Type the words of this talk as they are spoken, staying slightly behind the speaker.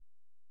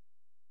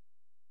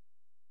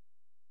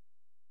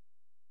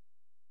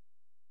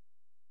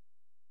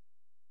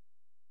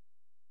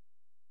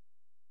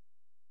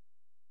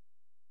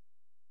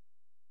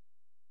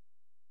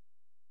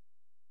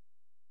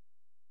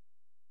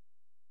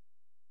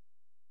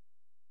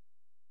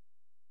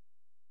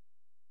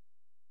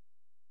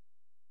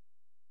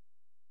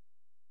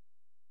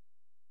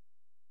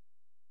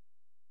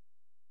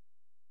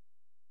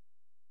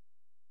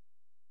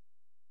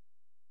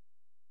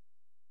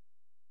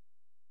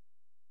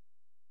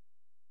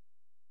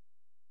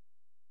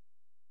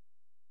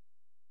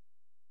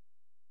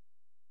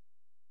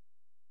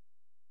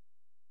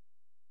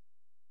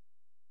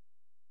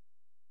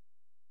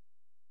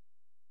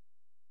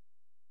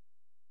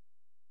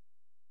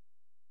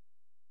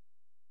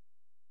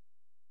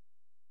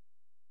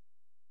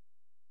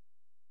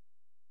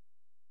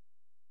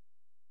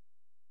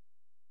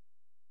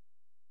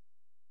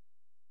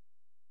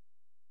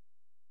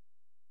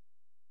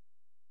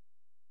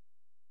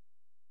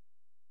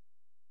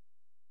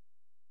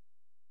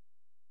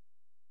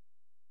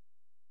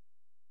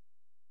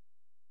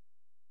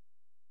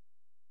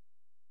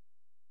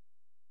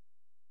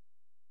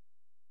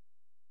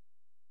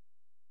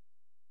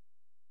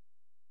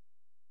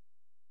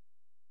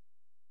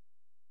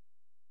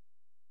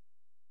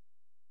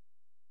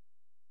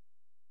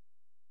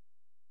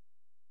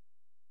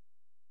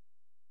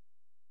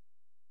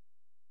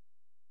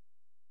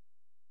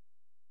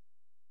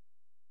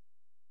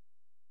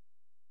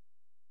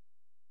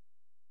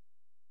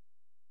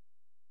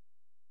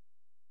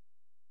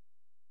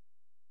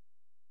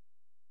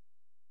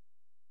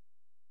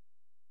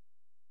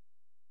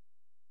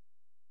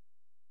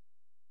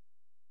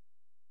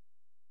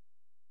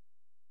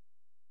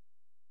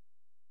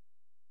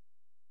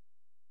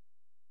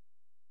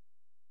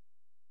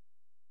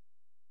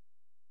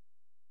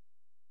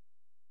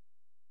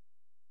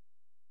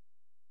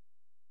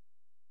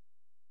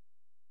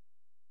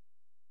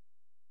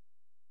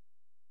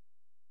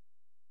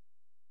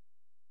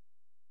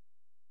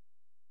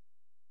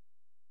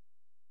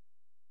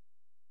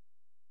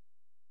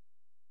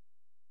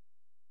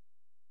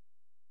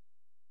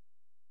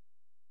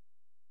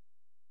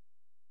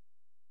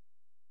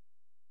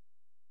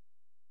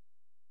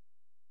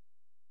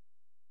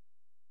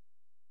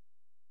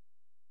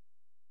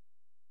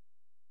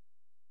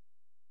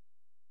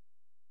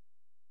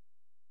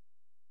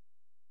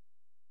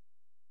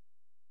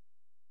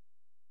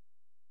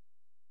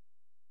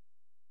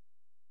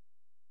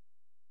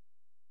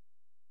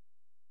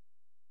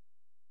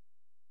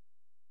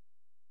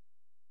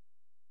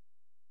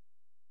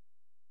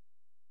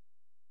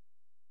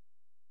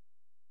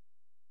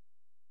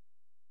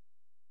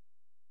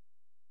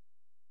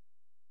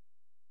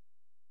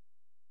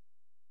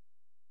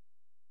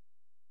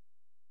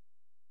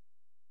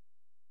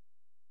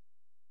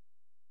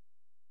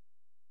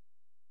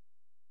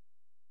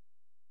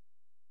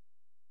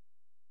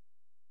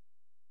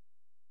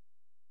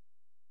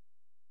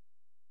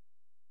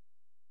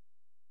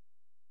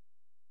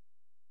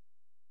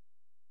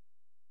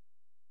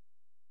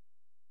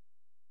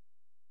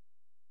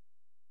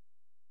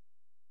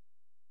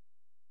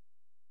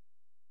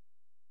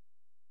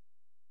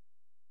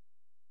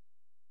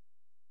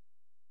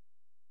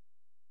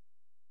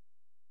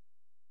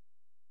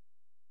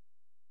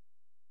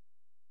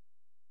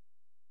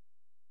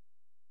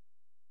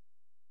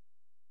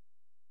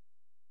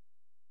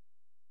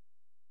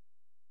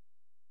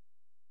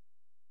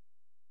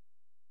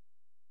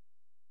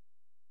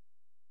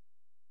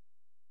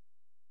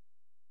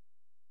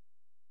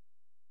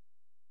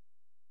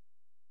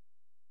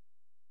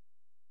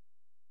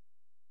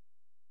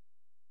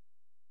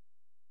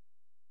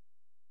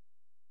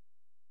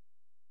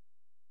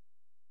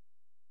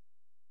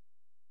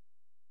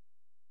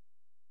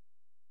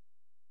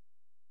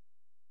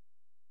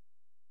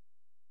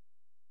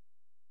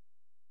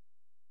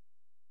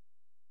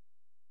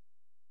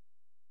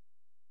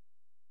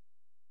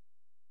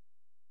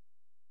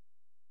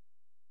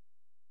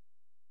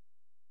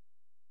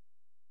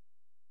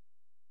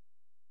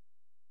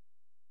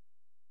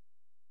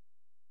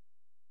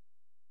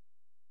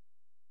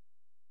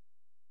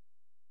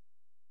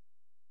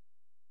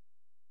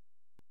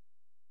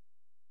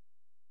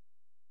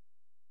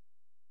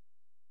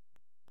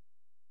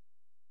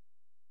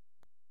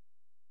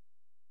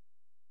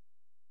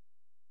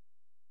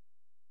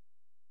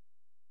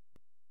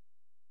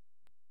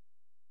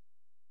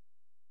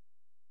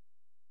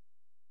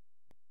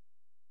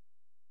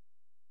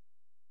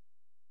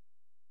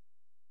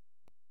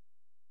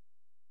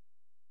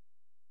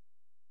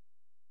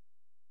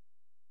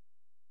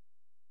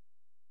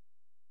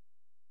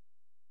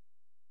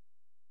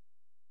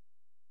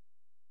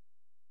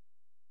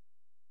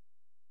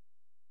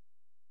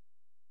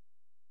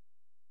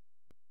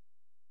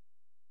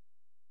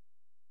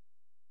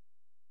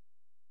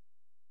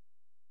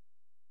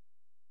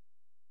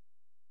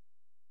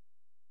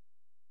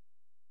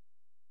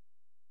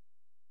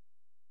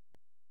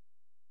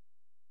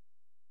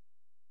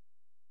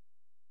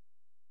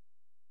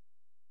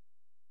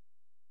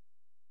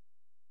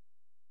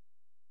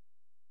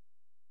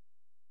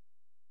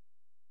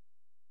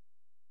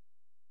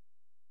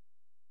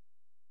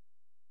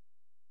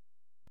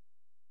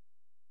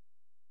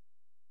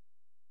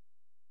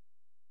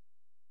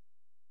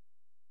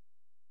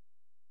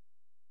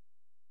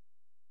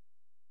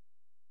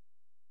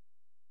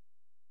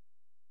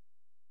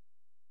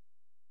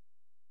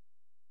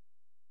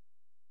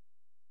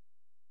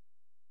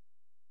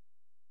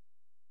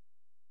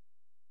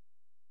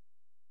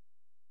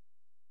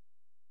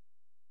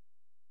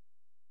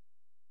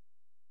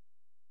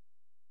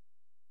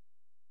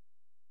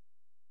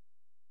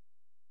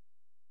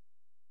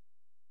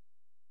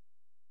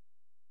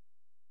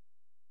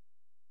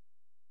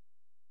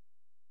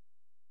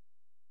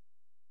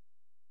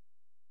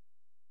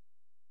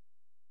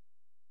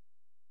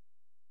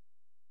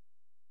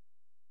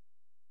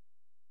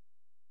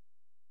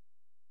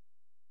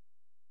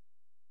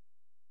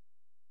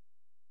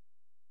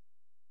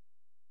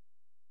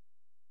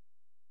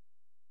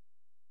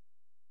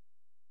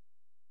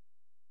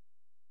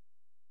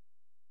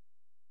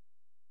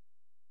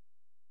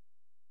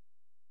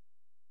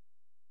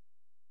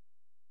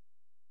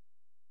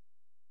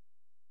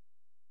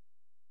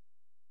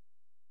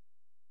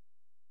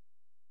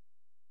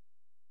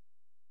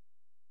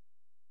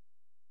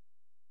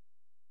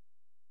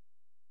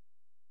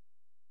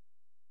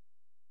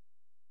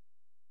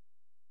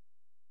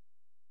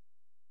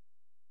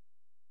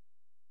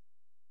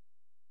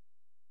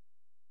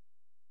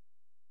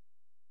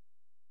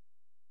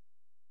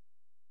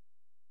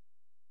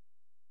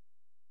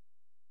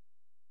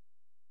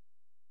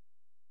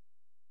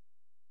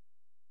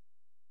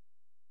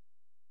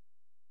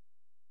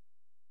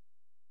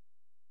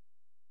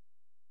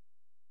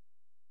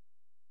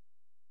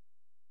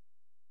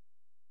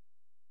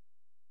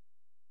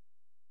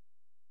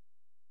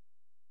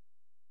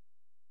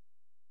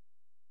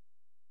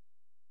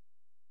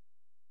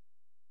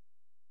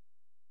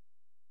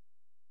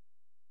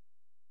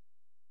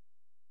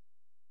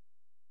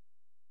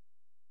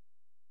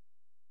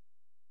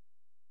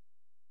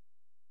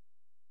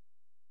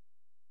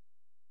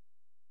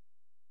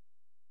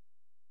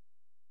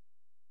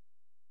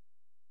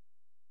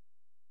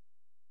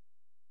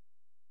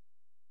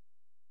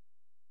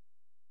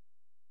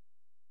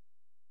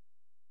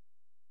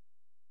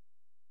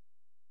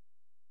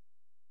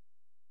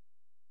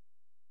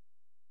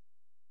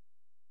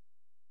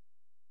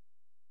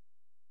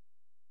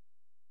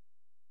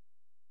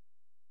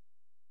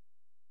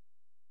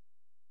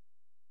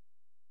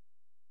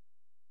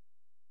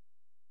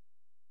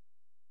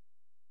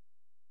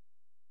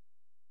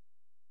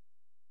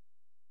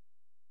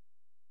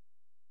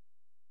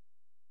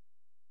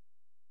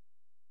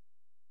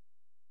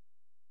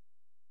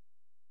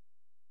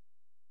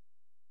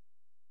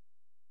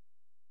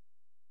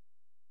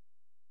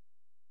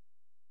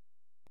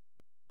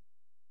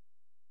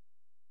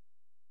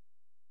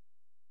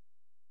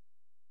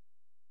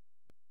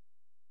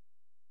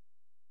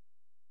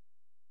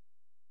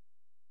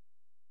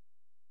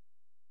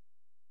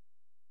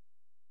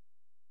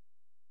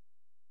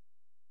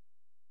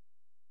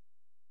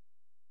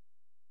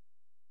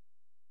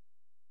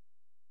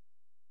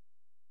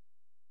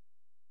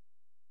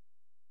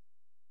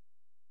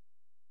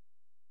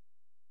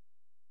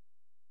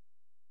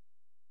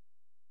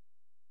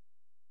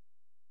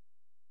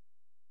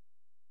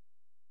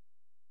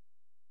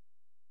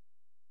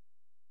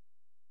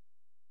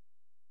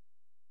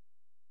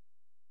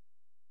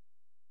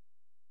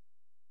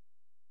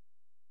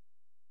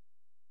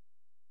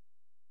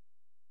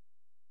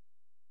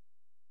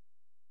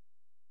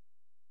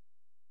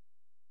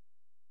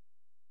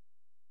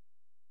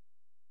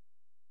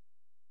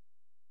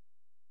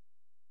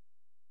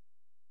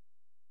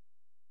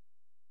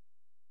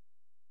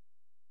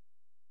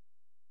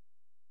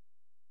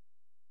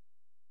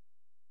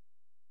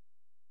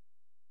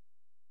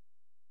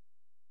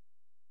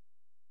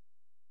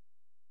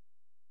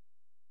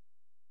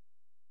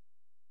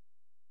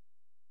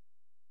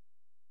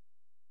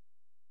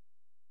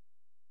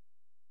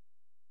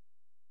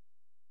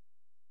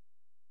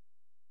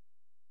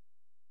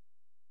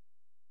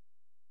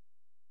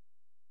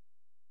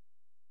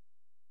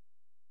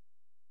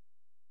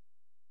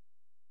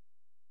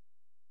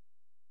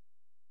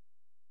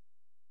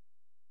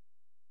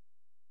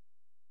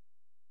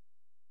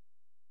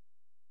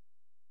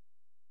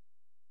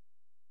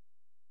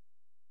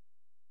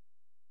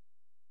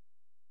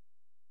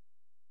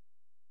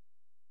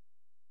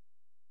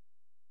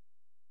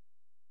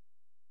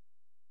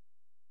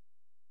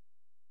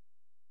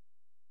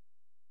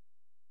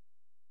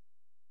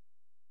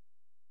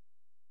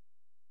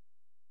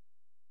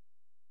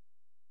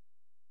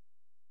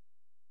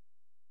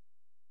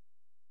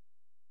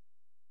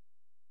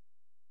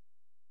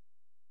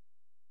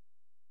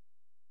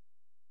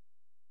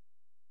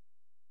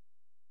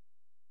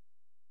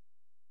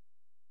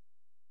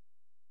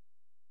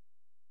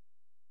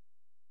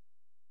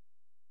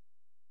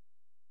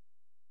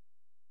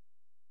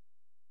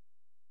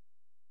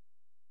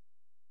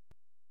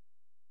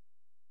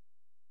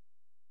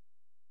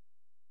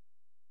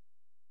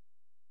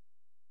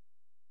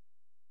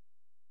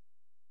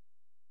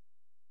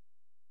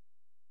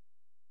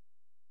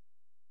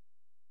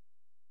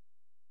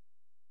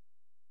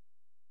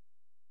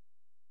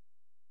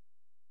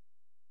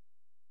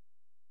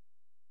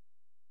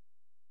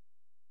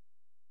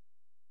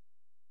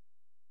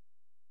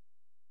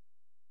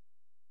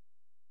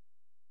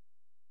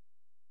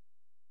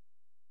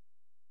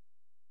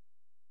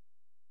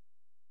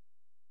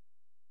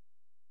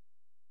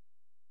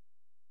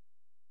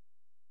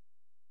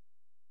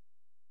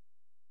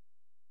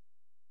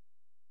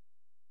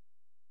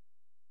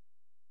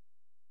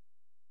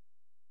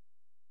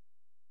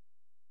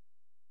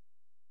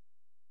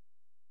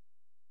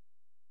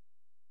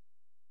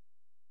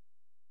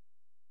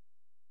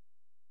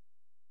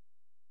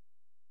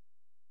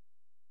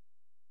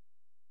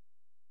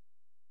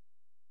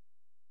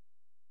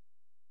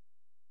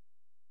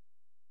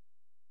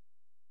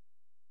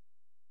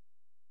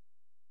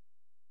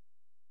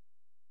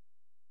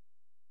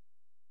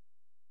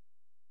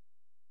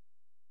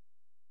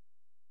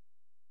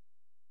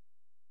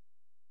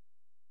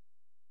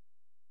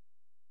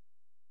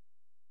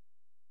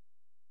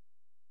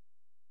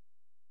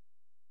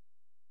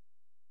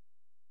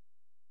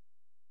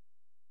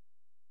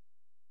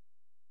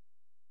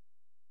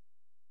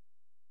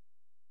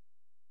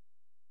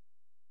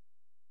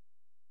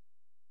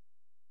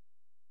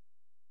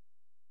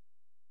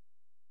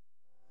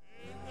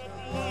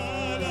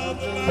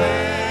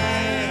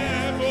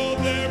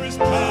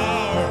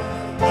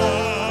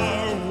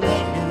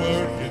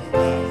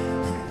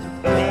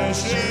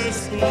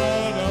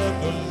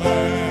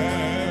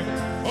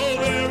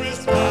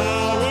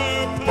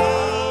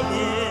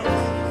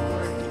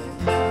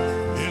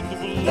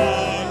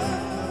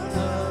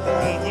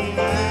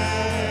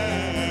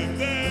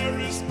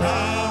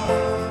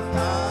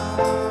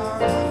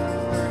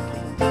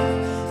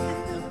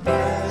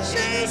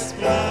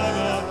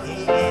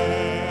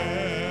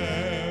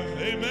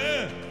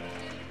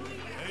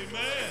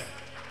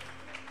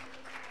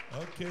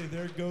Okay,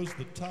 there goes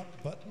the top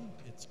button.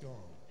 It's gone.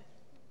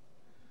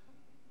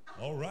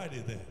 All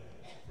righty then.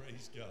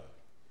 Praise God.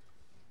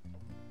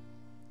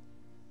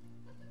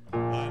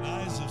 Mine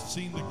eyes have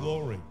seen the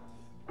glory.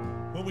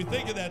 When we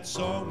think of that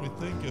song, we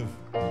think of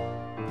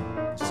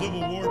Civil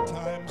War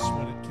times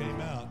when it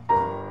came out.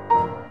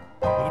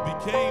 But it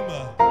became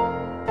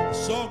a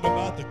song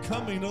about the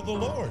coming of the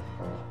Lord.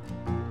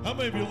 How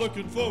many of you are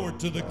looking forward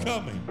to the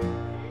coming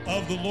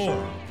of the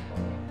Lord?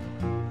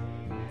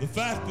 The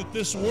fact that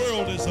this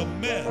world is a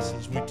mess,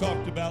 as we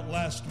talked about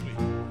last week,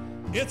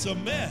 it's a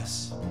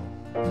mess.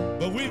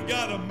 But we've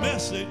got a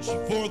message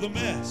for the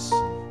mess.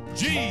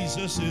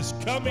 Jesus is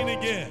coming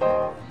again.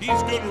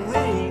 He's going to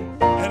rule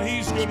and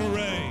he's going to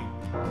reign.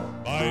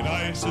 Mine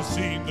eyes have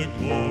seen the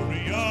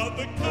glory of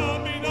the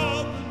coming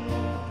of the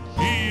Lord.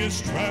 He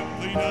is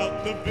trampling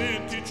out the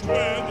vintage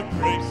where the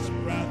grapes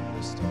of wrath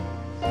are stored.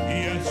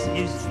 He has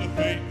loosed the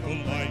fateful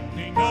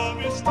lightning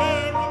of his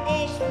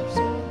terrible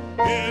storm.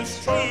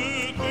 His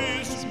truth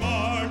is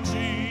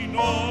marching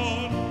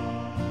on.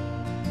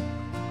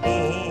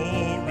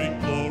 Glory,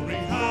 glory,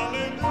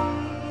 hallelujah.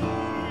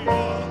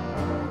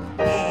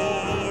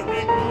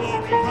 Glory,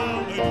 glory,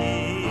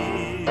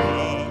 hallelujah.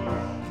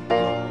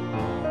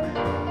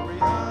 Glory,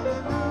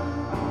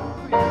 hallelujah.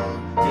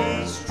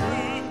 His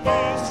truth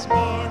is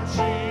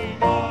marching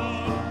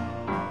on.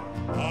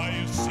 I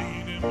have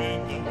seen him in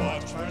the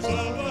watchfires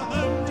of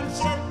 100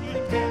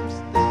 circling camps.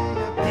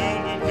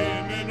 Building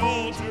him an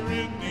altar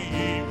in the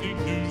evening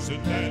news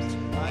and dance.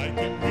 I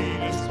can read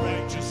his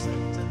righteous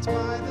sentence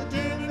by the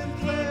dim and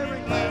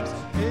flaring lamps.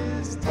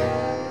 His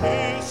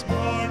day is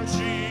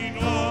marching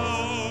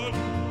on.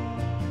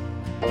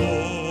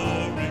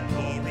 Glory,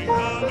 glory,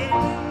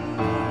 hallelujah.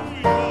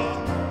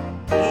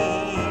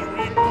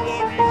 Glory,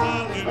 glory,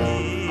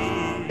 hallelujah.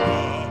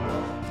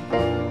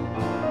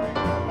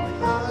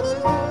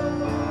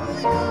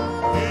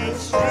 His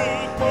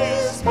truth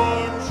is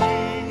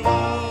marching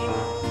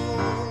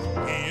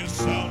on. He is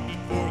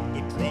sounding forth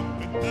the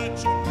trumpet that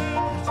shall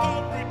never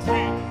stop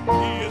retreat.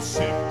 He is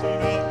sifting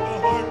out the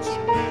hearts of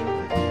men.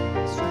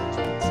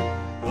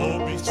 Oh,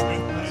 be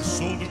swift, my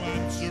soul, to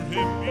answer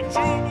him. Be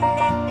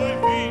jubilant, my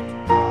feet.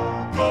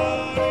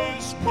 God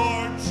is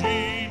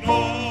marching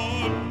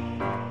on.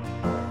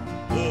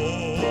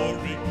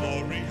 Glory,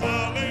 glory,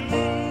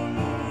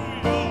 hallelujah.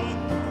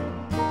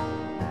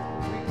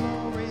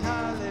 Glory,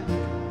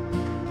 hallelujah.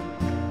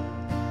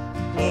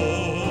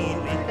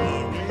 Glory,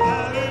 glory,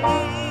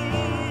 hallelujah.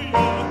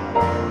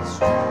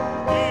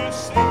 You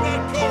sing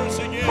that chorus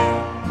again.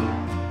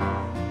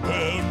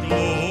 Well,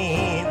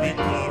 glory,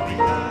 glory,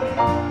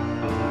 hallelujah.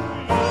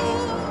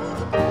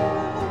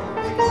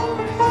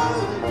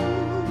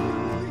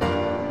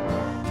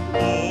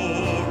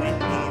 Glory,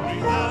 glory,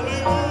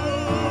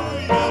 hallelujah.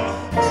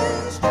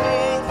 His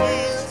truth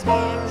is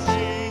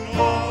marching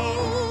on.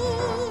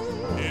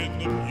 In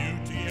the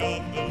beauty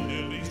of the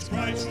lilies,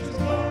 Christ is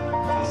born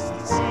across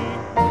the sea.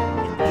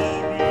 The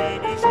glory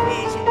in his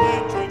bosom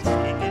that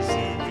transfigures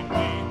you and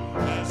me.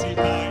 As he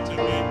died to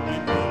make me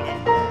holy,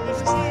 the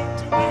slave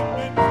to make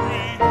men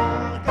free.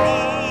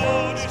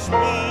 God is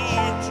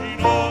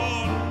marching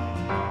on.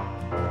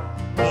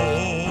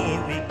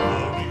 Glory,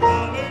 glory,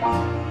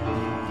 hallelujah.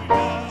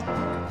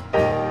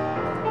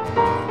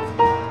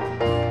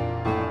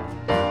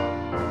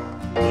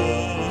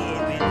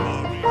 Glory,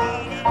 glory,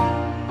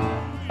 hallelujah.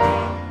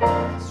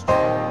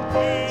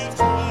 It's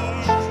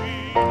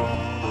marching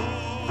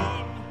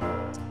on.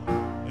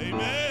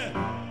 Amen.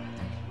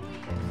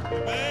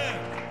 Amen.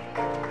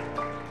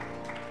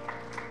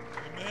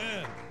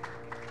 Amen.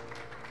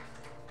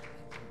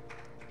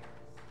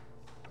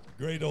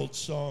 Great old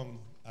song.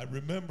 I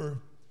remember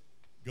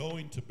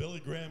going to Billy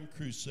Graham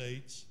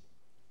crusades,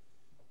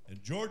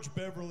 and George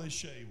Beverly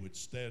Shea would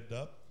stand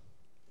up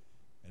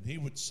and he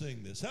would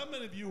sing this. How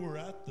many of you were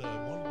at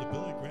one of the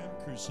Billy Graham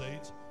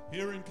crusades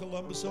here in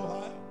Columbus,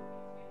 Ohio?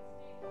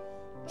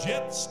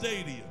 Jet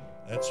Stadium,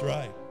 that's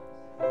right.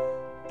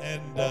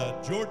 And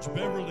George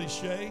Beverly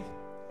Shea,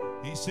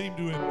 he seemed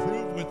to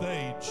improve with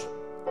age.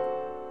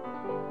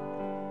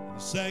 He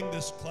sang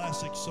this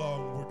classic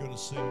song we're going to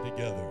sing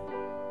together.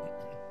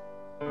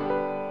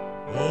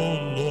 Oh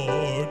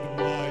Lord,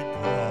 my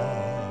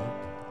God,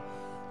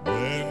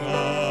 when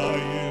I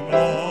in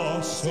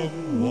awesome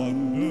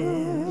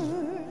wonder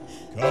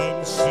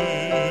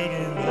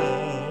consider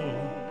all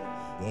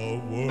the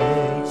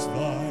worlds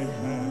thy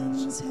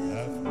hands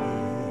have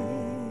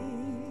made,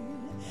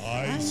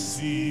 I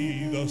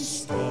see the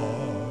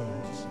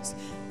stars,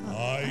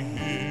 I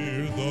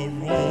hear the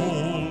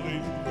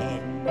rolling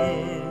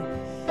thunder,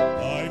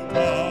 thy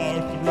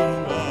power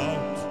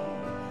throughout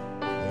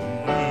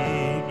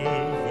the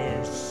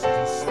universe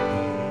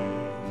display.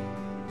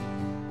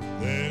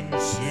 Then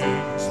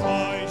sings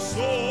my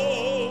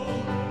soul,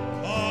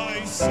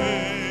 my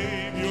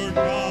Savior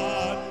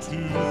God, to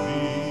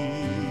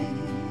thee.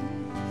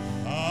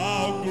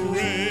 How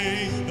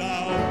great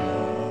thou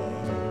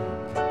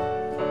art,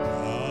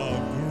 how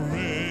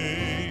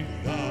great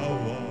thou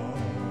art.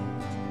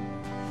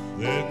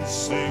 Then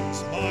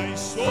sings my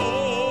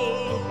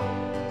soul,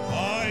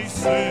 my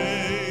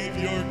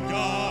Savior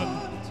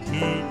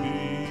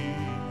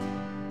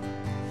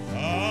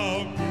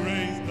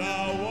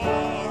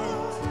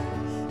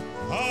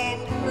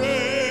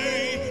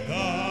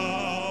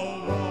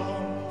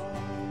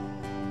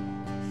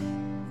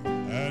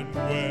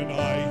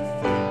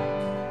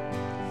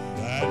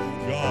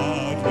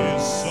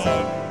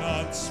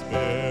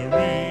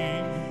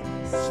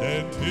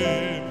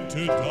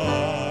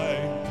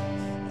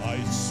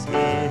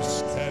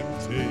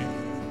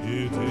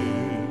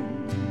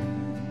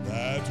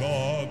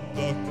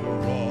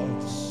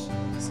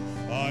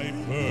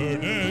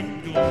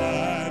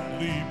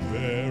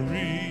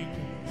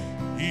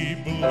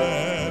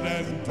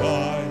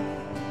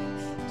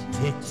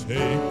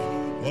take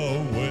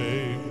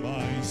away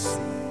my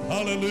sin.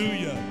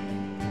 Hallelujah.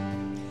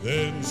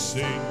 Then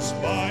sings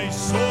my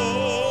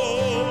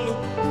soul,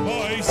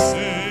 my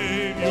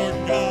Savior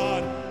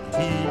God,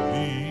 to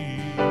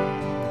thee.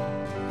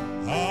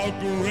 How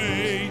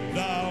great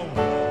thou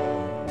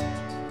art,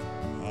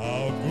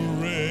 how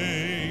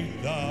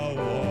great thou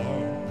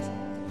art.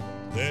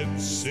 Then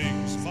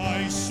sings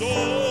my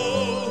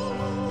soul,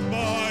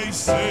 my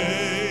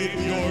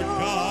Savior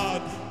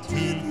God, to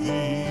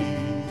thee.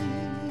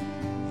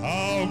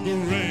 How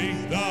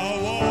great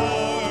thou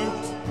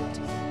art,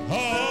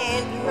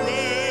 how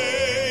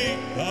great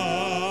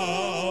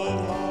thou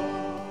art.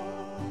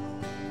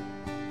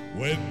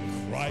 When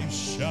Christ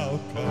shall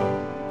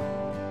come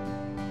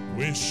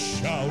with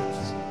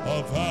shouts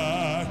of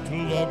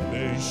acclamation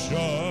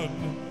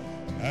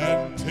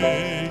and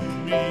take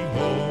me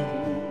home,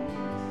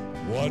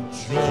 what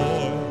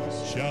joy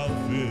shall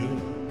fill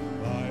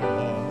my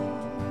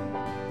heart.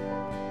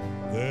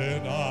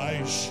 Then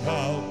I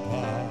shall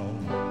bow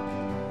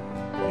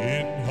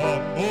in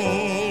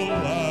humble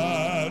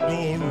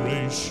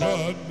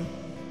adoration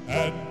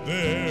and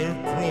there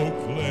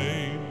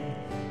proclaim,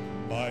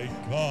 my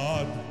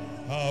God,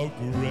 how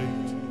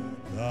great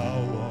thou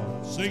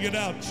art. Sing it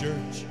out,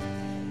 church.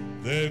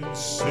 Then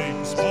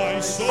sings my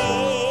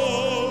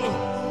soul,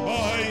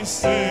 my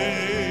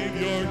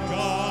Savior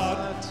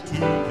God, to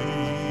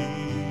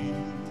thee.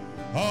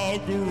 How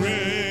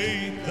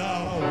great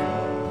thou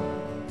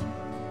art,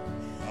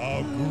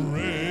 how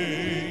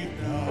great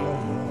thou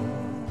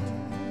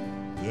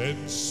art.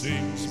 Then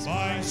sings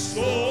my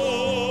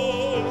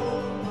soul,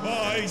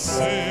 my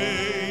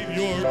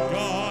Savior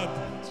God,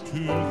 to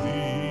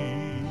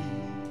thee.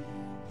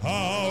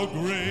 How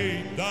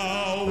great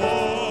thou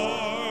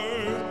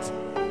art,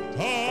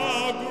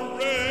 how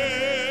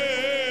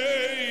great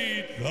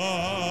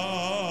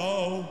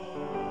thou.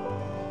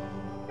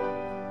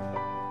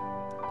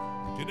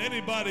 Can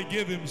anybody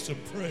give him some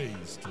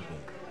praise today?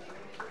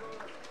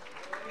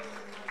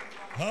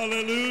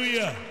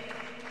 Hallelujah.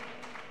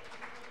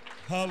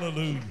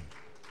 Hallelujah.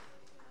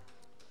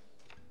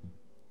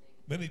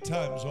 Many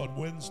times on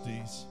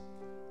Wednesdays,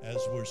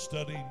 as we're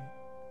studying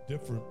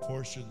different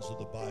portions of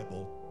the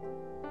Bible,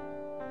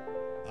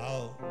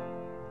 I'll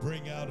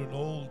bring out an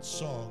old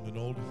song, an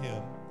old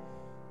hymn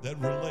that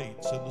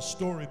relates and the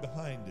story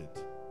behind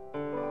it.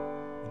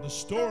 And the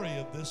story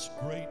of this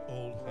great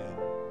old hymn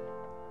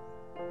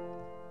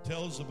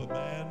tells of a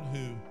man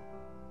who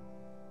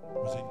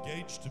was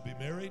engaged to be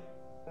married,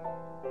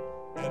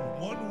 and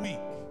 1 week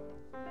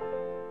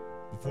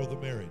before the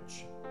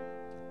marriage,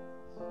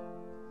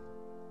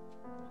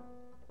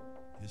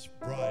 his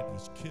bride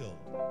was killed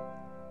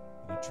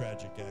in a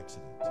tragic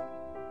accident.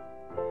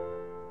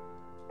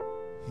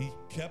 He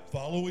kept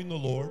following the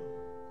Lord.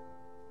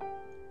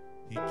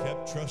 He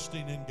kept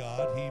trusting in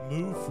God. He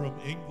moved from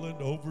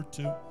England over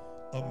to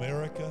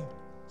America,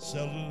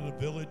 settled in a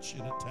village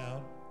in a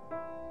town.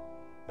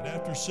 And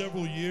after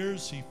several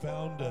years, he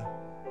found a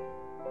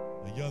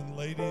young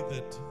lady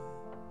that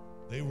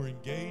they were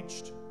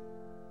engaged.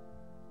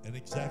 And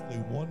exactly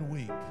 1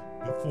 week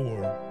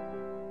before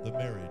the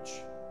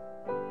marriage,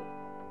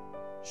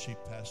 she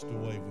passed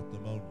away with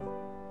pneumonia.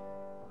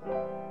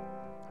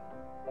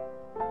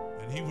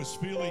 And he was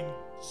feeling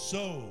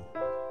so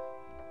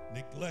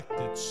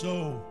neglected,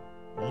 so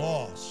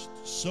lost,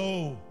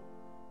 so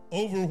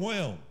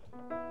overwhelmed.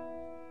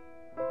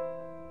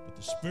 But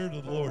the Spirit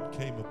of the Lord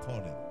came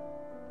upon him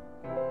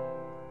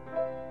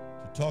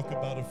to talk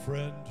about a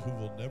friend who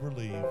will never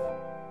leave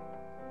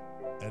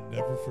and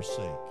never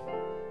forsake.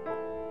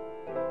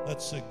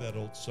 Let's sing that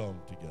old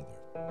song together.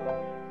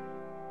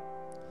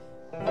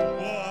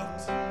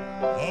 What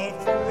a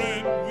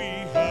friend we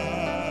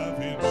have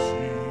in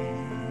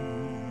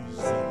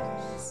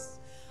Jesus,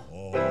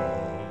 all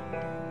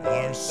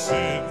our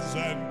sins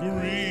and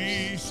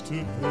griefs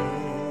to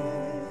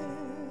bear.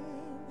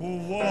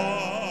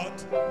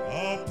 What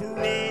a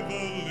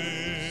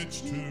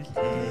privilege to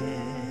carry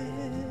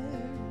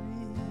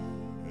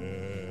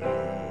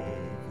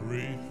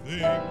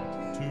everything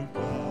to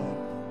God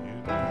in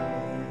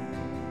prayer.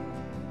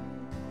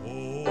 Oh,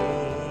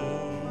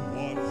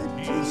 what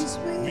peace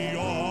we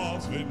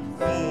often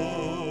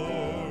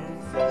forfeit,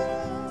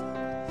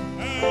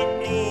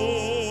 and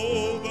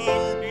oh, the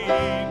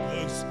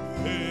needless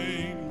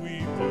pain we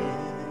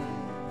bear,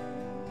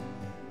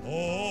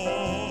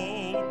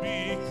 all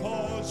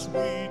because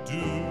we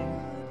do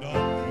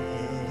not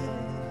care.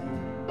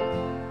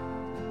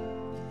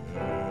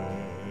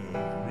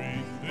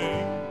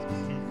 Everything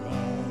to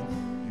God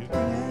in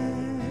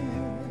prayer.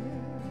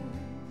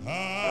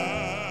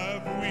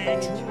 Have we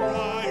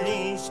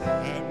trials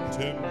and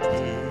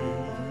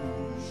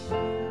temptations?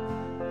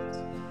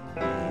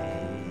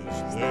 Is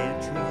there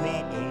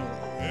trouble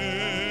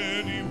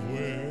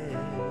anywhere?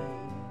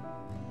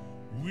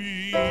 We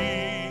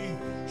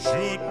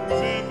should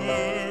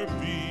never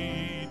be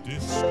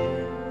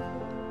discouraged.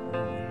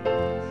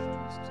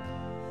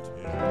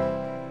 Take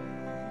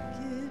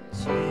it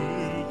to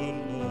the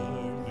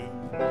Lord in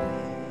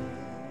prayer.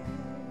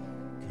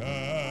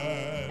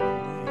 Can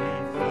we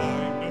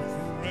find a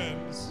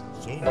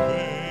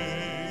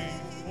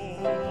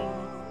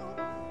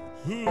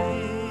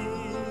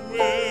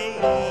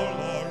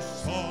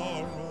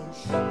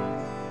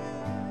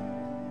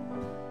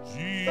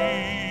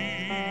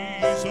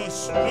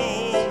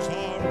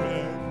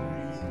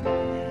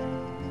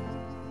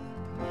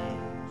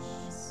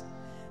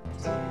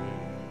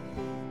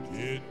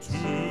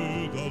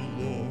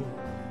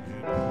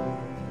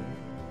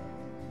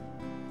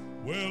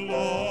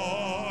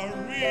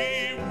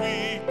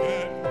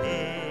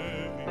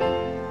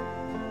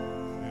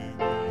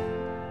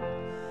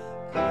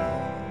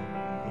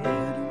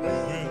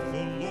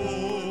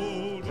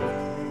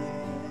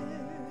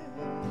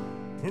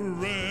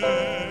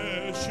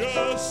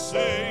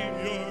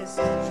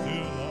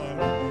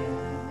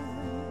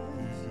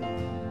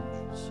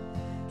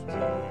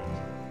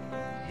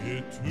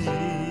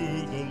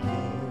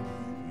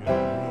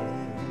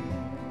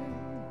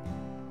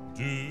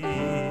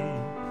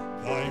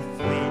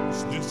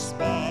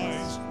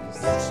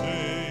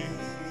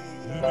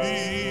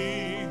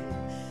me.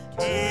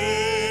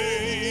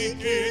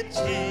 Take it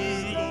to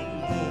the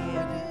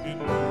Lord in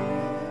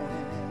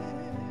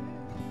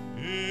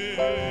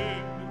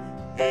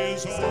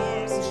His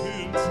arms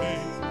He'll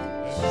take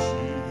and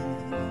shield.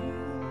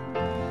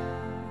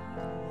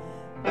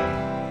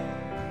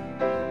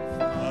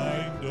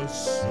 Find a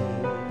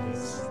soul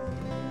that's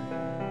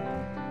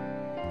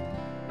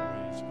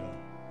praise God.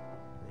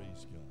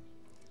 Praise God.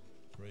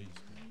 Praise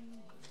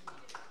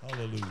God.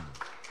 Hallelujah.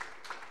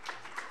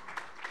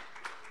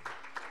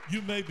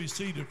 You may be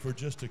seated for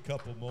just a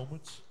couple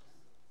moments.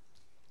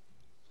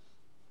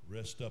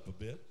 Rest up a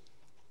bit.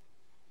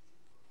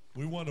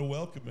 We want to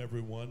welcome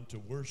everyone to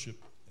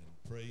worship and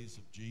praise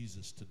of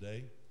Jesus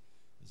today.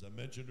 As I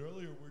mentioned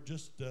earlier, we're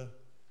just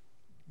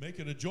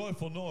making a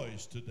joyful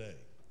noise today.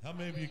 How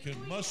many of you can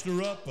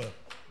muster up a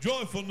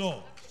joyful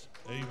noise?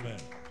 Amen.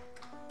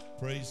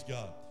 Praise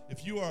God.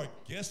 If you are a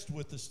guest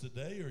with us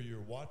today or you're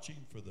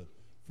watching for the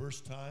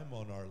first time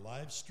on our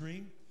live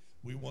stream,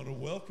 we want to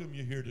welcome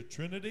you here to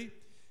Trinity.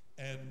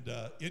 And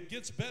it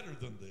gets better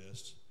than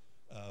this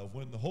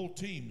when the whole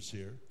team's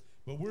here.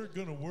 But we're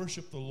going to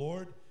worship the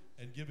Lord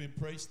and give Him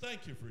praise.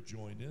 Thank you for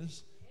joining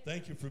us.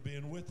 Thank you for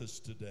being with us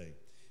today.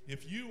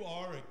 If you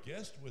are a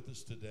guest with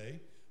us today,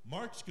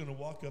 Mark's going to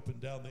walk up and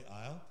down the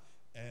aisle,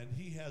 and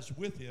he has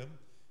with him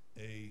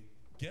a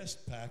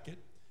guest packet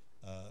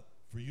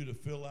for you to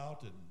fill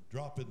out and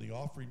drop in the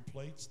offering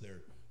plates.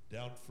 They're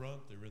down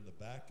front. They're in the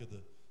back of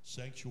the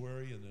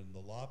sanctuary and in the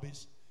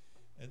lobbies.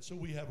 And so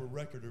we have a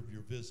record of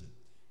your visit.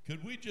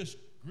 Could we just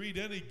greet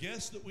any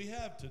guests that we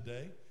have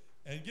today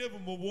and give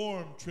them a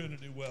warm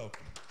Trinity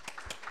welcome?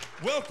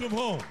 Welcome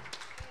home.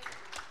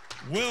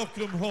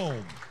 Welcome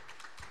home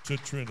to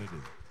Trinity.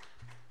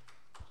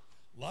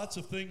 Lots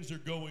of things are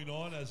going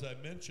on. As I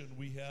mentioned,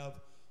 we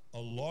have a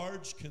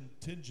large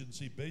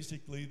contingency.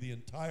 Basically, the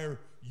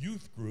entire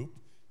youth group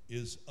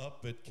is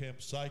up at Camp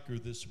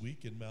Syker this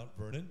week in Mount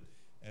Vernon,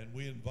 and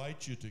we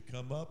invite you to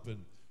come up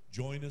and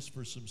join us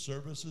for some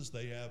services.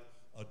 They have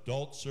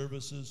adult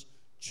services,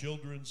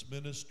 children's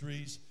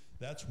ministries.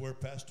 That's where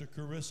Pastor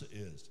Carissa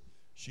is.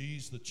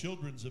 She's the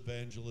children's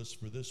evangelist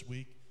for this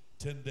week,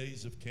 10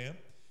 days of camp,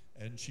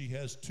 and she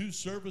has 2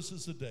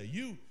 services a day.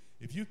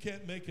 If you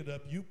can't make it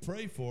up, you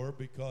pray for her,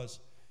 because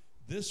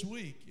this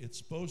week it's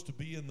supposed to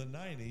be in the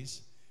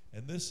 90s,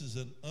 and this is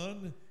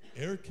an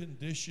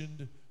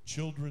unair-conditioned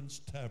children's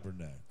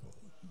tabernacle.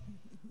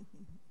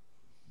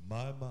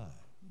 My,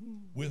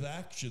 with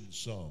action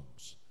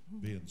songs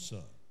being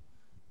sung.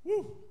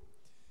 Woo!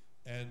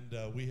 And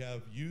we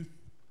have youth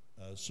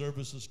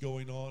services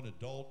going on,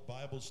 adult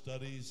Bible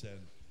studies, and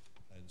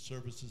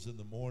services in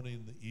the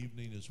morning, the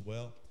evening as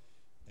well.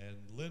 And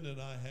Linda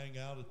and I hang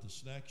out at the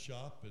snack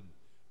shop and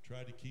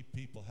try to keep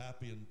people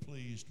happy and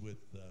pleased with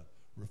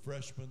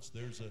refreshments.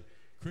 There's a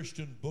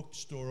Christian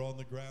bookstore on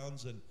the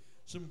grounds and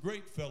some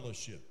great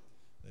fellowship.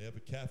 They have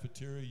a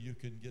cafeteria. You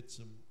can get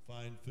some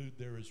fine food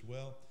there as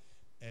well.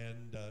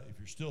 And if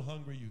you're still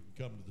hungry, you can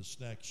come to the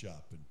snack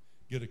shop and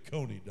get a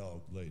coney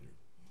dog later.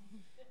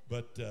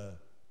 But a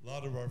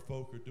lot of our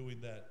folk are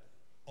doing that.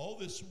 All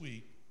this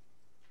week,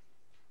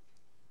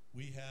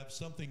 we have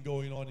something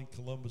going on in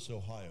Columbus,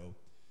 Ohio.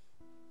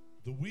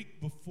 The week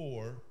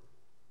before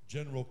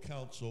General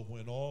Council,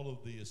 when all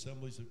of the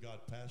Assemblies of God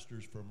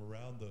pastors from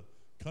around the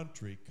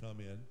country come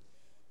in,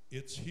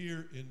 it's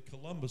here in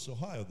Columbus,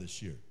 Ohio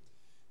this year.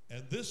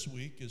 And this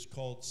week is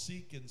called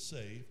Seek and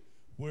Save,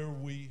 where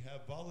we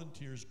have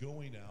volunteers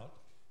going out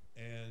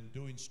and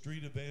doing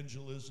street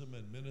evangelism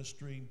and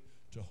ministering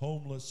to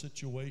homeless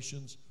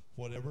situations,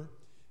 whatever.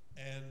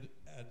 And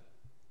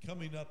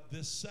coming up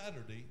this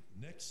Saturday,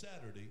 next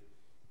Saturday,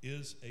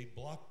 is a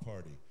block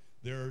party.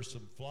 There are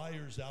some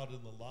flyers out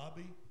in the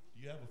lobby.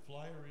 Do you have a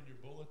flyer in your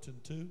bulletin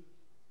too?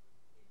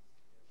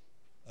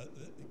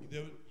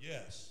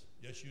 Yes,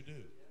 you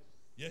do.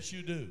 Yes,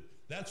 you do.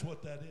 That's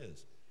what that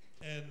is.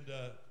 And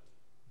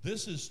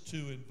this is to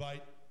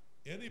invite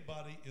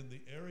anybody in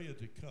the area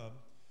to come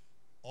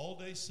all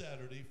day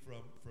Saturday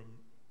from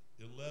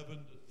 11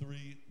 to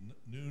 3,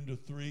 noon to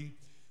 3.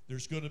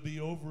 There's going to be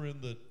over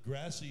in the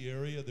grassy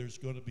area, there's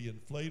going to be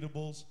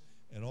inflatables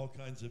and all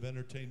kinds of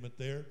entertainment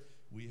there.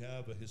 We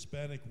have a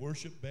Hispanic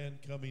worship band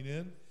coming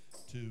in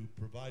to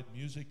provide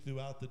music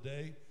throughout the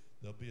day.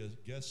 There'll be a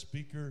guest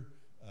speaker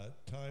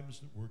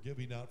times. We're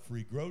giving out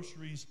free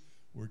groceries.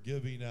 We're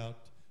giving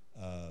out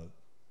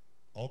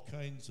all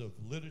kinds of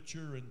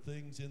literature and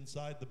things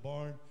inside the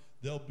barn.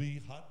 There'll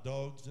be hot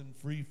dogs and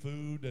free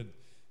food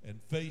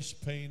and face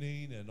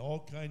painting and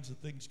all kinds of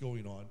things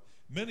going on.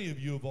 Many of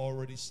you have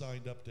already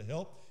signed up to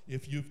help.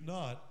 If you've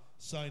not,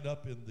 sign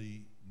up in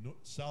the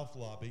south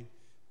lobby,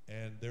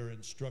 and there are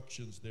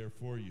instructions there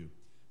for you.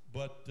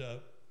 But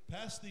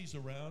pass these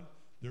around.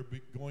 They're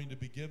going to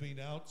be giving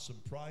out some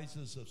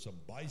prizes of some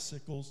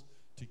bicycles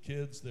to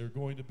kids. They're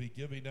going to be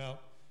giving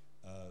out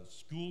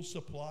school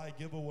supply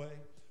giveaway,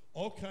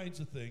 all kinds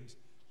of things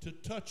to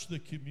touch the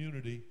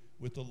community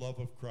with the love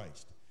of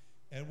Christ.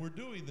 And we're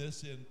doing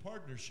this in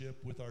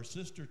partnership with our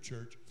sister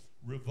church,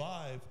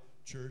 Revive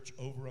Church,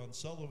 over on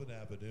Sullivan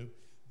Avenue.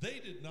 They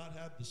did not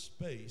have the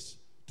space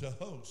to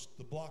host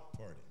the block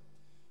party.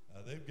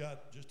 They've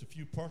got just a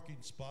few parking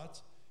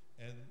spots,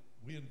 and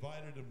we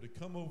invited them to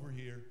come over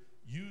here,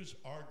 use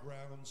our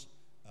grounds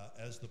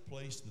as the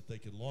place that they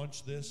can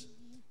launch this.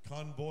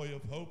 Convoy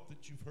of Hope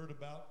that you've heard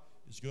about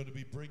is going to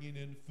be bringing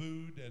in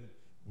food, and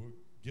we're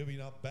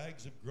giving out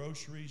bags of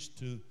groceries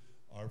to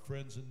our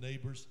friends and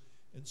neighbors.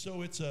 And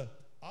so it's an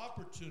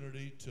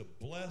opportunity to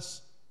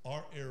bless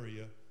our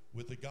area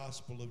with the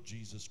gospel of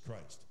Jesus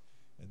Christ.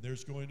 And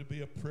there's going to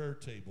be a prayer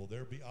table.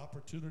 There'll be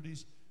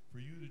opportunities for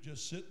you to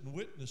just sit and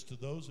witness to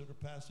those that are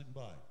passing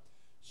by.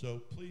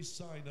 So please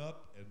sign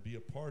up and be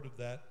a part of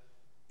that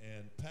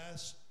and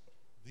pass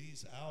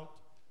these out.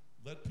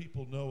 Let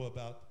people know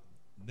about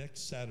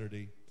next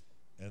Saturday,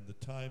 and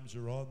the times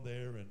are on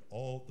there, and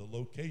all the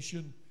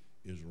location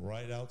is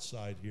right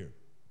outside here.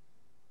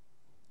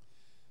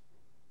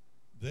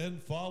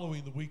 Then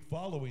the week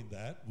following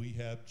that, we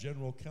have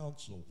General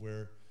Council,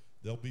 where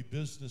there'll be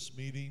business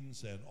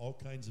meetings and all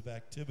kinds of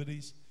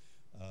activities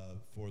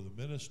for the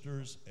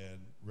ministers and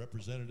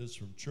representatives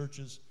from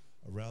churches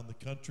around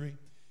the country.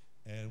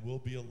 And we'll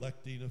be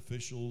electing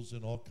officials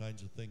and all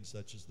kinds of things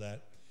such as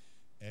that.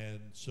 And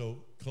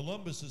so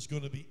Columbus is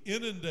going to be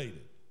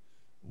inundated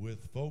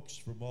with folks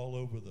from all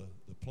over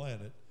the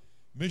planet.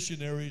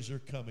 Missionaries are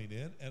coming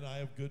in, and I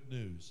have good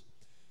news.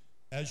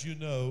 As you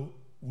know,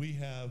 we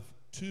have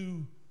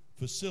 2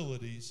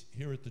 facilities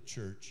here at the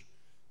church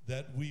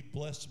that we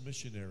bless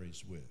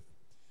missionaries with.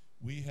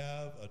 We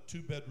have a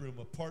 2-bedroom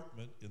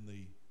apartment in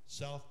the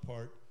south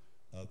part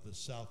of the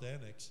South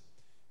Annex,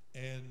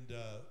 and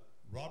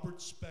Robert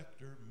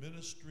Spector,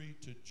 Ministry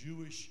to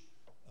Jewish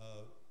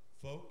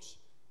folks,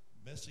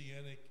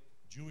 Messianic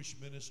Jewish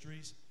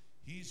Ministries,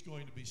 he's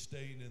going to be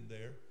staying in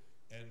there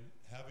and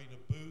having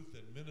a booth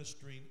and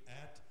ministering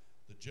at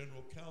the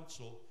General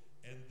Council.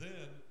 And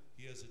then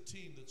he has a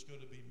team that's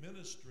going to be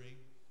ministering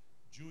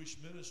Jewish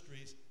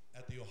ministries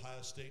at the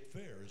Ohio State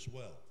Fair as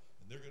well.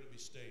 And they're going to be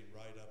staying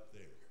right up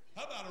there.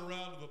 How about a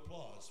round of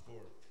applause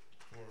for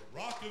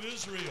Rock of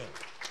Israel?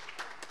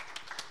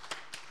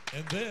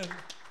 And then,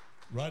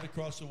 right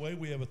across the way,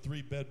 we have a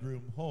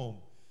 3-bedroom home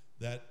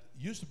that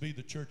used to be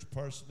the church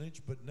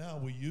parsonage, but now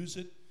we use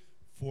it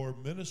for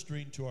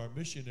ministering to our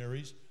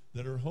missionaries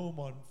that are home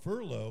on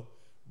furlough,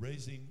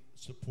 raising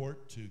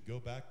support to go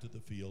back to the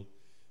field.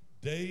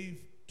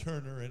 Dave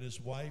Turner and his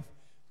wife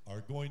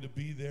are going to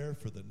be there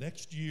for the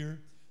next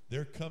year.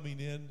 They're coming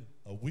in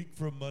a week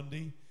from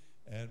Monday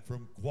and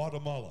from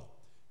Guatemala,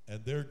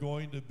 and they're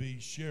going to be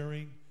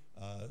sharing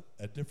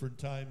at different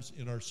times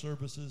in our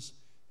services,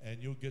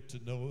 and you'll get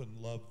to know and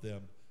love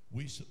them.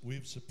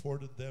 We've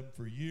supported them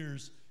for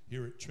years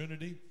here at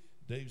Trinity.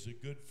 Dave's a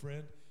good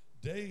friend.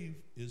 Dave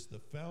is the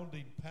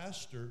founding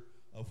pastor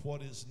of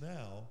what is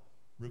now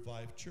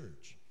Revive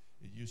Church.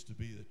 It used to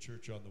be the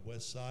church on the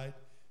west side,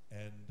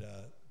 and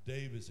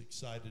Dave is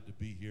excited to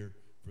be here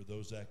for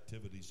those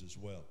activities as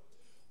well.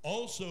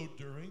 Also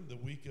during the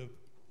week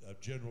of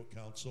General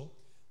Council,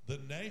 the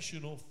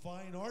National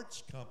Fine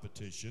Arts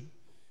Competition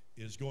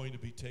is going to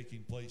be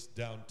taking place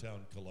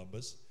downtown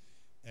Columbus,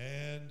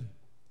 and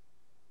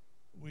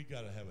we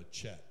got to have a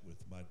chat with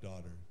my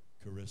daughter,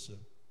 Carissa.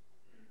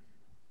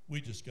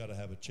 We just got to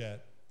have a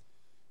chat.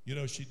 You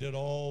know, she did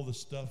all the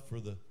stuff for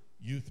the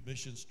youth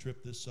missions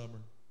trip this summer.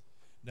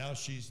 Now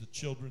she's the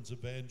children's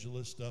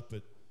evangelist up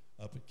at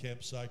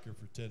Camp Syker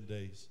for 10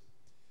 days.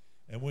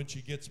 And when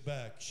she gets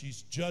back,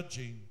 she's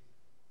judging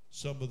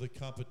some of the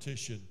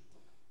competition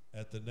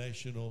at the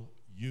National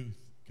Youth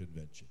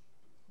Convention.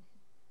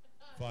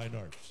 Fine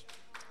Arts.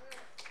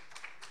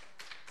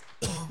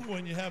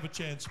 When you have a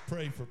chance,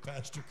 pray for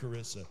Pastor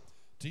Carissa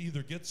to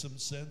either get some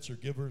sense or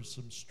give her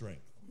some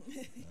strength.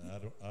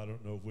 I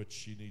don't know which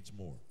she needs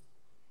more.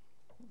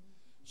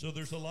 So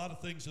there's a lot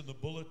of things in the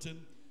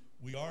bulletin.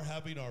 We are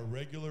having our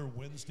regular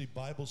Wednesday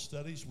Bible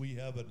studies. We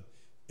have an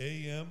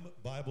AM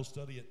Bible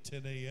study at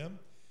 10 a.m.,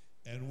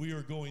 and we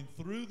are going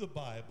through the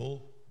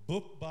Bible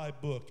book by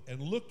book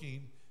and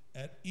looking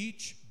at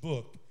each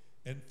book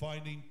and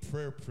finding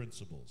prayer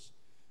principles.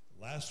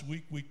 Last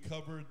week we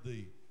covered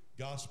the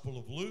Gospel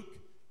of Luke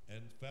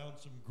and found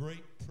some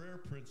great prayer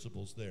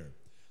principles there.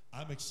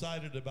 I'm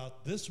excited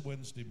about this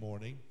Wednesday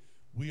morning.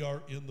 We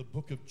are in the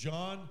book of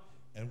John,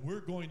 and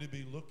we're going to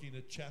be looking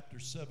at chapter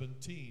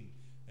 17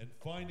 and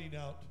finding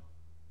out.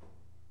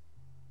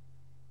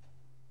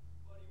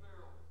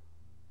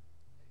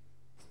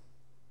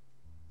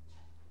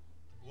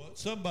 Well,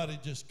 somebody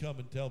just come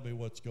and tell me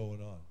what's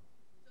going on.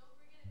 Don't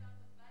forget about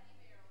the Buddy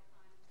Barrel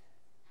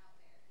contest out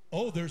there.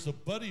 Oh, there's a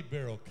Buddy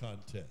Barrel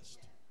contest. Yes.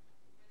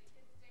 Where the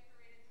kids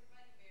decorated their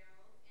Buddy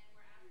Barrels, and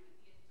we're asking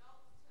the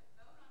adults to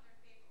vote on their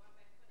favorite one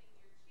by putting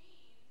your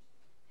change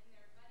in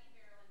their Buddy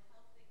Barrel and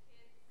help the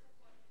kids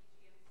support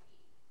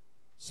PGMC.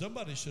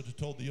 Somebody should have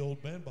told the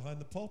old man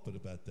behind the pulpit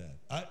about that.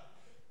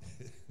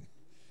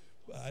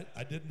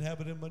 I didn't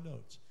have it in my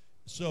notes.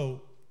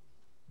 So,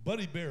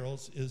 Buddy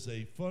Barrels is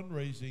a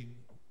fundraising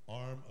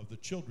arm of the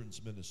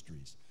children's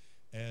ministries.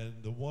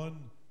 And the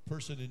one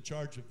person in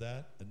charge of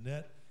that,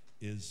 Annette,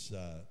 is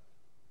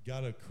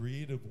got a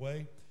creative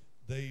way.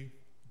 They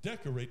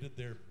decorated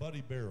their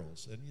buddy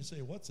barrels. And you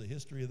say, what's the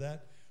history of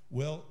that?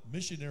 Well,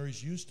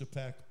 missionaries used to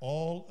pack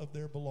all of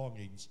their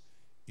belongings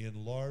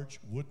in large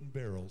wooden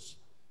barrels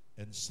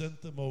and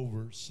sent them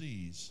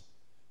overseas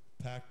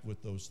packed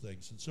with those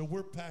things. And so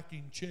we're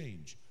packing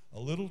change. A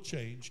little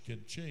change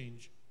can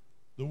change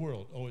the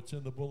world. Oh, it's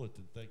in the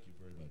bulletin. Thank you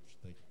very much.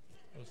 Thank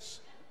you.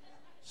 Let's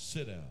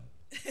sit down.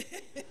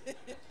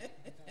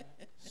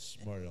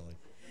 Smart Ellie.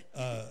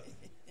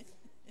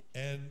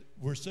 And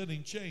we're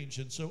sending change.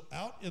 And so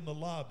out in the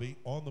lobby,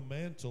 on the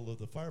mantle of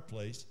the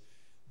fireplace,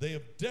 they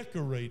have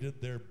decorated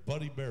their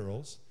buddy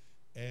barrels.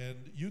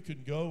 And you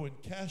can go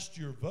and cast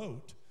your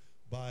vote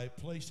by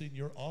placing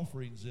your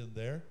offerings in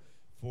there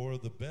for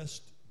the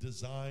best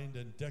designed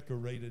and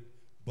decorated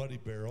buddy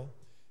barrel.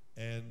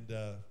 And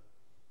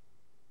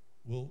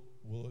we'll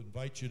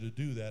invite you to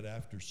do that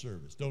after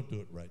service. Don't do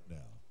it right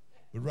now.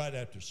 But right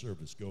after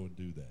service, go and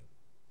do that.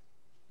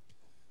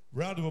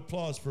 Round of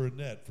applause for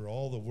Annette for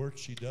all the work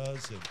she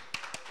does and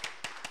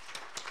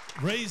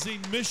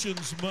raising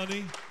missions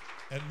money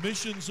and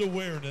missions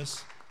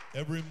awareness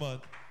every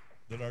month,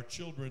 that our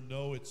children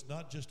know it's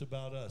not just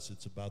about us,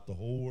 it's about the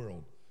whole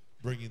world,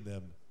 bringing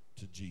them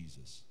to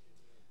Jesus.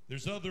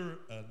 There's other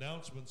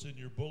announcements in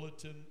your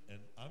bulletin, and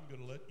I'm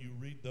going to let you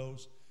read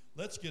those.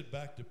 Let's get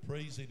back to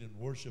praising and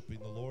worshiping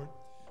the Lord.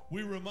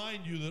 We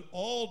remind you that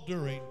all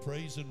during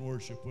praise and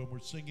worship, when we're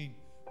singing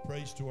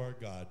praise to our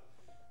God,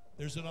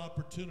 there's an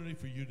opportunity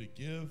for you to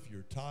give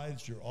your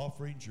tithes, your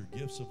offerings, your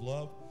gifts of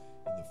love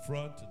in the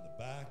front, in the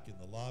back, in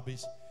the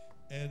lobbies.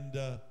 And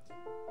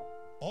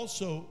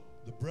also,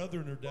 the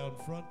brethren are down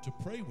front to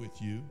pray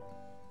with you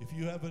if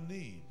you have a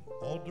need.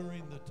 All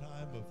during the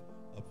time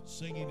of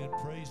singing and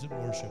praise and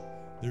worship,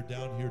 they're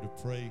down here to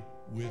pray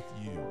with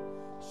you.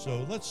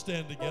 So let's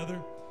stand together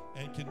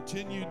and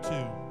continue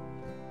to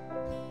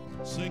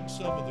sing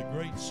some of the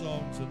great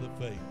songs of the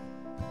faith.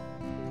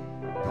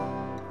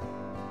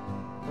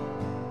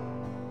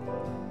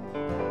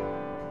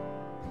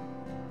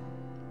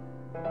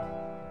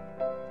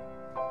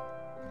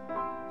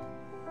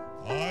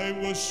 I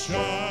was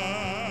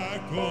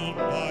shackled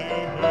by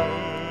a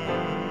heavy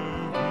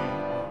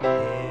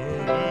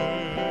burden,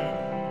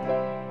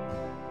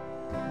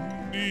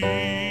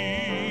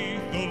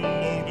 neath the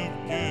load of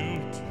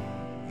guilt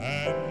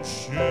and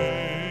shame.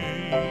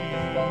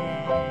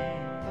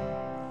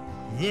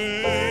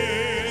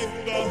 Then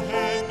the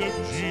hand of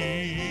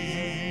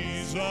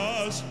Jesus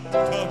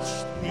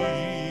touched me,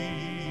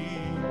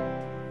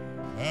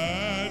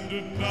 and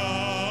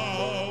now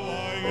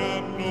I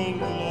am no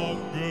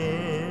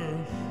longer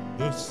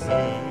the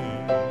same.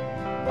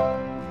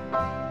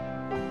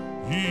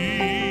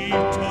 He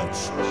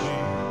touched me,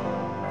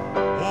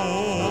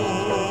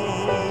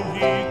 oh,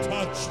 he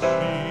touched me,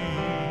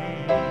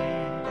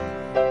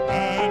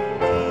 and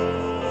oh,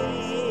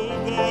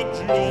 the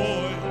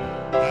joy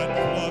that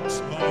floods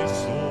my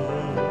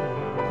soul.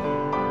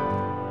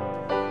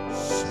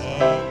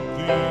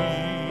 Something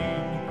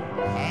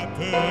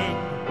happened,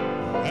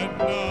 and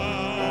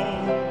now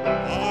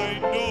I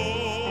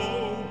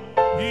know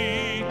he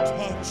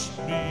touched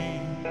me.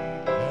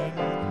 And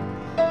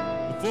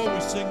before we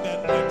sing that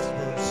next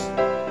verse,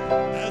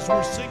 as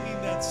we're singing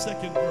that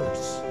second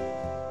verse,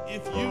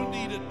 if you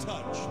need a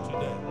touch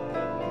today,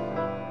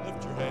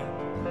 lift your hand.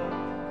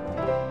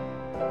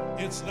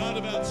 It's not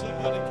about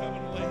somebody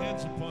coming to lay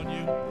hands upon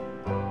you.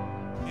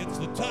 It's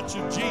the touch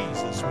of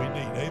Jesus we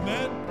need.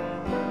 Amen?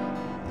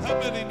 How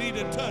many need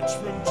a touch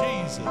from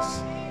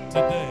Jesus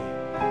today?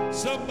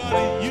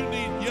 Somebody, you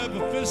have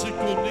a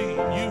physical need.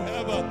 You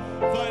have a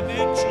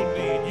financial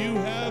need. You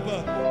have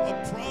a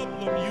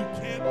problem you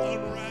can't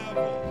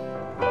unravel.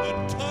 The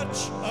touch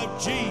of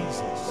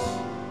Jesus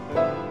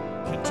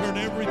can turn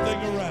everything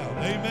around.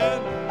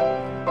 Amen?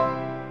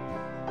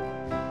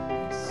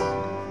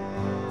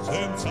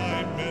 Since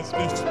I met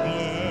this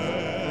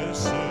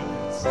blessed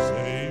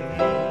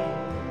Savior,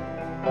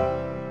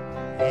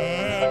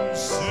 and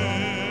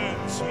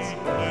since he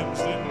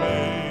cleansed and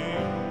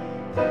made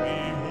me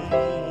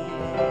whole,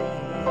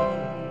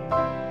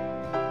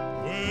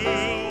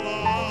 well,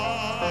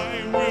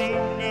 I will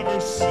never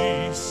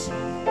cease to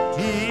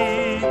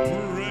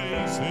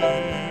praise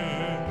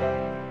him.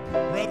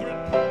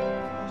 Brethren,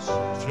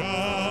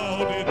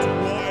 shout it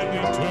while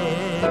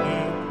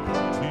eternity.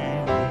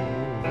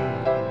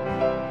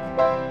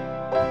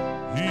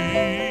 He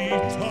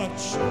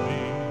touched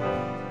me,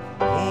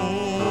 oh,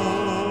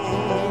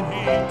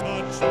 he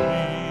touched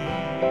me,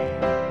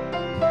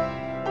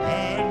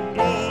 and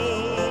oh,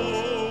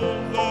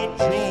 the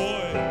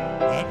joy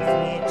that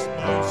floods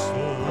my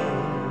soul.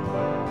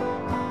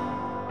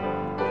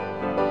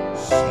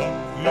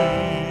 Something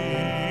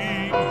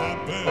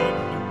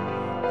happened,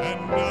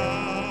 and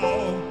now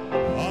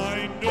I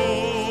know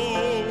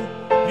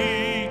he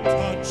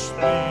touched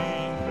me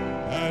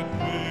and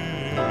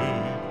made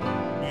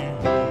me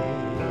whole.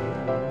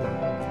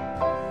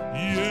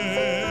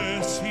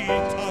 Yes, he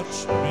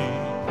touched me.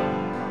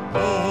 Oh,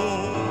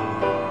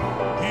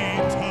 he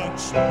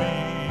touched me.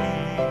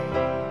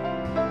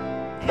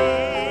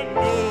 And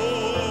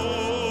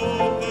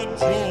oh, the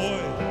joy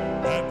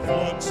that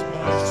floods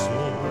my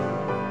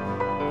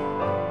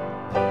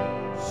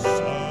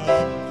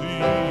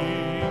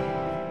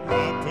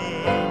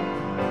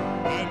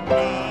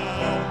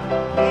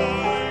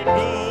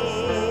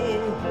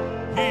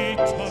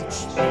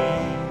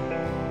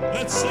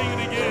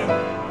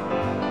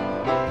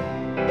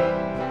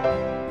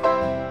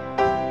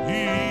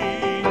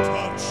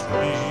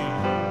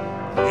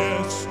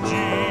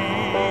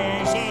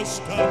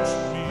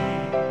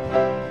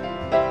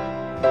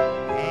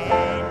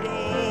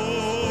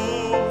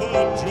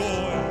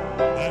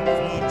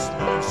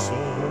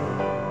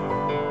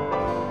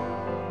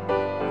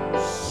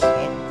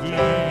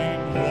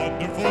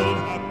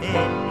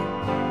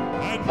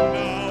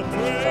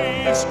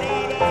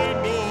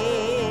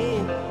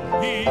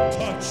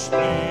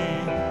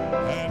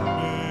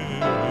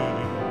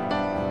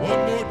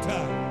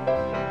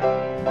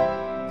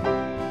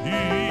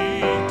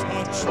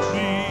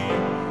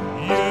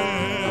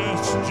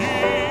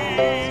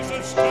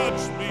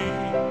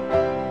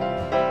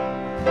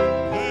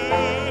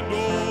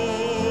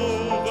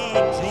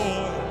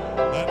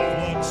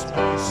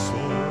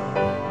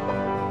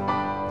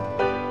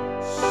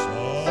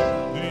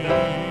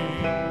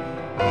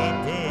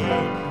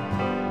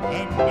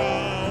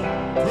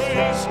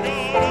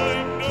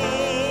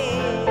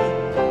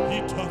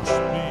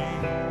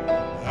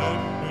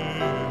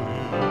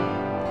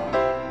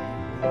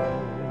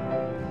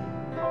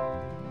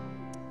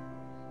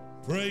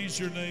praise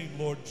your name,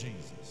 Lord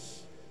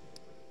Jesus.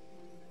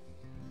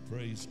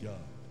 Praise God.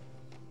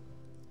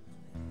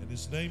 And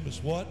his name is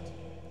what?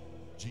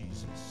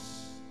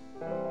 Jesus.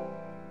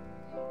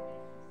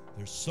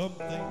 There's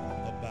something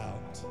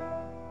about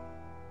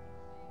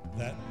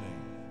that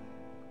name.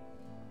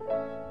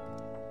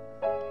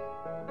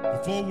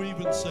 Before we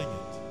even sing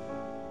it,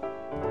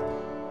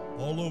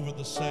 all over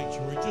the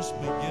sanctuary, just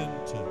begin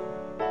to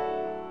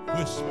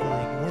whisper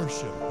and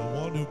worship the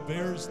one who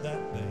bears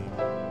that name,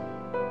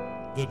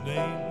 the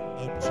name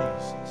of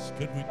Jesus.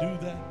 Could we do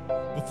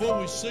that? Before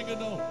we sing a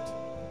note,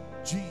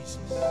 Jesus,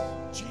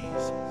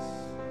 Jesus.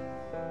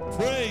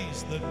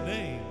 Praise the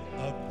name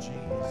of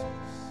Jesus.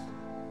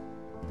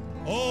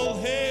 All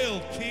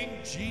hail King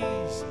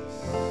Jesus.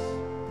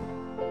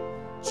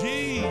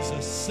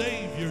 Jesus,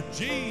 Savior,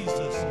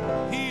 Jesus,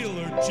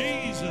 Healer,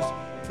 Jesus,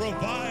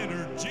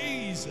 Provider,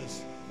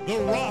 Jesus, the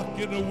rock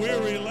in the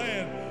weary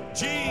land,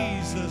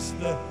 Jesus,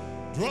 the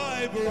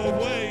driver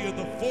away in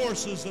the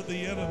forces of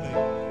the enemy,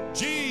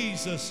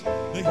 Jesus,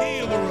 the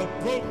healer of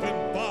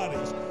broken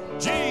bodies,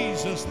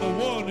 Jesus, the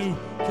one who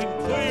can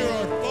clear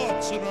our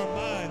thoughts and our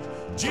minds,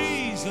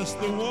 Jesus,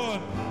 the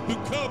one who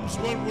comes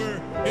when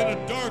we're in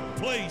a dark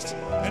place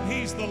and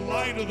he's the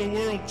light of the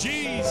world,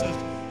 Jesus,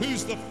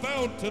 who's the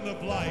fountain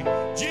of life,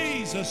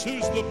 Jesus,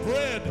 who's the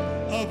bread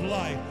of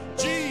life,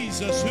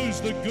 Jesus, who's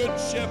the good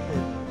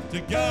shepherd to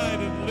guide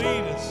and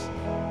lead us.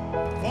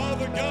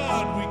 Father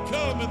God, we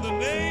come in the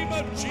name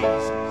of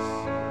Jesus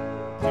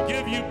to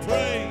give you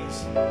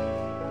praise.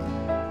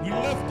 We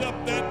lift up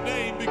that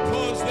name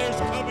because there's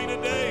coming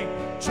a day,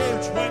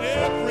 church, when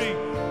every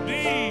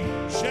knee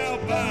shall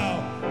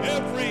bow,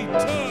 every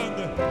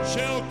tongue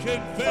shall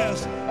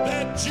confess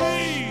that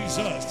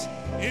Jesus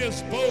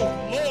is both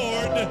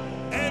Lord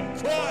and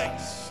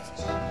Christ.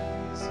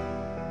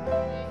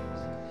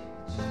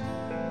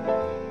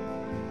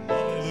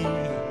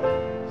 Hallelujah.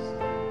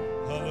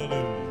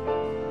 Hallelujah.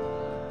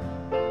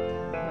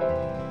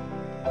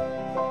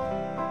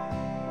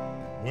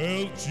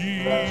 Well,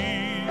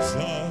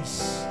 Jesus,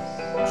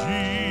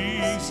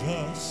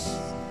 Jesus,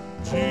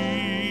 Jesus,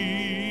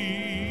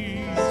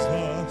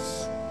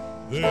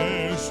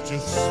 there's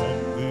just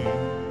something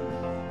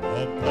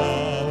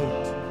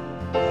about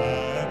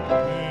that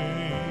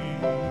name.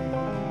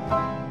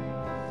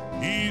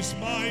 He's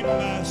my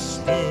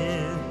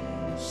master,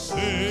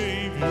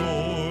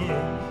 Savior,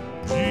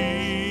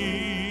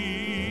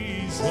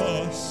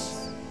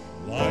 Jesus,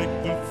 like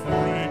the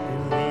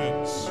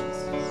fragrance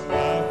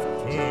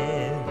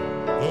after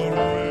the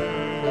rain.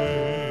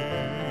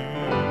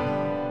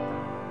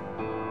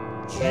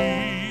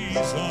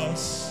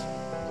 Jesus,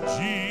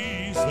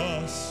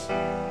 Jesus,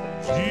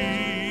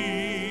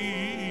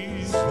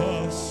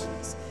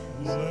 Jesus,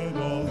 let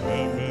all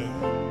heaven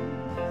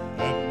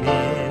and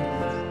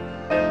earth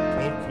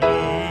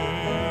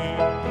proclaim.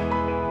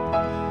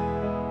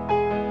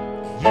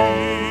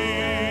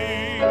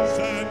 Kings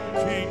and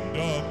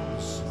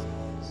kingdoms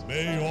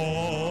may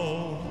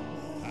all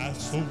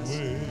pass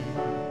away,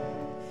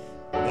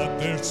 but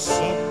there's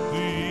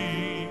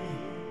something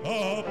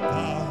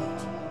about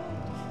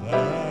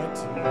that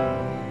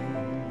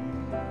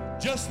name.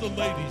 Just the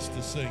ladies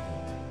to sing it.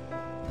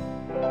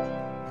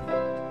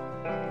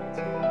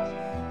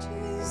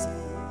 Jesus,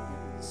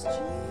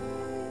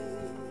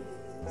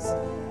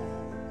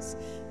 Jesus,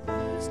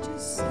 there's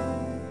just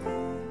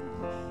something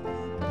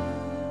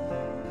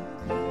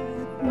about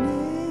that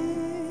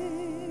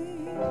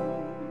name.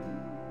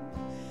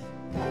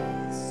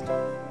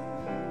 Master,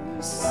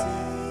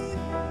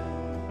 Savior,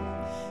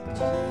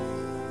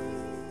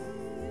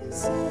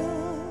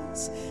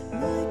 Jesus,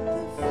 like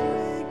the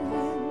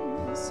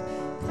fragrance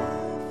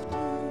after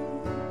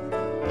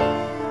the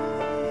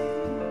rain.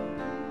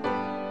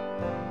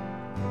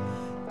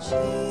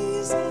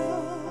 Jesus,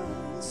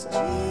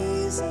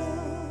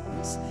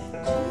 Jesus,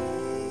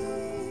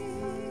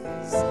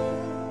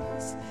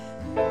 Jesus,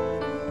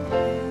 Lord of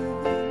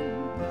heaven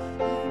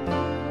and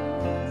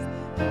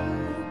earth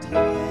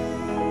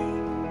proclaim.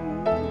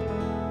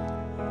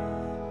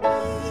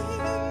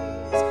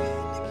 Kings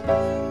and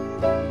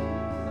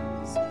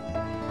kingdoms pass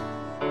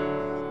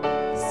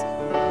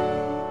away,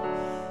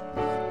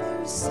 but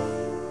there's something about.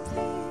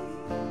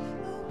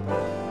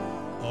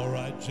 All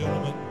right,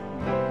 gentlemen.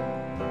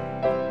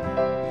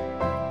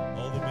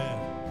 All the men.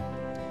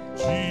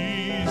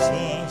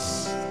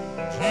 Jesus,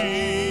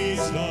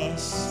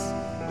 Jesus,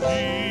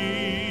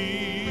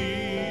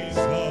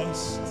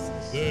 Jesus,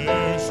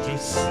 there's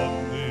just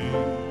something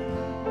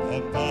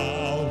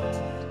about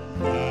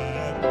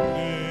that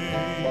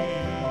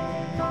name.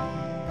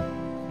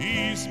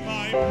 He's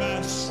my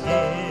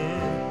master,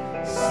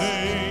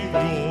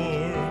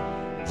 Savior,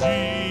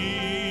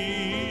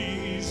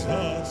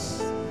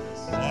 Jesus,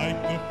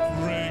 like the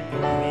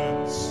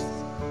fragrance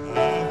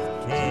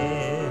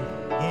after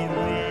the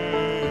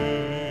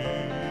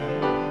rain.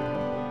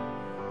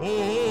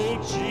 Oh,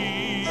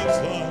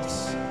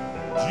 Jesus,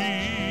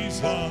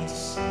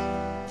 Jesus,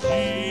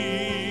 Jesus,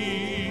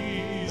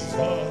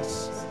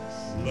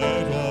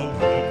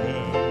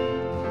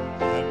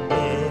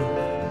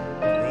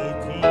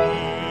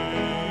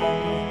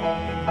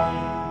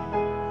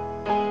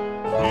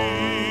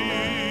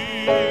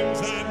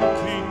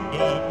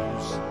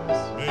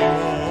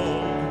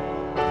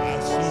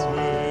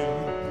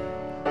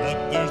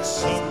 there's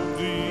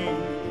something.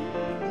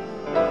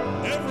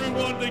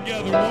 Everyone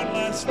together, one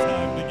last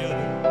time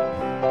together.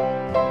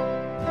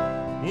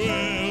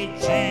 Well,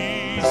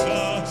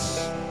 Jesus,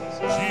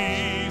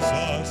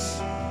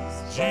 Jesus,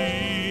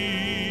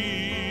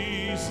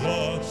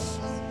 Jesus,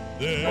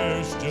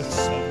 there's just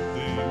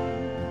something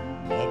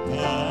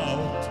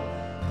about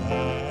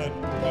that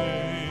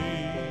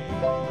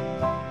name.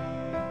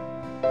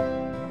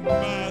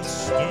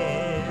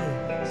 Master,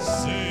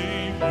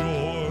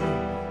 Savior,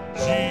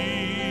 Jesus,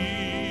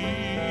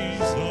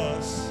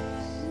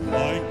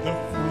 like the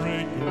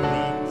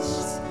fragrance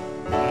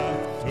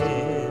after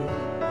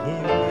the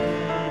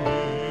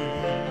rain.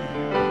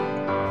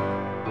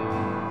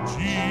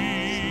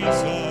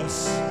 Jesus,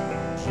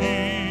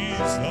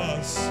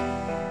 Jesus,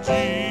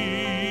 Jesus,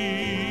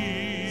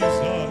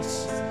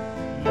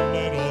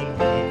 let all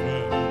heaven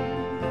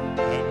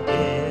and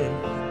earth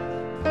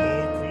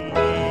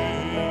proclaim.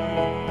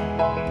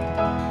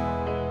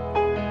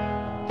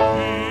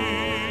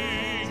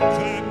 Kings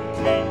and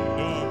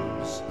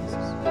kingdoms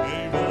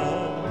may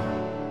all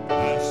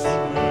pass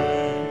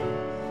away,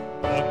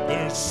 but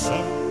there's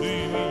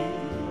something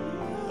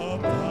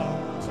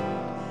about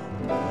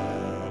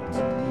that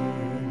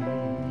name.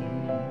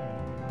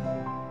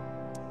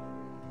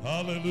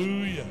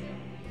 Hallelujah.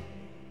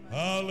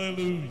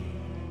 Hallelujah.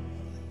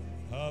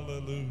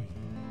 Hallelujah.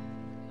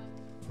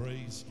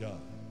 Praise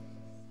God.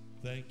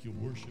 Thank you,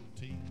 worship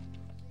team.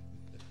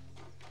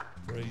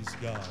 Praise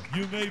God.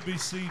 You may be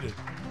seated.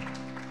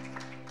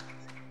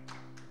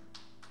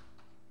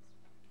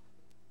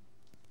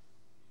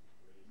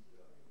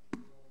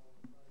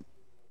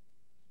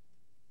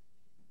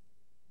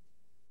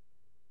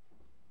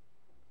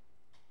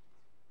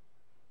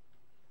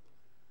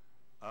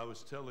 I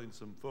was telling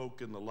some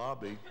folk in the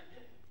lobby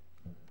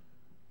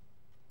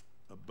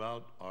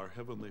about our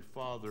Heavenly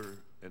Father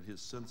and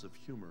his sense of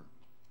humor.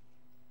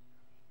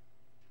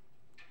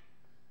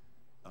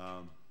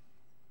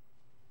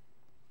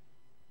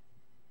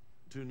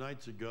 2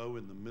 nights ago,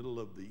 in the middle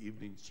of the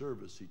evening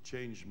service, he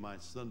changed my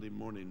Sunday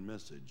morning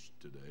message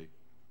today.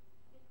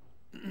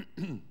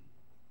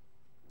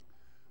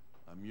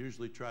 I'm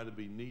usually trying to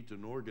be neat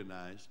and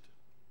organized,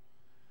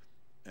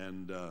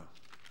 and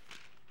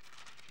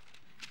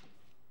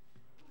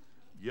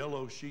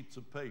yellow sheets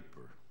of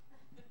paper,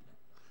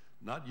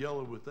 not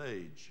yellow with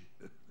age.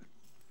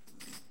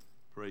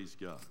 Praise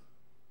God.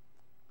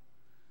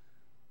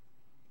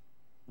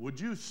 Would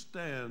you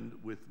stand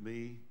with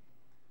me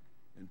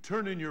and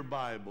turn in your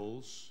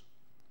Bibles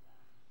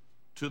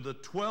to the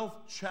 12th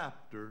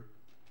chapter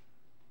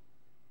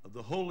of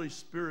the Holy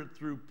Spirit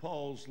through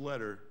Paul's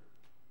letter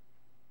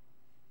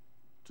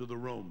to the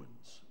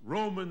Romans.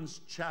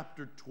 Romans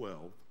chapter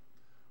 12.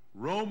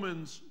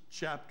 Romans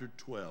chapter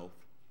 12.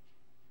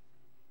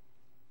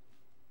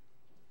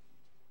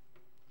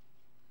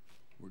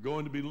 We're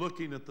going to be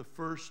looking at the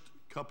first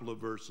couple of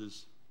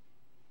verses.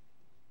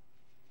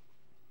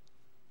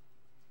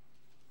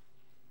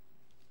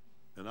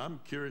 And I'm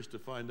curious to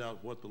find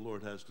out what the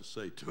Lord has to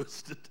say to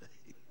us today.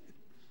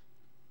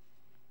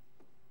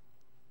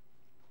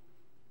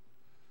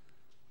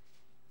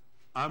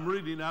 I'm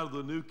reading out of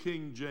the New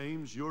King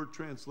James. Your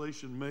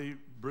translation may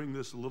bring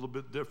this a little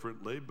bit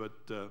differently,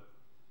 but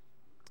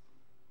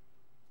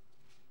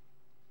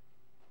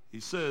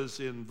he says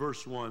in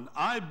verse 1,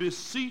 I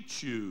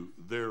beseech you,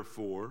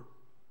 therefore,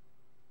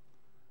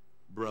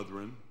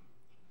 brethren,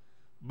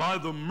 by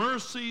the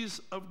mercies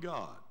of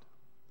God,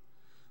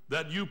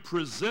 that you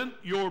present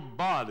your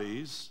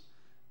bodies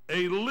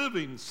a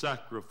living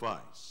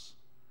sacrifice,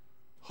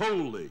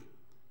 holy,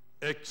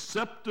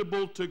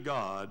 acceptable to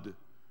God,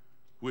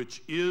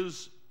 which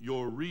is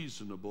your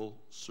reasonable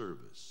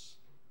service.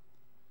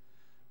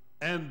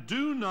 And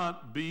do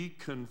not be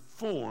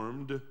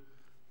conformed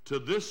to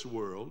this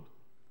world,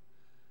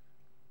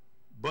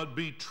 but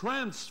be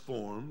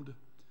transformed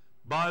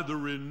by the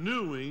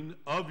renewing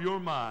of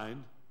your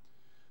mind,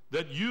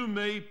 that you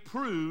may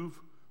prove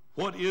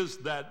what is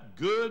that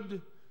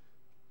good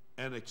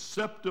and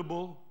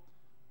acceptable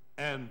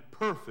and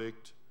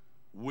perfect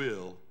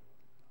will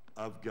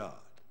of God.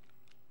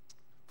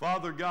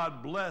 Father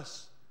God,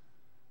 bless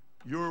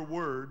your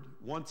word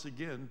once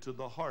again to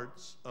the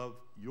hearts of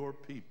your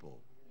people.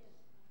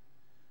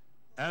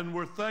 And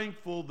we're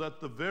thankful that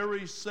the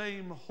very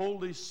same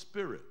Holy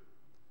Spirit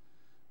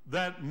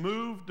that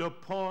moved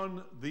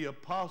upon the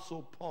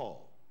Apostle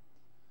Paul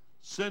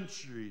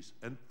centuries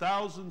and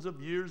thousands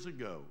of years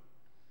ago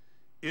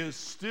is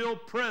still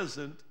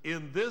present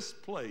in this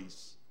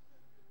place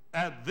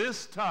at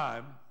this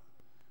time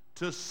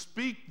to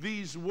speak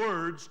these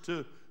words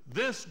to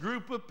this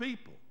group of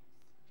people.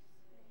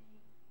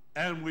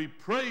 And we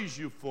praise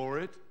you for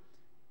it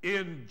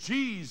in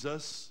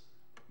Jesus'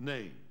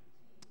 name.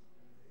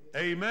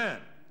 Amen.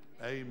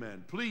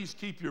 Amen. Please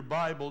keep your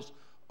Bibles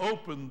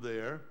open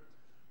there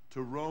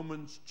to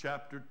Romans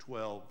chapter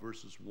 12,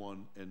 verses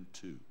 1 and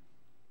 2.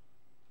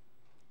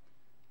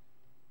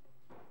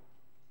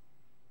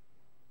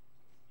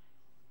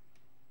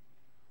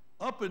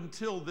 Up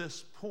until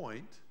this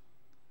point,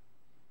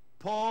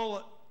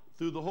 Paul,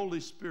 through the Holy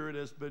Spirit,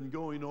 has been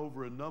going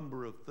over a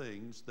number of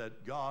things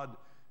that God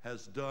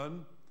has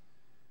done,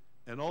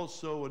 and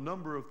also a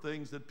number of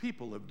things that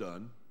people have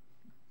done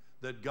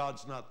that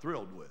God's not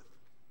thrilled with.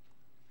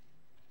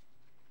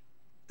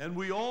 And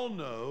we all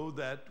know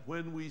that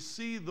when we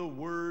see the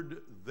word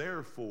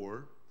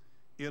therefore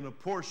in a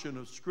portion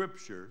of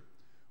Scripture,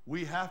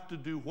 we have to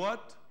do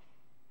what?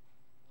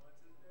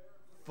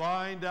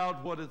 Find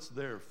out what it's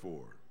there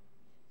for.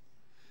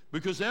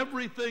 Because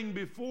everything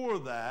before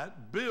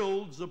that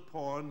builds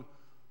upon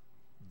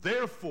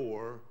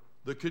therefore.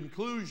 The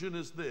conclusion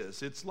is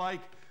this. It's like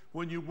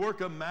when you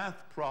work a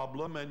math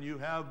problem and you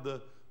have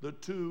the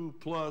 2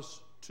 plus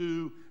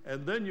 2,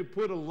 and then you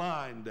put a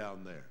line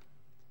down there.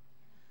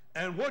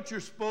 And what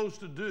you're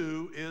supposed to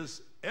do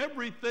is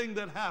everything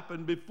that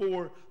happened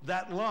before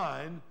that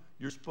line,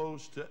 you're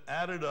supposed to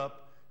add it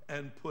up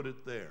and put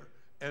it there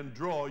and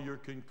draw your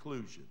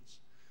conclusions.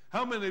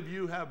 How many of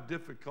you have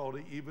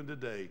difficulty even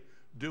today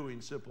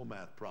doing simple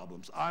math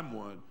problems? I'm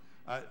one.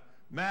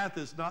 Math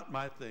is not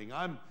my thing.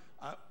 I'm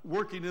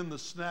working in the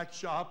snack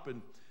shop,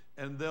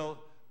 and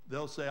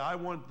they'll say, I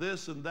want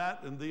this and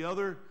that and the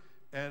other,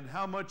 and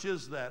how much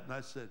is that? And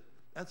I said,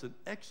 that's an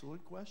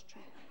excellent question.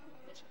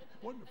 It's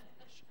a wonderful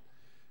question.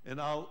 And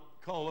I'll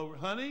call over,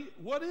 honey,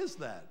 what is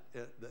that?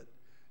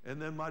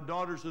 And then my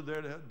daughters are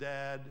there to help,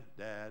 Dad,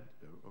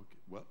 okay,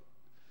 well,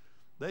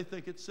 they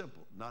think it's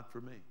simple. Not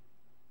for me.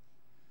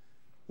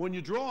 When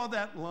you draw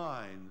that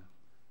line,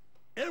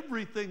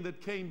 everything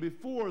that came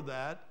before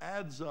that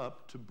adds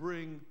up to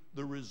bring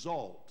the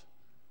result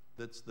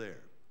that's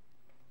there.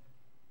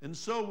 And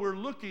so we're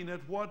looking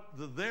at what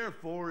the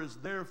therefore is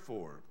there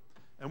for.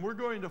 And we're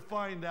going to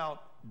find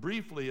out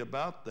briefly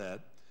about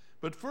that.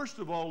 But first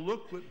of all,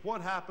 look at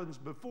what happens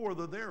before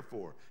the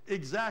therefore.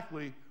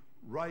 Exactly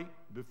right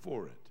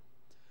before it.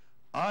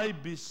 I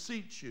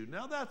beseech you.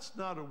 Now that's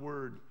not a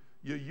word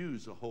you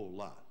use a whole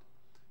lot.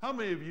 How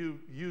many of you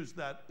used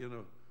that in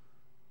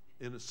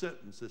a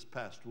sentence this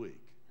past week?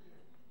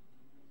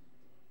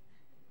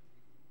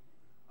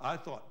 I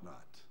thought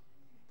not.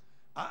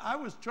 I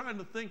was trying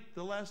to think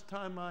the last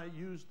time I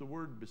used the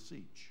word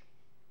beseech.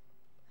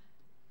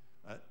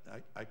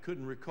 I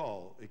couldn't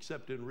recall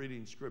except in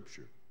reading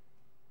Scripture.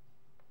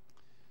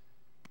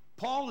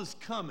 Paul is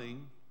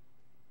coming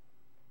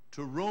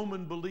to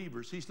Roman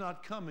believers. He's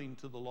not coming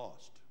to the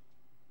lost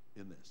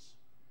in this.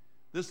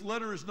 This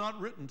letter is not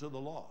written to the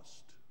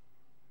lost.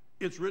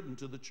 It's written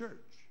to the church.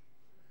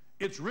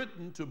 It's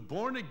written to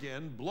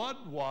born-again,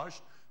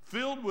 blood-washed,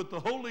 filled with the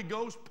Holy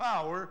Ghost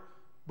power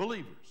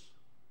believers.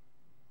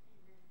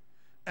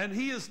 And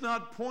he is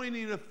not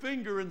pointing a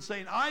finger and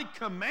saying, I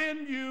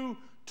command you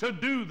to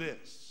do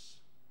this.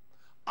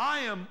 I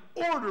am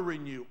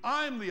ordering you.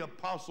 I'm the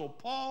Apostle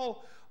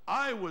Paul.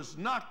 I was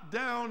knocked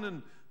down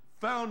and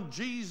found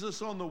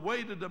Jesus on the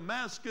way to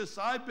Damascus.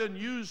 I've been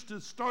used to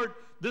start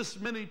this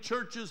many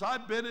churches.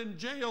 I've been in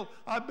jail.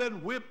 I've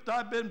been whipped.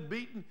 I've been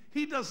beaten.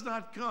 He does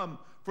not come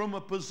from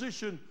a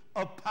position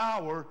of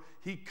power.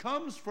 He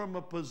comes from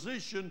a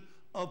position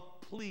of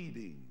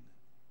pleading.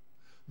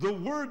 The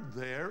word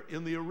there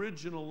in the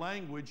original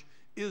language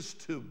is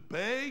to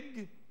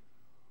beg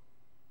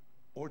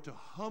or to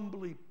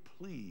humbly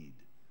plead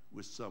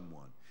with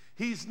someone.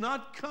 He's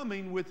not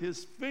coming with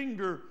his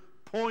finger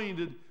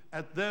pointed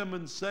at them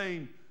and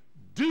saying,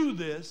 do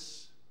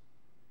this.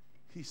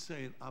 He's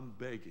saying, I'm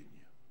begging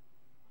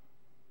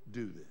you.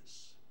 Do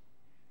this.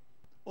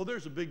 Oh,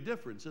 there's a big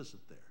difference,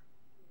 isn't there?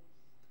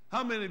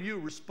 How many of you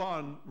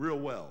respond real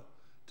well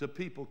to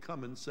people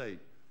come and say,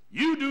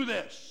 you do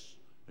this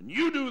and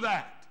you do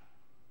that?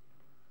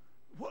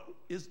 What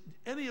is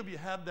any of you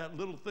have that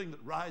little thing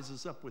that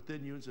rises up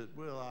within you and says,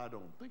 well, I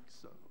don't think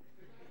so?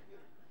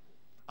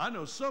 I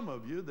know some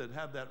of you that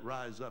have that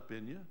rise up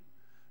in you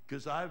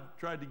because I've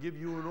tried to give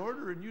you an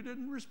order and you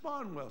didn't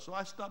respond well. So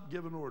I stopped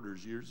giving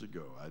orders years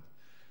ago.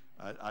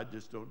 I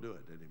just don't do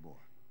it anymore.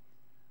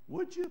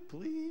 Would you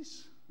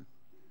please?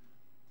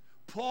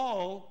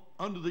 Paul,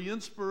 under the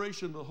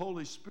inspiration of the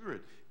Holy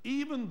Spirit,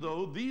 even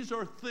though these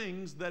are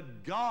things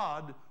that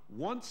God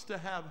wants to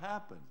have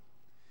happen,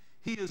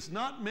 he is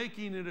not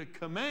making it a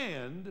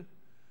command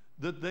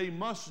that they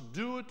must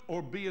do it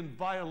or be in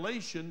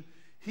violation.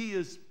 He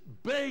is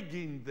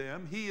begging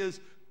them, he is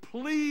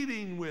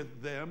pleading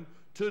with them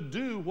to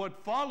do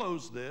what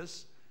follows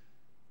this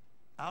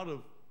out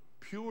of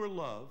pure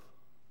love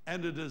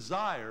and a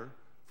desire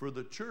for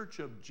the church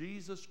of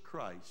Jesus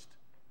Christ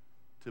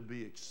to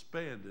be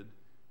expanded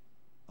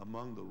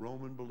among the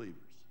Roman believers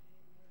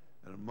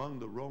and among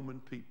the Roman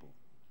people.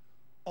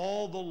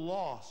 All the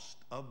lost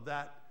of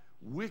that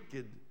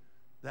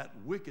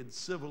wicked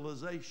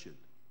civilization.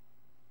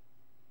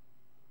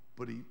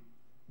 But he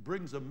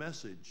brings a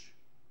message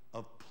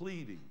of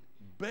pleading,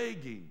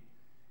 begging.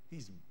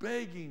 He's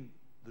begging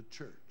the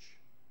church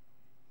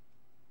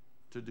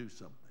to do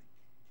something.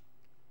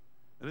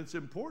 And it's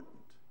important.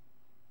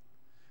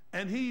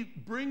 And he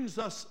brings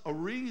us a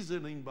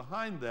reasoning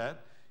behind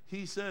that.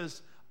 He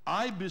says,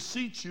 I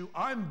beseech you,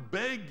 I'm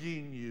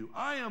begging you,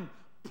 I am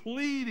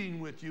pleading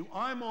with you.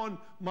 I'm on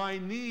my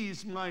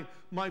knees.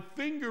 My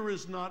finger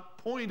is not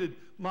pointed.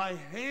 My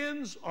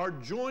hands are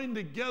joined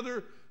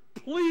together,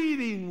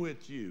 pleading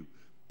with you.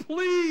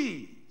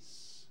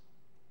 Please,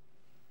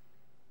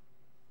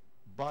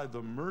 by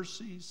the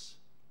mercies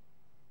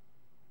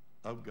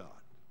of God.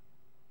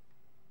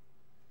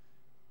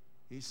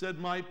 He said,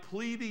 my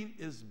pleading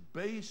is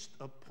based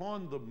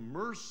upon the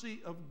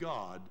mercy of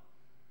God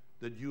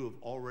that you have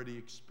already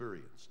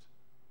experienced.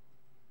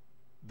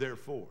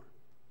 Therefore,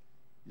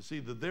 you see,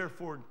 the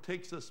therefore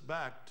takes us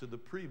back to the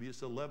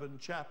previous 11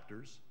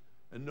 chapters.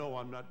 And no,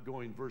 I'm not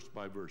going verse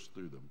by verse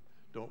through them.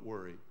 Don't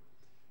worry.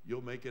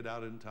 You'll make it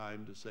out in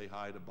time to say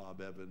hi to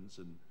Bob Evans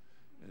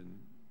and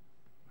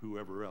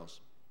whoever else.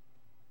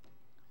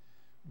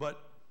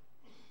 But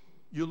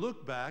you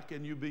look back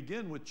and you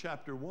begin with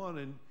chapter 1,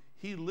 and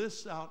he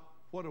lists out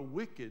what a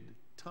wicked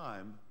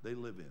time they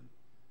live in.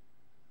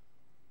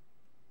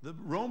 The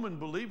Roman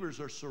believers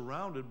are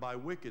surrounded by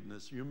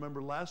wickedness. You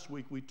remember last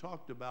week we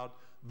talked about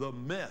the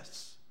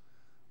mess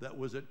that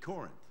was at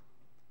Corinth.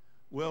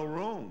 Well,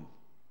 Rome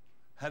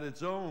had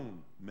its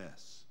own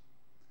mess.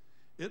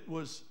 It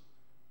was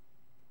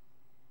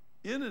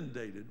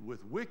inundated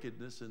with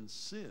wickedness and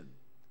sin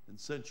and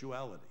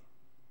sensuality.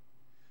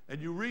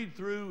 And you read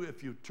through,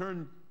 if you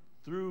turn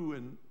through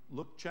and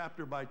look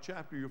chapter by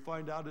chapter, you'll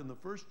find out in the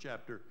first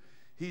chapter,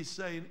 he's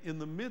saying, in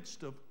the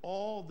midst of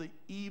all the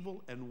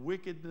evil and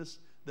wickedness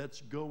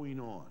that's going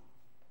on,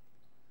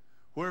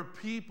 where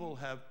people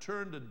have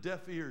turned a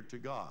deaf ear to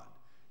God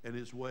and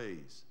his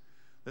ways,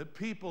 that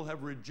people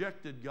have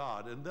rejected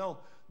God, and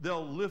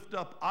they'll lift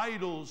up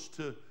idols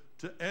to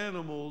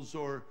animals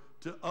or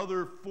to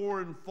other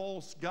foreign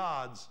false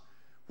gods.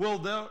 Well,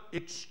 they'll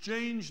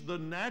exchange the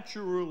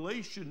natural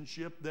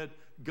relationship that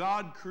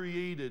God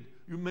created.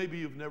 Maybe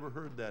you've never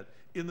heard that.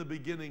 In the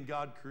beginning,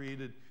 God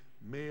created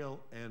male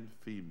and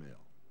female.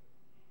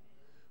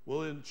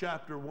 Well, in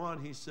chapter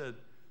 1, he said,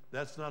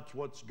 that's not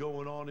what's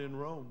going on in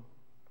Rome.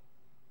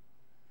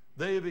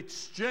 They have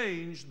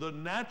exchanged the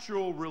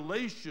natural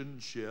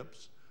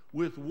relationships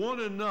with one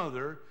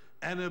another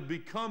and have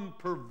become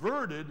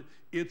perverted.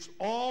 It's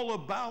all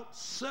about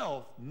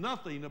self,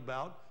 nothing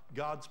about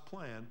God's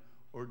plan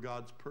or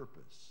God's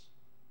purpose.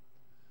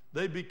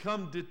 They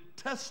become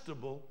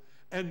detestable,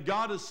 and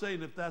God is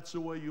saying, if that's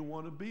the way you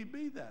want to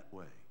be that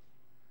way.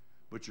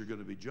 But you're going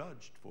to be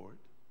judged for it.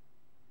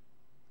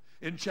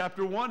 In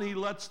chapter 1, he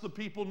lets the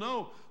people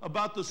know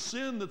about the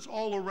sin that's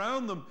all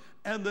around them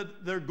and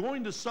that they're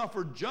going to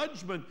suffer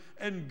judgment,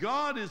 and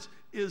God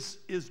is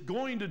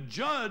going to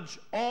judge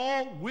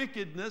all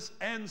wickedness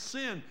and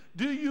sin.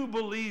 Do you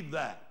believe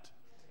that?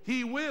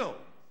 He will.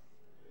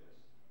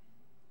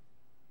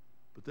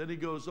 But then he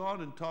goes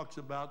on and talks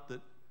about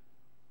that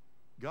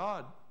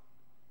God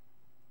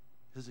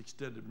has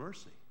extended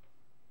mercy.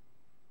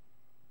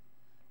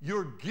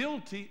 You're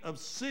guilty of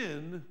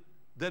sin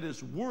that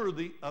is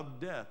worthy of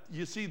death.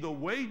 You see, the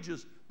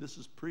wages, this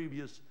is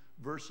previous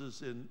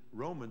verses in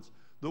Romans,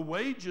 the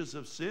wages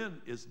of sin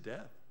is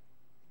death.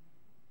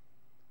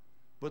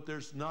 But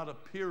there's not a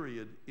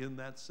period in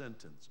that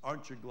sentence.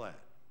 Aren't you glad?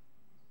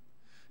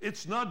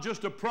 It's not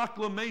just a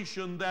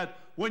proclamation that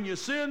when you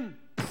sin,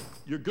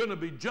 you're going to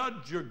be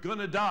judged, you're going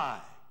to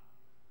die.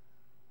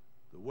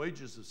 The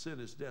wages of sin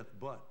is death,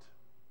 but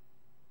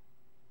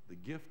the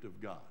gift of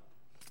God,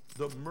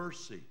 the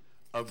mercy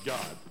of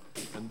God.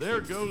 And there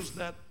goes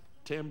that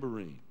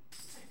tambourine.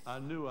 I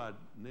knew I'd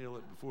nail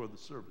it before the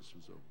service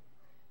was over.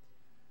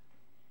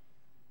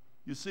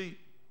 You see,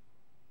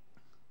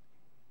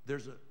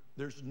 there's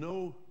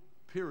no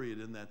period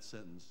in that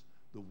sentence.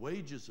 The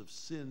wages of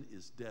sin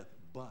is death,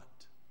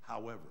 but,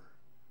 however,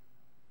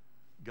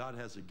 God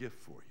has a gift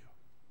for you.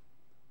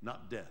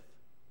 Not death,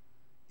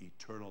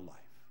 eternal life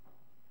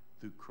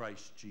through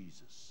Christ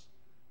Jesus,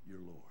 your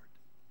Lord.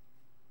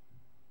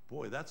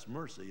 Boy, that's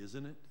mercy,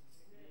 isn't it?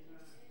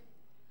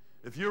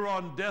 If you're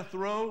on death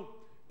row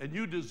and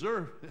you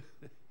deserve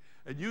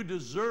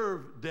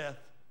death,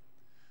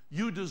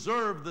 you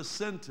deserve the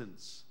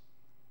sentence.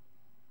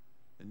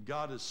 And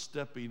God is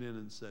stepping in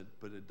and said,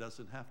 but it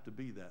doesn't have to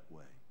be that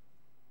way.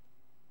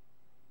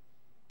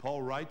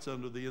 Paul writes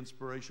under the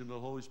inspiration of the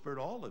Holy Spirit,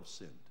 all have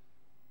sinned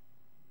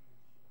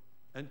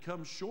and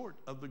come short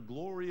of the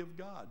glory of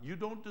God. You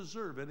don't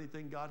deserve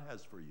anything God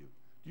has for you.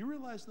 Do you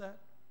realize that?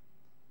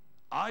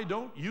 I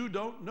don't, you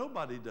don't,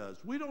 nobody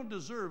does. We don't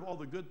deserve all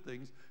the good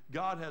things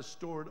God has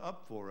stored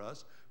up for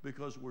us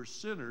because we're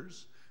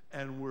sinners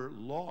and we're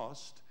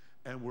lost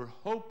and we're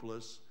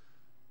hopeless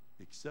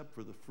except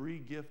for the free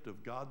gift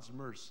of God's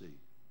mercy.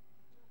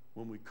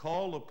 When we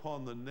call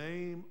upon the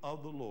name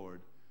of the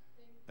Lord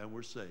and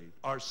we're saved,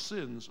 our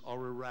sins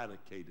are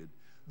eradicated.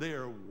 They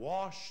are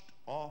washed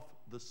off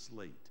the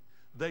slate.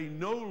 They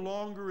no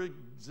longer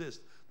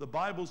exist. The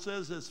Bible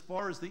says as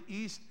far as the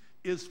east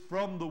is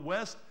from the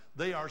west,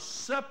 they are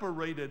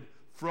separated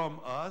from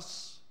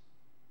us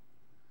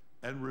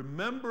and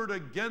remembered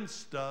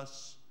against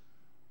us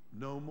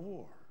no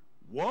more.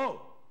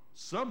 Whoa,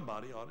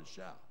 somebody ought to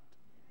shout.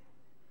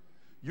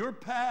 Your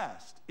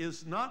past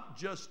is not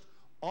just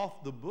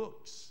off the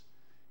books.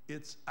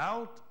 It's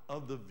out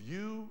of the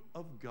view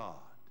of God.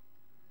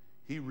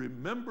 He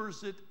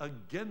remembers it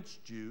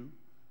against you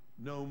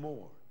no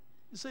more.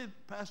 You say,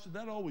 Pastor,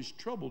 that always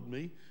troubled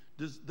me.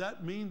 Does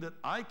that mean that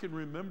I can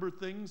remember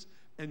things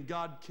and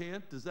God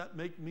can't? Does that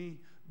make me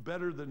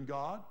better than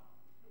God?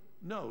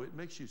 No, it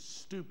makes you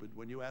stupid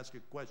when you ask a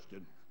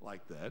question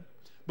like that.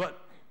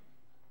 But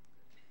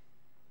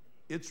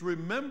it's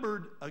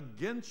remembered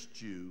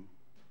against you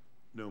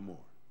no more.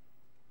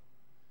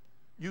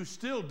 You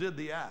still did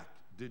the act,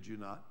 did you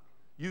not?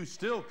 You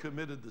still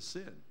committed the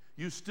sin.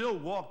 You still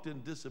walked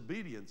in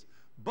disobedience.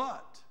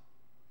 But,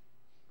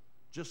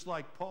 just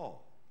like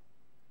Paul,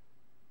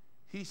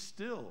 he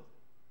still,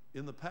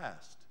 in the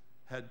past,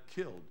 had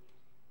killed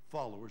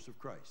followers of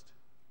Christ.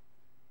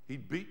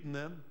 He'd beaten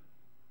them,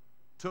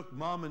 took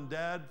mom and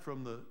dad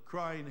from the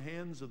crying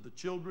hands of the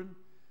children,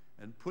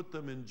 and put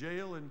them in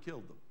jail and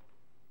killed them.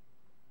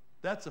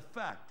 That's a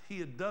fact. He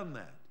had done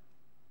that.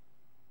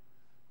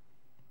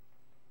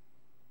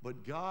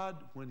 But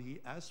God, when he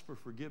asked for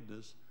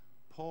forgiveness,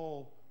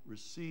 Paul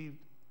received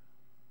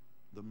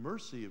the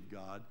mercy of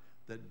God,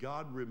 that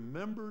God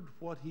remembered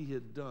what he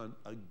had done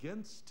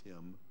against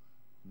him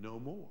no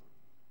more.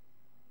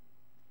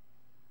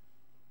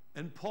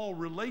 And Paul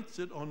relates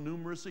it on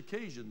numerous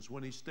occasions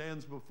when he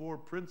stands before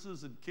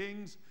princes and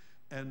kings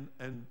and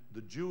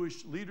the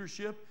Jewish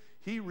leadership.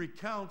 He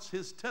recounts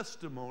his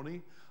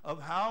testimony of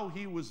how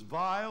he was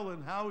vile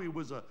and how he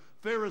was a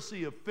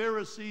Pharisee of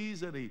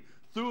Pharisees, and he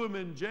threw him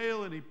in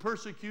jail and he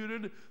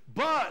persecuted.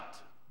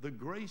 But the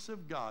grace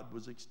of God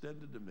was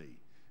extended to me,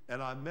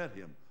 and I met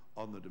him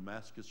on the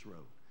Damascus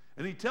Road.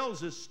 And he tells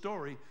his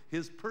story,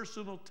 his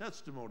personal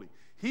testimony.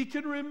 He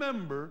can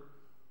remember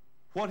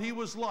what he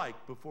was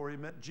like before he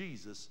met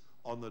Jesus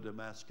on the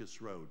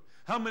Damascus Road.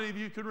 How many of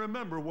you can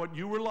remember what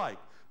you were like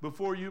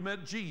before you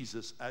met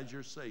Jesus as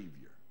your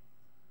Savior?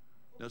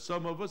 Now,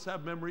 some of us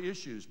have memory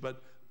issues,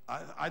 but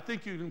I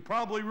think you can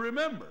probably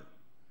remember,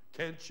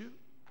 can't you?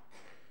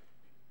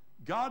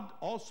 God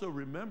also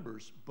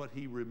remembers, but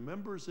he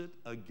remembers it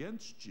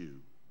against you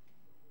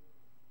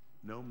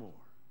no more.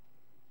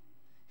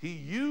 He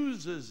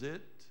uses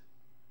it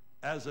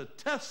as a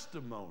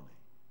testimony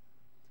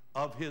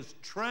of his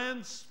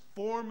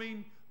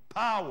transforming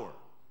power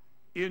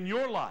in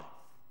your life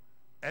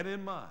and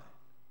in mine.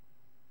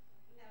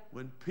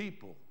 When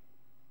people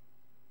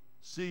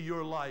see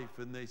your life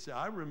and they say,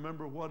 I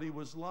remember what he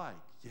was like.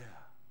 Yeah.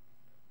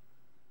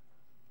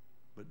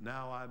 But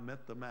now I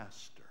met the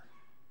Master,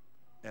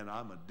 and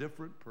I'm a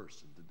different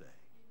person today.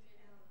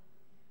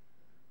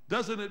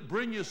 Doesn't it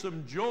bring you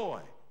some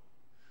joy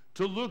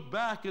to look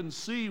back and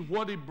see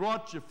what he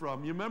brought you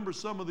from? You remember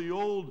some of the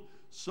old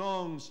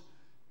songs,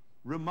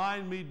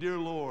 Remind Me, Dear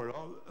Lord.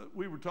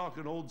 We were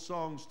talking old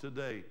songs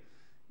today.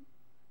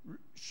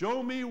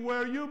 Show me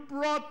where you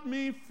brought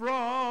me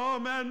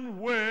from and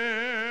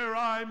where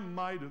I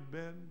might have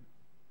been.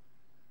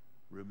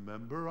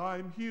 Remember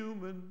I'm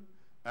human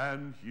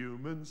and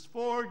humans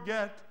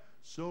forget,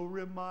 so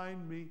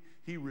remind me.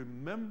 He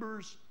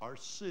remembers our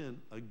sin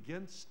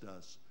against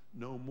us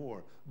no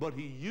more, but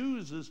he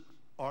uses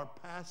our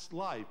past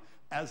life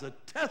as a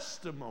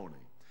testimony,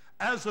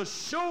 as a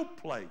show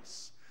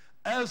place,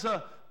 as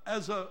a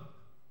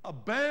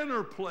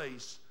banner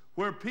place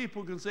where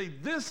people can say,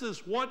 this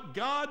is what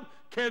God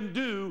can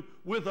do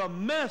with a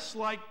mess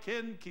like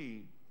Ken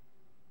Keene.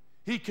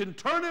 He can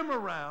turn him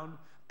around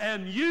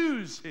and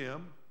use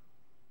him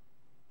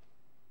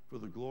for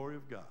the glory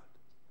of God.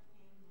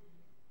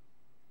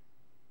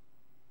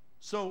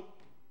 So,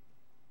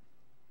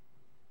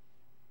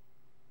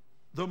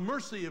 the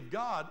mercy of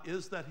God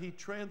is that he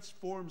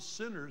transforms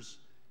sinners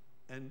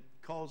and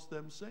calls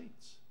them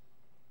saints.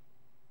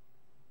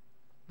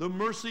 The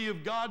mercy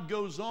of God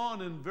goes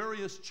on in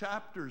various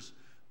chapters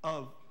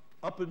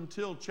up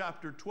until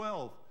chapter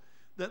 12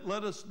 that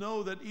let us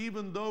know that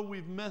even though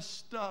we've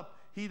messed up,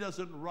 he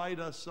doesn't write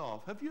us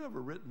off. Have you ever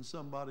written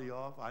somebody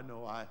off? I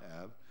know I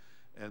have,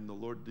 and the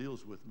Lord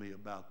deals with me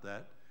about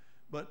that.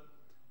 But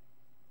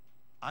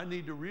I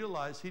need to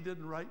realize he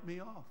didn't write me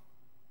off.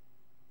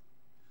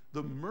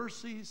 The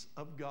mercies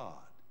of God.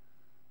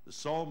 The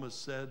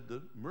psalmist said,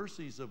 the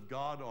mercies of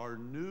God are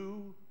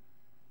new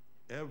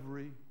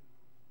every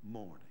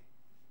morning.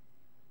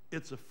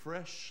 It's a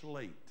fresh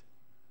slate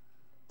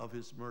of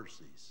his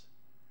mercies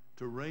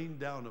to rain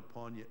down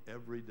upon you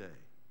every day.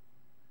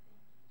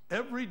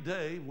 Every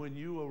day when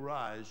you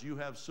arise, you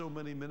have so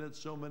many minutes,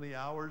 so many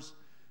hours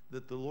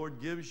that the Lord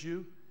gives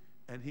you,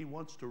 and he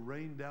wants to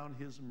rain down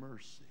his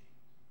mercy.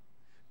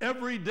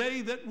 Every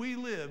day that we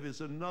live is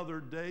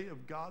another day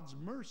of God's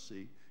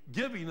mercy,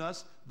 giving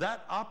us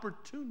that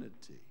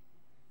opportunity.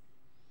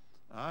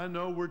 I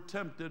know we're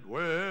tempted,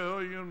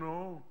 well, you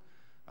know,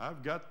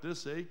 I've got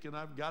this ache and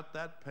I've got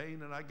that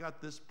pain and I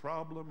got this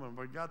problem and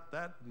I got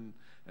that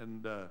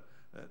and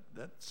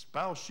that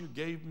spouse you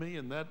gave me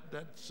and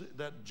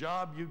that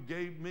job you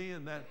gave me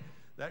and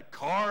that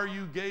car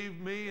you gave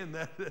me and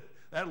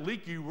that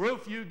leaky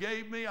roof you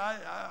gave me.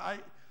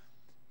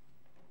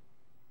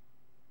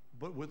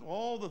 But with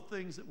all the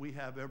things that we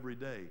have every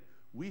day,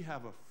 we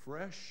have a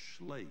fresh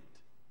slate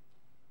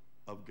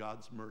of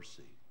God's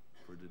mercy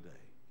for today.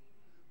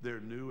 They're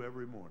new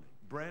every morning.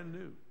 Brand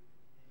new.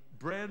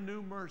 Brand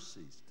new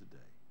mercies today.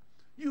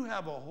 You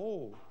have a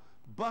whole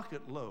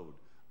bucket load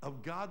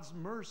of God's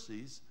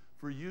mercies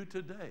for you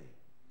today.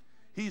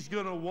 He's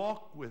going to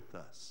walk with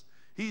us.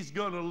 He's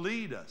going to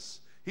lead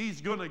us.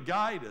 He's going to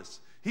guide us.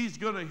 He's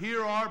going to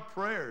hear our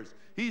prayers.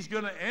 He's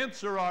going to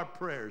answer our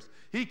prayers.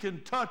 He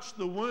can touch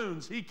the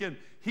wounds. He can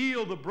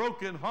heal the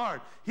broken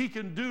heart. He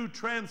can do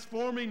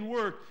transforming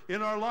work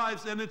in our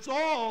lives. And it's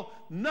all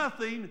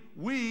nothing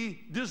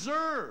we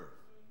deserve.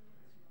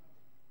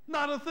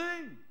 Not a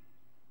thing.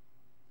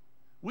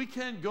 We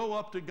can't go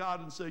up to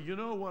God and say, you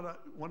know,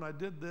 when I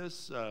did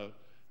this,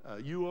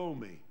 you owe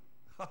me.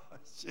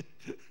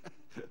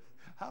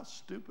 How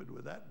stupid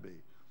would that be?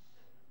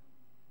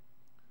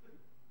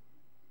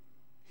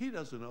 He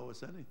doesn't owe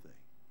us anything.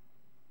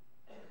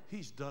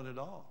 He's done it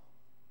all.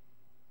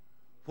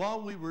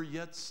 While we were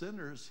yet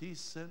sinners, he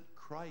sent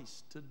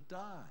Christ to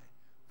die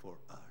for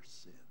our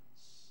sins.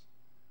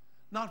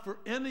 Not for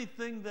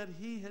anything that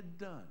he had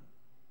done.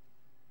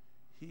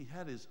 He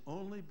had his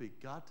only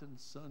begotten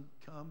Son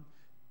come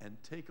and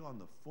take on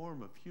the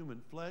form of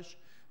human flesh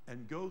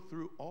and go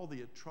through all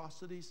the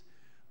atrocities.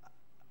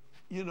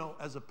 You know,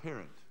 as a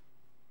parent,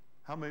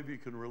 how many of you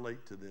can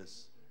relate to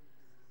this?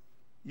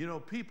 You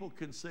know, people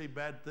can say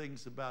bad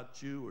things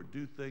about you or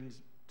do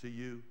things to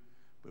you,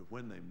 but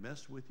when they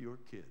mess with your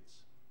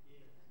kids,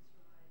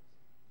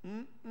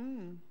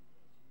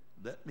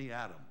 let me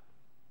at them.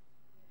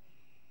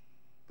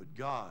 But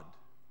God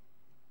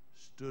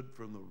stood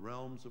from the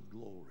realms of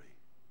glory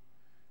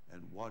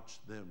and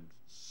watched them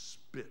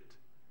spit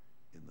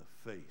in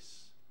the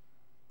face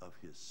of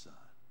his Son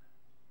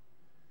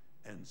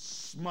and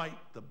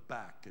smite the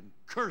back and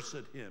curse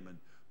at him and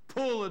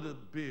pull at his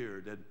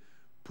beard and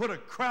put a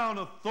crown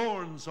of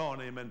thorns on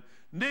him and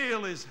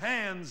nail his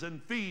hands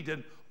and feet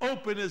and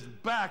open his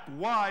back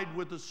wide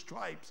with the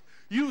stripes.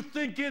 You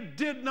think it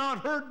did not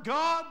hurt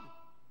God?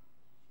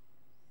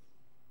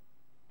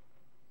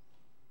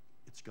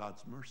 It's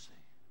God's mercy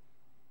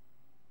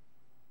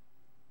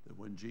that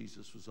when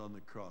Jesus was on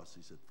the cross,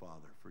 he said,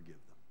 Father, forgive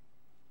them.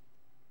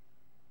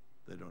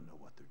 They don't know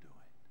what they're doing.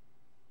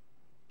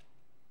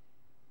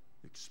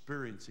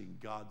 Experiencing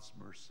God's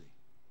mercy.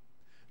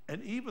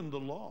 And even the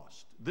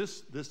lost.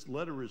 This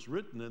letter is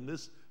written, and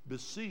this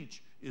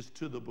beseech is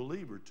to the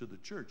believer, to the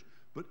church.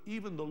 But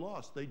even the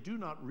lost, they do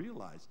not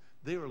realize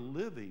they are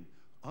living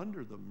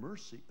under the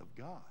mercy of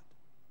God.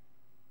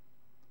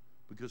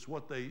 Because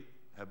what they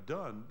have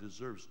done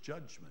deserves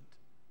judgment.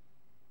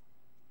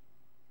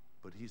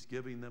 But he's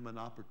giving them an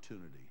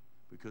opportunity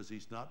because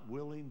he's not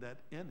willing that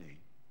any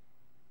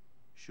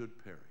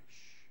should perish.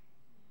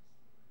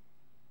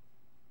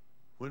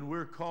 When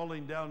we're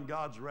calling down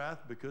God's wrath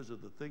because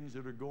of the things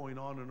that are going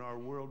on in our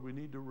world, we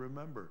need to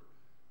remember,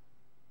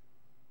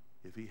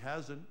 if he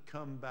hasn't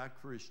come back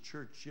for his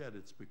church yet,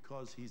 it's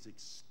because he's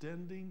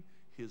extending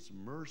his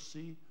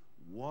mercy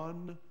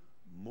one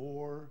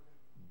more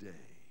day.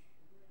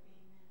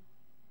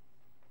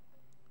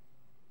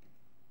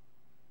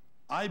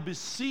 I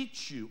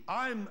beseech you,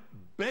 I'm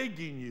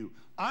begging you,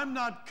 I'm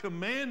not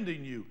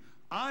commanding you,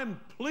 I'm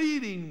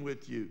pleading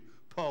with you,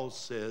 Paul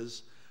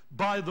says,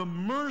 by the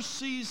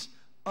mercies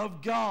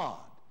of God,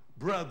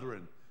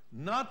 brethren,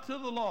 not to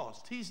the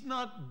lost. He's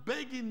not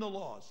begging the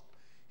lost.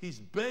 He's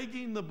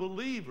begging the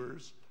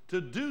believers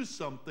to do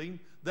something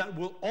that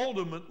will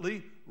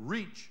ultimately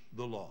reach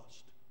the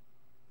lost.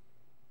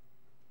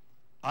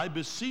 I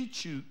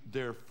beseech you,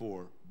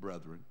 therefore,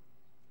 brethren,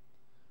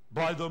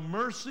 by the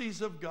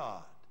mercies of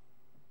God,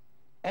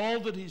 all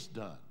that he's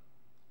done,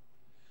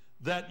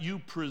 that you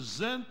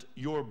present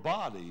your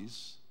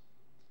bodies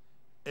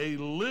a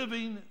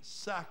living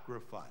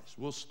sacrifice.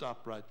 We'll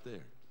stop right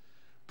there.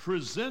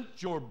 Present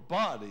your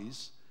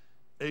bodies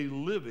a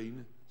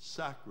living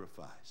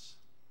sacrifice.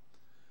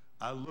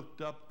 I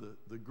looked up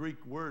the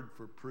Greek word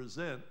for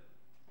present,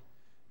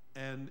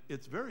 and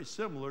it's very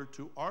similar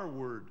to our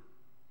word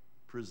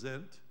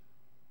present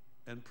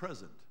and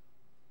present.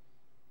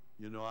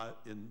 You know,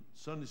 in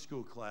Sunday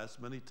school class,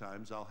 many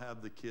times I'll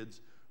have the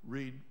kids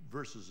read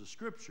verses of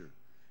Scripture.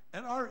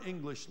 And our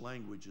English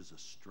language is a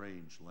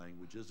strange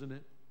language, isn't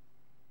it?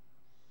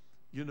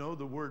 You know,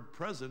 the word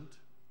present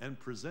and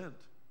present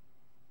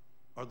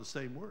are the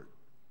same word.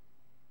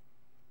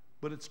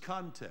 But it's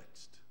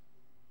context.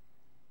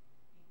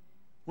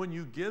 When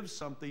you give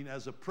something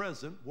as a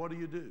present, what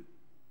do?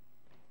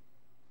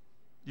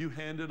 You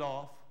hand it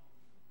off,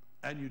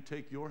 and you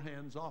take your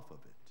hands off of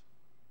it.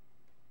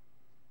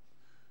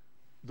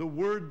 The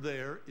word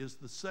there is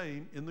the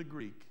same in the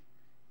Greek.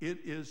 It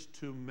is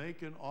to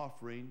make an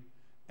offering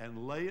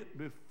and lay it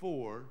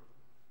before.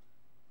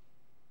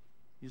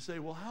 You say,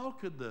 well, how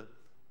could the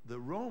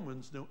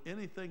Romans know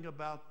anything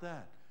about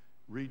that?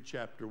 Read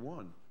chapter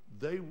 1.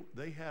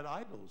 They had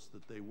idols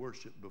that they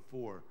worshiped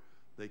before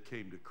they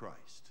came to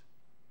Christ.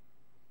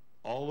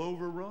 All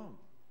over Rome.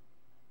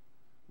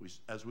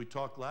 As we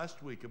talked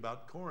last week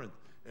about Corinth,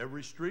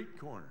 every street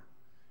corner.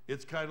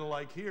 It's kind of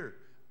like here.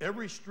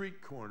 Every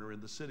street corner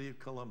in the city of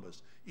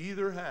Columbus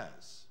either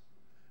has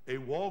a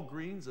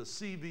Walgreens, a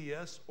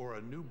CVS, or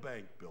a new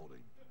bank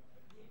building.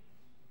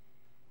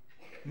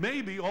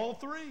 Maybe all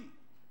three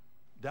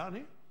down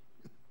here.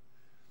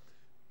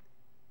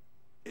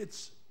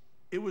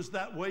 It was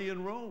that way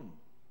in Rome.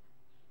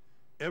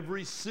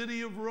 Every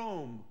city of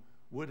Rome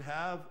would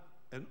have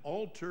an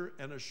altar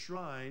and a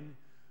shrine.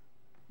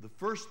 The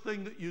first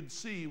thing that you'd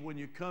see when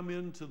you come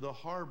into the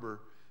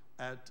harbor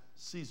at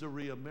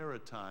Caesarea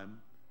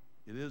Maritime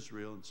in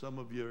Israel, and some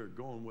of you are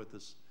going with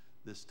us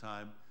this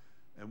time,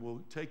 and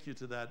we'll take you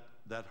to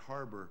that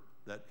harbor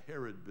that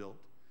Herod built.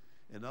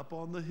 And up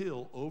on the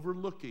hill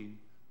overlooking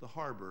the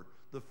harbor,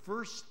 the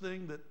first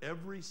thing that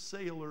every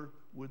sailor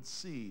would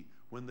see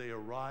when they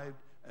arrived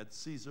at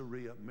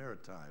Caesarea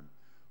Maritime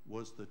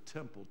was the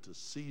temple to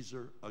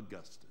Caesar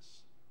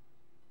Augustus.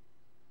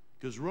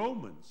 Because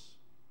Romans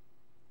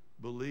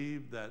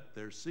believed that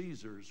their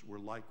Caesars were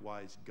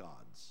likewise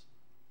gods.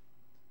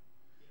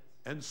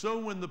 And so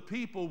when the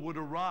people would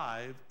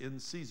arrive in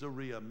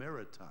Caesarea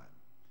Maritime,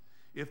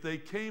 if they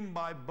came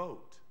by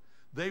boat,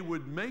 they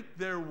would make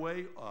their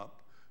way up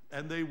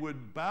and they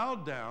would bow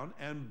down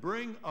and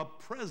bring a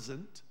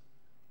present,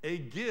 a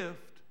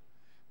gift,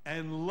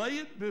 and lay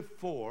it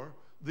before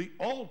the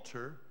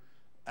altar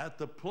at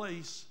the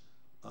place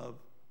of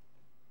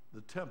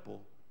the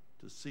temple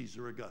to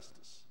Caesar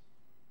Augustus.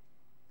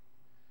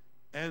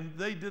 And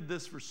they did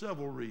this for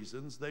several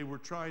reasons. They were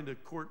trying to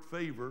court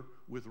favor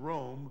with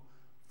Rome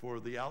for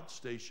the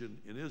outstation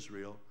in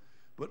Israel,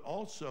 but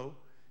also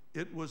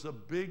it was a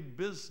big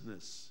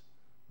business,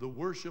 the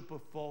worship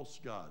of false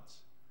gods,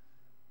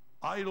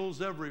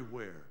 idols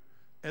everywhere.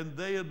 And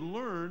they had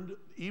learned,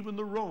 even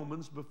the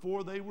Romans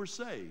before they were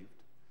saved,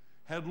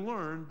 had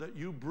learned that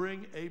you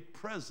bring a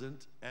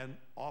present and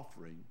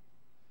offering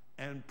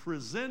and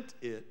present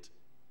it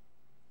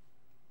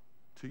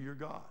to your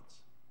gods.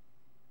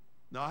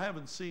 Now, I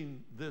haven't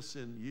seen this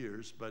in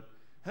years, but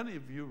how many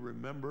of you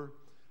remember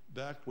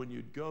back when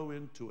you'd go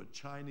into a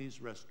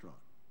Chinese restaurant?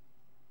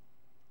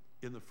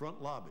 In the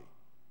front lobby,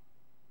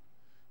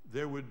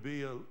 there would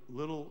be a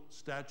little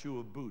statue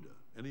of Buddha.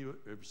 Any of you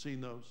ever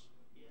seen those?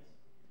 Yes.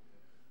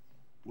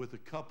 With a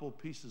couple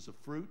pieces of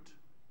fruit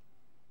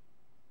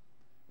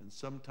and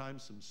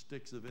sometimes some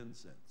sticks of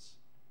incense.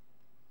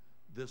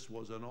 This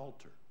was an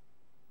altar,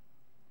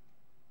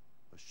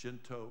 a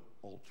Shinto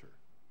altar,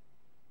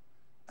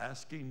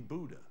 asking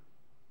Buddha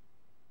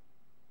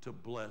to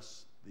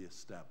bless the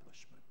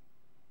establishment.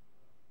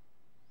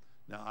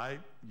 Now, I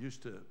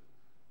used to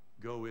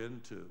go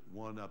into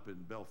one up in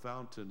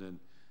Bellefontaine,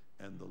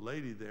 and the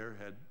lady there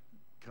had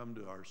come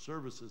to our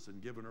services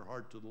and given her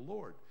heart to the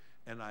Lord.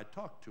 And I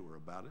talked to her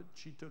about it.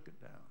 She took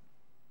it down.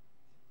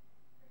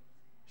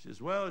 She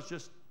says, well, it's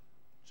just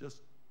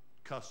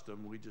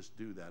custom. We just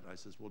do that. I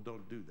says, well,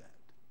 don't do that.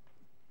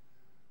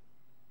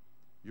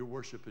 You're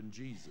worshiping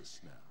Jesus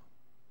now.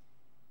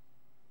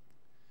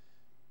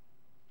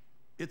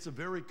 It's a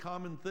very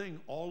common thing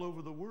all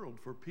over the world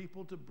for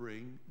people to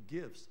bring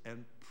gifts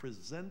and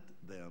present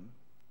them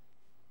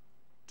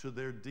to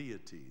their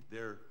deity,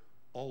 their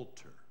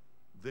altar,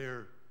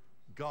 their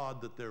God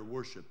that they're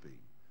worshiping.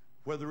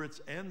 Whether it's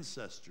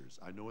ancestors,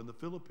 I know in the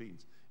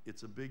Philippines,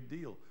 it's a big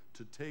deal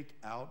to take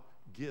out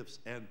gifts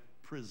and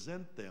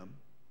present them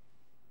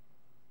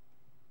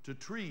to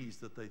trees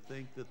that they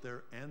think that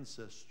their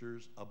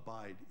ancestors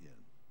abide in.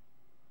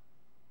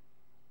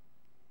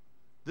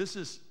 This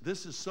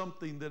is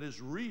something that is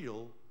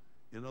real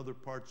in other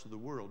parts of the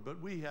world,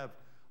 but we have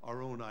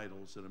our own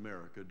idols in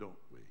America, don't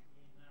we?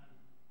 Amen.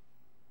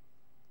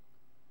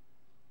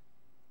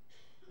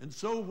 And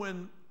so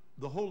when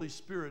the Holy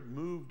Spirit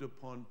moved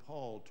upon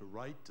Paul to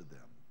write to them,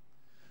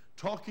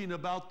 talking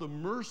about the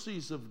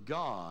mercies of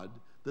God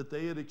that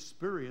they had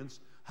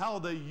experienced, how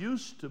they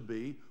used to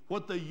be,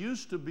 what they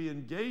used to be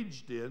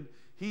engaged in,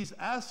 he's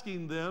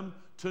asking them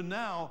to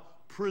now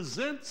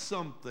present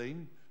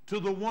something to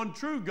the one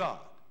true God.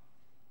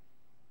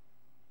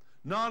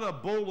 Not a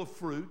bowl of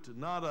fruit,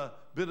 not a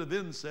bit of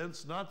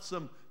incense, not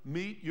some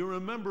meat. You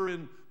remember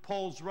in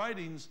Paul's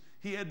writings,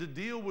 he had to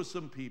deal with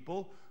some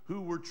people who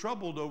were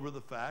troubled over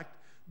the fact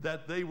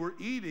that they were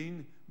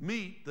eating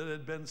meat that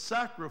had been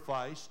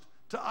sacrificed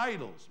to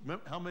idols.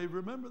 How many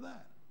remember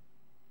that?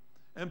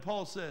 And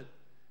Paul said,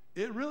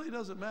 it really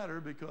doesn't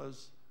matter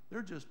because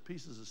they're just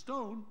pieces of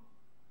stone,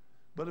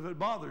 but if it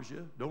bothers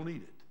you, don't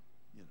eat it.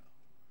 You know,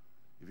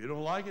 if you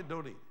don't like it,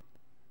 don't eat it.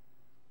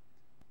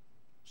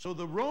 So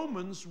the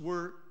Romans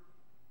were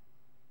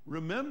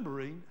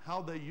remembering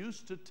how they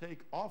used to take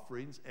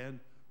offerings and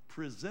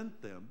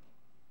present them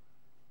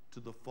to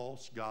the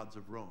false gods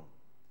of Rome.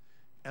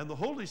 And the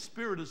Holy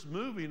Spirit is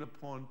moving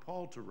upon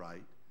Paul to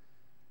write,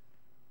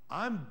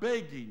 I'm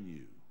begging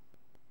you,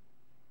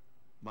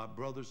 my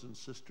brothers and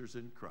sisters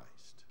in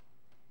Christ,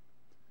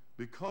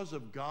 because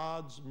of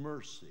God's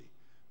mercy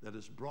that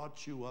has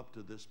brought you up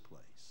to this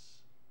place,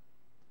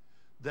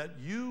 that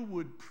you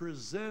would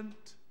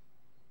present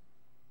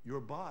your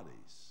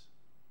bodies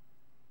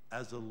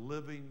as a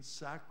living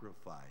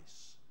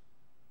sacrifice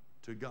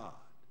to God,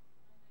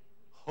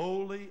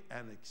 holy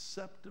and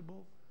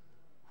acceptable,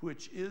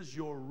 which is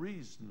your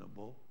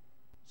reasonable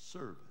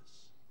service.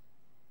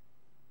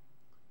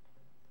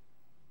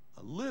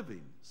 A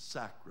living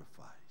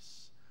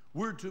sacrifice.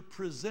 We're to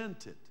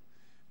present it.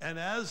 And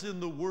as in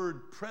the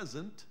word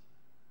present,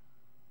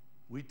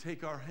 we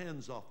take our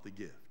hands off the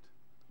gift.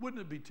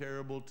 Wouldn't it be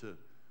terrible to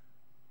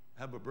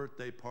have a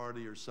birthday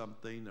party or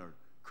something, or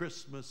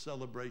Christmas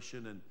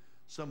celebration, and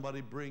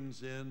somebody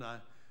brings in,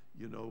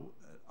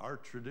 our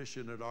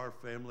tradition at our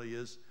family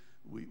is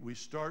we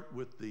start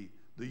with the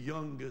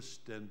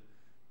youngest, and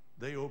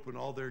they open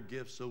all their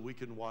gifts so we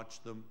can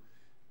watch them.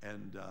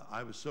 And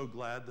I was so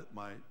glad that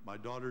my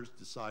daughters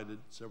decided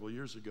several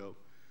years ago,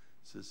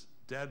 says,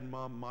 Dad and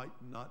Mom might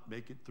not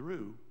make it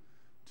through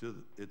till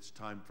it's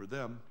time for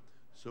them,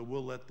 so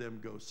we'll let them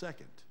go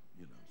second,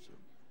 so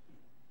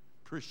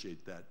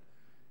appreciate that.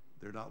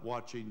 They're not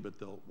watching, but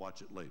they'll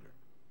watch it later.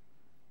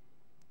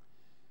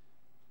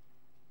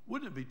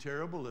 Wouldn't it be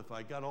terrible if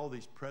I got all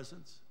these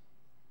presents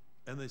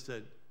and they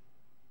said,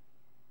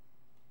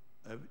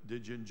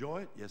 did you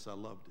enjoy it? Yes, I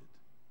loved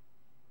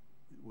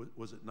it.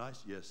 Was it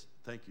nice? Yes,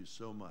 thank you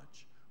so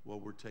much. Well,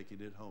 we're taking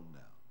it home now.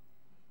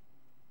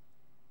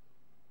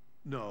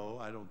 No,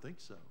 I don't think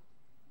so.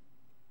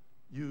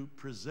 You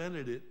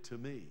presented it to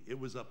me. It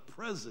was a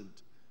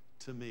present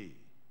to me.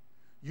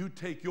 You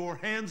take your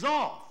hands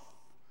off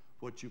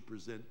what you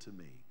present to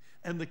me.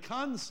 And the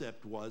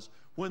concept was,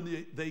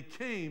 when they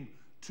came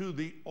to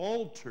the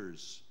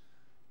altars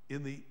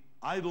in the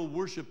idol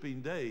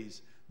worshiping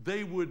days,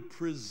 they would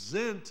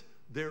present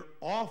their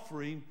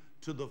offering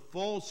to the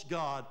false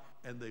god,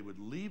 and they would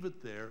leave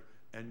it there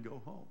and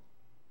go home.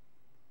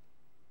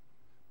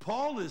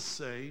 Paul is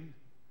saying,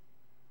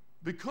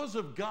 because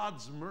of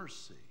God's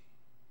mercy,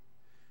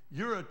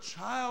 you're a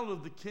child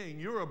of the King,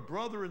 you're a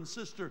brother and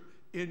sister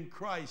in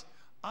Christ.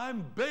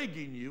 I'm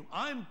begging you,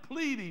 I'm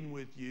pleading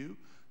with you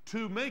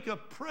to make a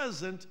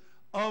present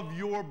of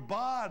your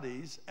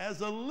bodies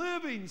as a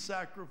living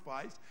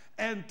sacrifice,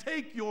 and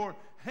take your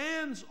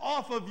hands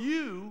off of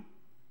you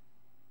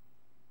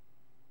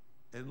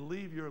and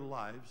leave your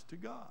lives to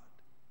God.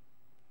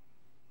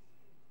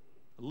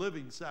 A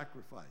living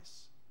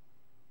sacrifice.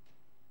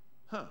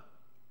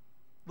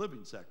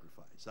 Living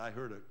sacrifice. I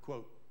heard a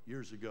quote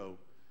years ago.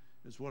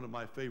 It's one of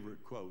my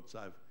favorite quotes.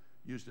 I've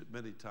used it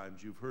many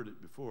times. You've heard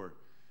it before.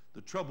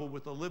 The trouble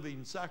with a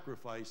living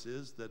sacrifice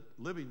is that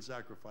living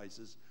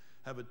sacrifices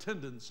have a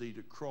tendency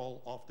to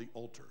crawl off the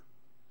altar.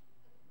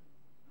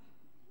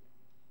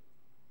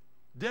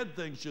 Dead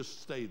things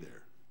just stay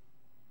there.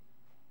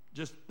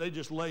 They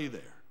just lay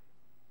there.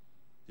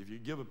 If you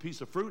give a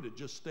piece of fruit, it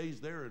just stays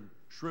there and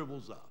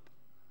shrivels up.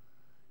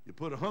 You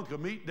put a hunk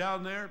of meat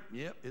down there,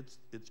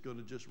 it's going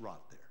to just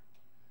rot there.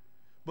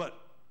 But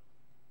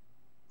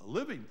a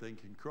living thing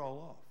can crawl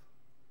off.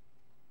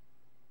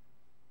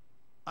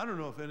 I don't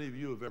know if any of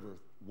you have ever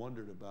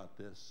wondered about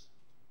this.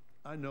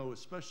 I know,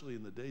 especially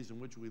in the days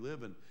in which we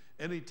live, and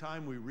any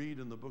time we read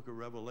in the book of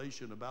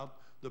Revelation about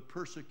the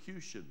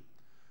persecution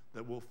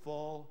that will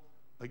fall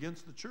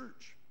against the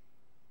church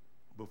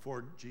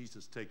before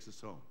Jesus takes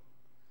us home.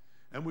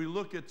 And we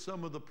look at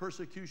some of the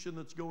persecution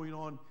that's going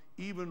on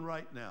even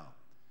right now.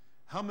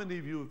 How many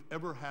of you have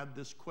ever had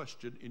this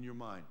question in your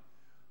mind?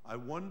 I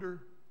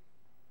wonder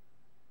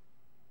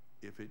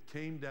if it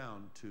came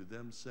down to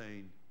them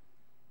saying,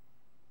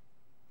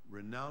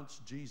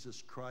 renounce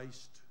Jesus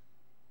Christ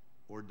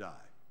or die,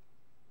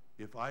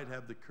 if I'd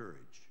have the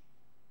courage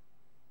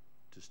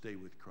to stay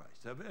with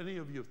Christ. Have any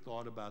of you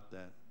thought about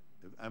that?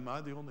 Am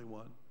I the only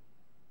one?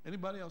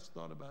 Anybody else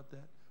thought about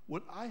that?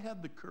 Would I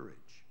have the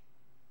courage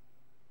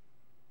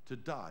to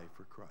die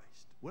for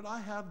Christ? Would I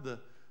have the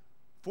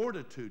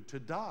fortitude to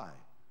die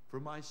for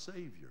my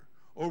Savior?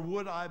 Or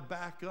would I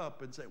back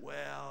up and say,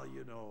 well,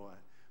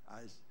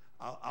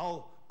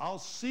 I'll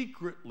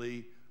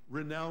secretly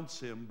renounce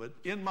him, but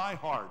in my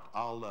heart,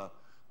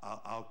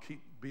 I'll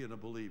keep being a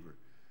believer.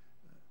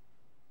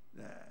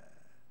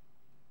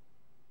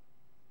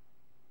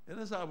 And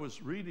as I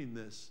was reading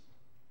this,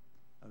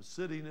 I was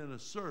sitting in a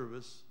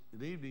service,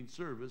 an evening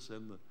service,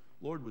 and the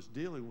Lord was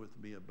dealing with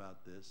me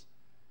about this.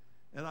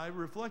 And I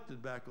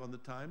reflected back on the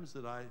times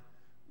that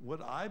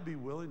would I be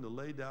willing to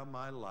lay down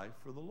my life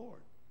for the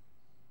Lord?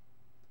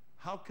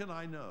 How can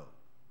I know?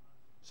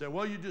 Say,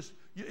 well,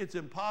 it's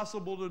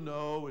impossible to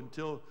know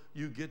until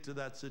you get to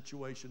that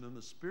situation. And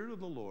the Spirit of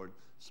the Lord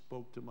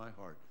spoke to my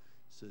heart.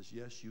 Says,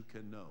 yes, you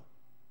can know.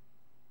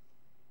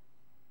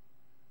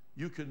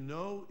 You can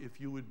know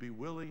if you would be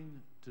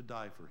willing to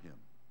die for him.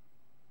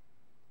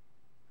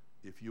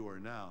 If you are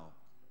now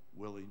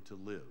willing to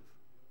live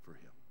for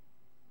him.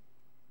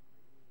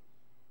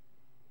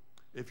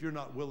 If you're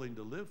not willing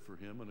to live for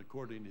him and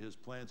according to his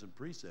plans and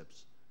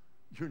precepts,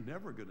 you're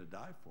never going to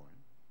die for him.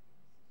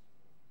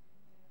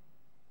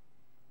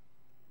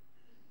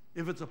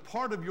 If it's a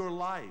part of your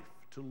life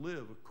to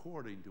live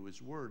according to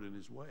his word and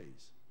his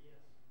ways,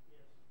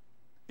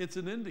 it's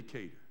an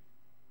indicator.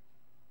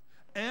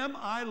 Am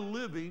I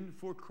living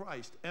for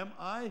Christ? Am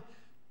I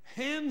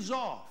hands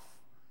off,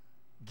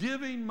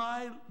 giving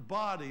my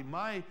body,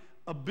 my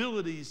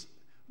abilities,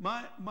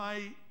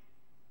 my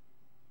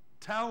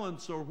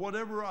talents, or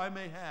whatever I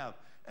may have?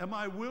 Am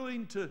I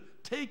willing to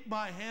take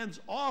my hands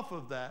off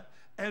of that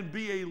and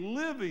be a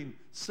living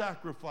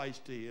sacrifice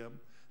to him?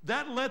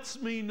 That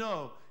lets me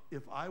know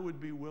if I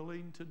would be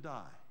willing to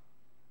die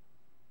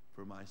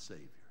for my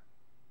Savior.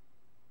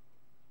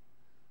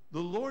 The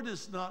Lord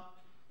is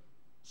not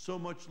so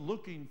much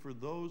looking for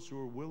those who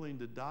are willing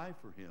to die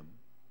for him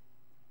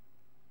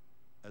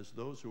as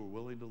those who are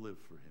willing to live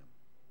for him.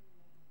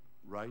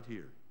 Right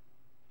here,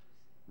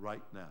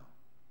 right now.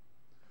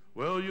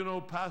 Well, you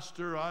know,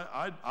 Pastor,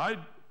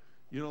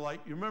 you know, like,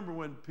 you remember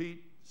when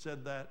Pete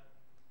said that?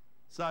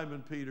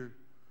 Simon Peter,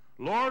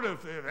 Lord,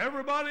 if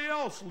everybody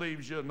else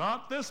leaves you,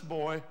 not this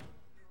boy,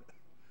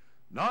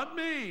 not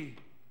me.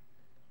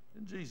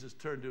 And Jesus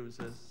turned to him and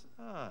says,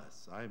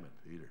 Simon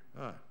Peter,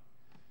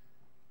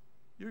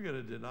 you're going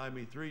to deny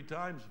me 3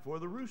 times before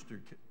the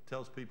rooster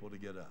tells people to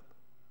get up.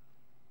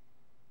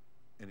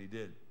 And he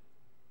did.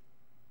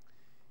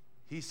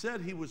 He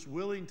said he was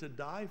willing to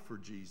die for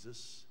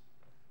Jesus,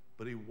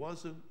 but he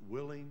wasn't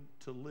willing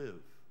to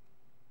live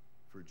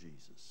for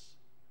Jesus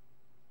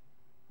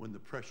when the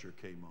pressure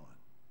came on,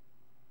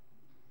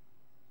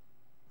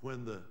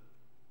 when the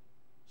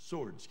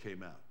swords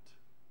came out.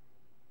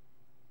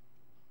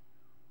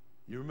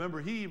 You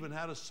remember he even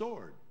had a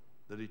sword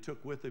that he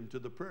took with him to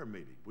the prayer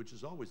meeting, which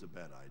is always a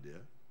bad idea.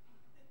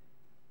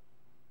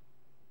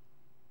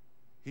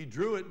 He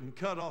drew it and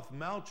cut off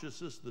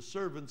Malchus, the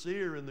servant's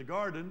ear in the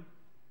garden.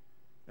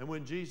 And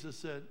when Jesus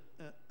said,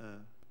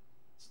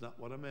 it's not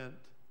what I meant,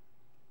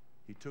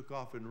 he took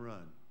off and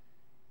run.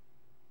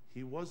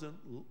 He wasn't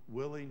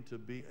willing to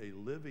be a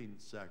living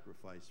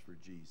sacrifice for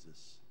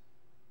Jesus,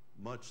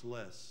 much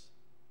less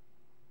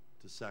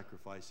to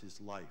sacrifice his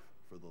life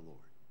for the Lord.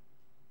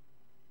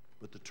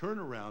 But the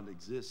turnaround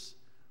exists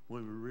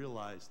when we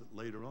realize that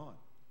later on,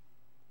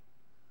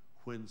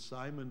 when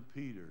Simon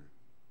Peter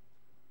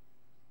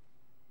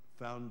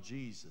found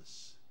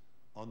Jesus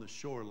on the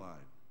shoreline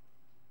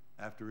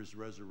after his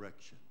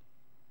resurrection,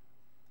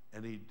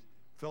 and he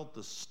felt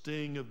the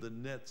sting of the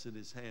nets in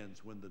his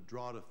hands when the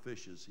draught of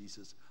fishes, he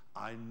says,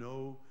 I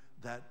know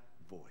that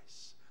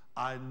voice.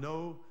 I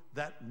know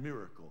that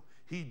miracle.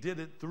 He did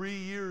it 3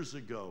 years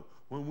ago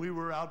when we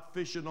were out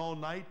fishing all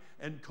night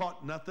and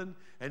caught nothing,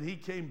 and he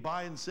came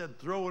by and said,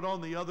 throw it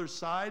on the other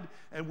side,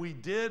 and we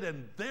did,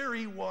 and there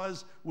he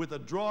was with a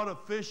draught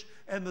of fish.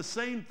 And the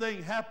same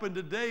thing happened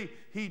today.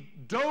 He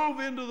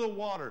dove into the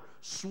water,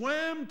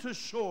 swam to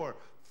shore,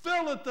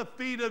 fell at the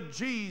feet of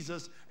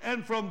Jesus,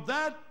 and from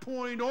that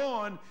point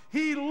on,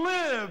 he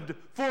lived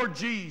for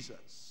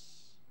Jesus.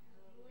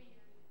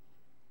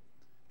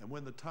 And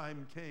when the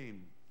time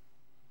came,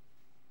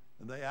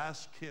 and they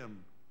asked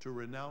him to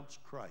renounce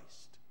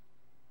Christ,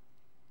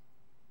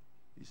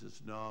 he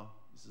says, no,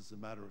 this is a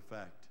matter of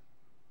fact.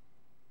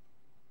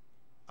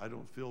 I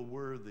don't feel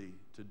worthy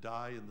to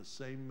die in the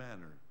same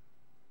manner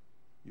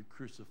you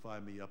crucify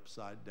me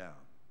upside down.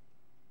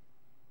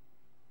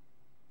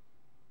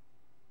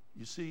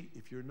 You see,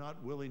 if you're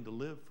not willing to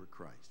live for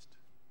Christ,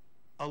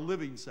 a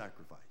living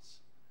sacrifice,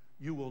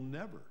 you will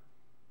never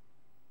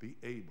be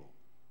able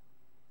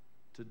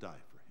to die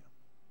for him.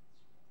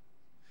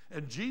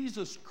 And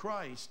Jesus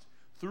Christ,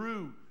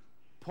 through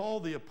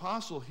Paul the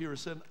Apostle here,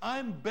 said,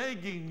 I'm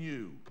begging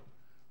you,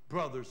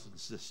 brothers and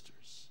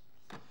sisters,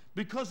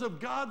 because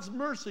of God's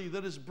mercy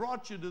that has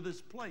brought you to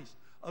this place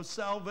of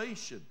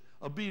salvation,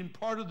 of being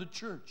part of the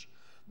church,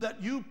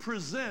 that you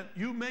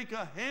make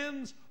a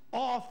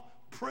hands-off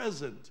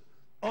present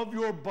of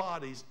your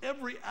bodies,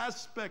 every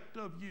aspect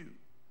of you,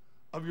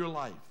 of your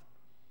life,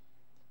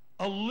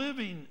 a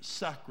living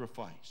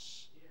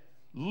sacrifice.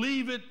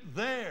 Leave it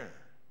there,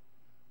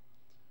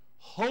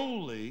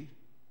 holy,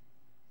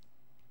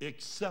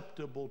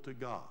 acceptable to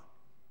God.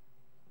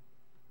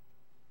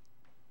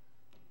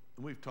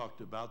 And we've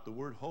talked about the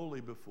word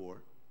holy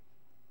before,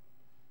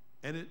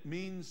 and it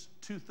means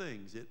 2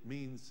 things. It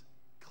means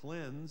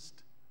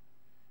cleansed,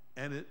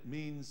 and it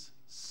means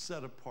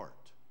set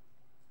apart,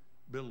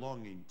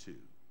 belonging to,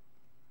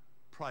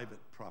 private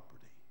property.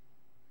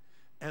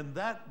 And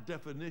that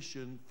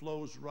definition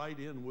flows right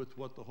in with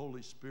what the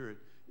Holy Spirit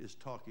is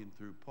talking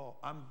through Paul.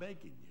 I'm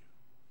begging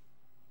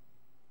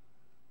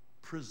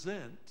you,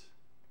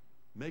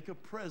 make a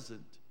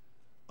present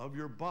of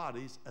your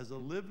bodies as a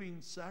living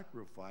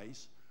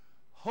sacrifice,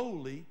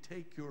 holy.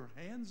 Take your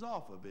hands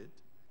off of it.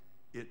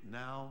 It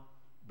now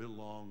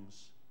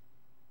belongs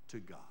to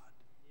God.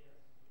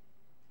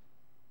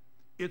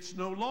 It's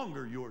no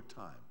longer your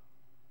time.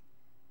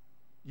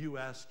 You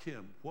ask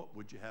him, what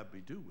would you have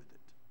me do with it?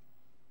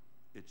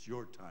 It's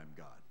your time,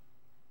 God.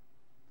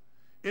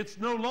 It's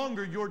no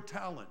longer your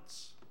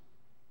talents.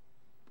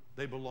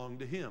 They belong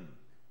to him.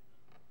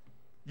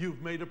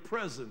 You've made a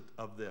present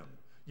of them.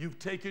 You've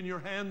taken your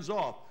hands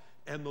off.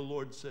 And the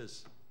Lord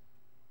says,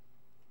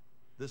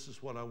 this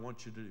is what I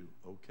want you to do.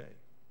 Okay.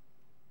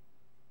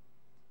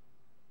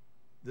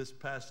 This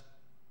past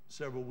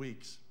several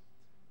weeks,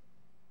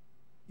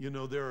 you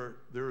know, there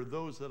are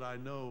those that I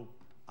know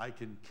I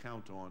can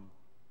count on,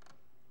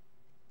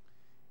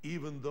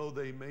 even though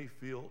they may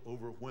feel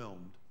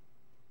overwhelmed.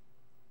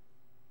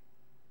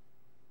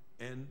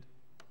 And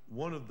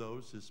One of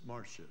those is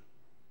Marcia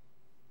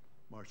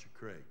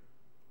Craig.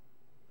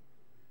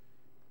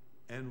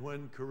 And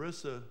when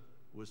Carissa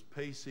was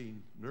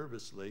pacing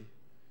nervously,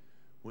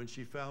 when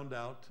she found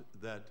out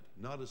that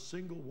not a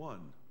single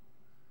one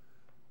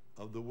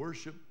of the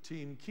worship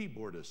team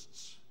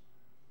keyboardists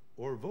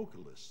or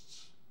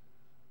vocalists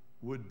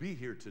would be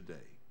here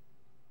today,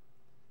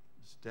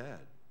 it's, Dad,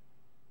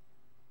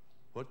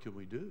 what can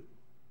we do?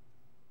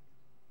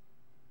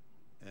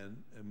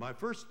 And my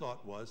first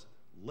thought was,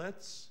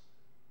 let's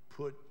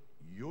put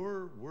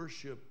your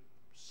worship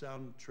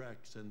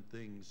soundtracks and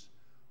things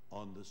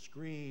on the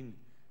screen,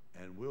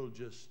 and we'll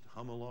just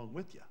hum along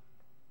with you.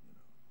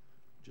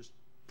 Just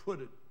put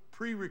it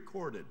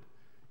pre-recorded,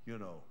 And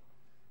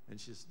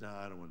she says, no,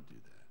 I don't want to do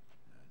that.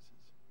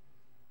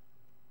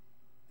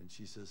 And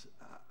she says,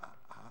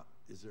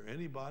 is there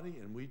anybody?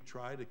 And we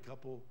tried a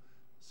couple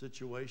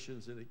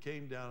situations, and it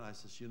came down. I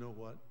says, you know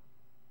what?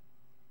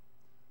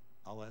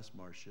 I'll ask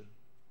Marcia.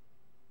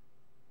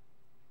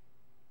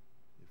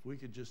 If we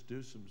could just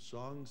do some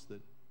songs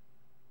that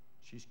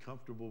she's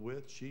comfortable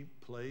with. She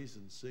plays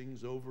and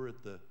sings over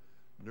at the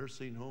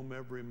nursing home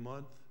every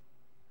month.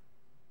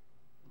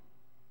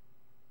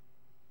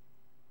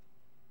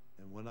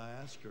 And when I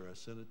asked her, I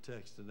sent a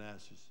text and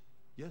asked her,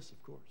 yes,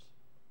 of course.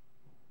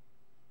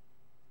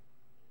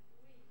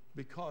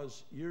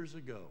 Because years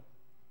ago,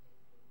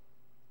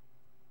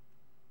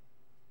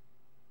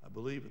 I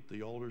believe at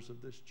the altars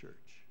of this church,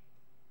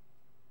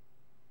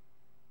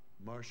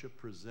 Marcia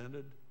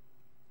presented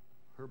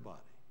her body,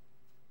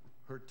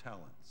 her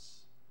talents,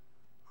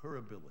 her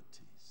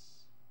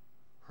abilities,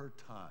 her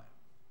time,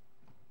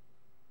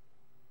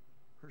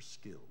 her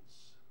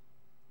skills,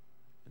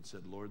 and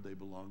said, Lord, they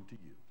belong to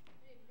you.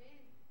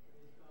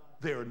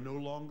 They are no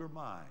longer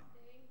mine.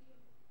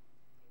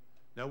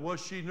 Now,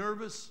 was she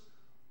nervous?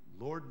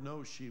 Lord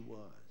knows she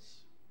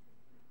was.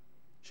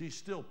 She's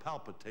still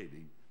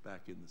palpitating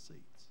back in the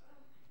seats.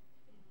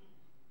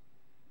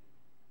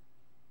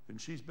 And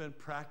she's been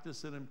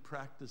practicing and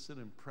practicing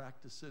and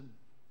practicing.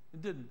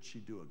 And didn't she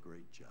do a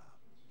great job?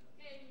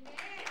 Amen.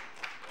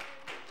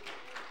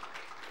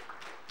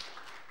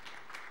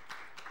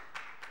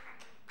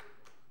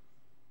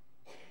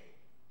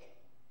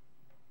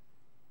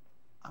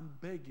 I'm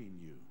begging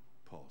you,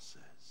 Paul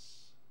says,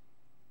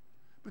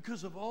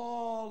 because of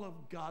all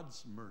of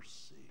God's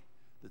mercy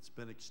that's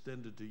been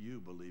extended to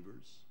you,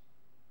 believers,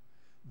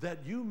 that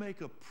you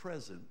make a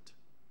present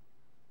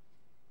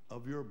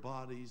of your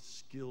body's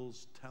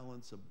skills,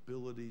 talents,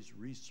 abilities,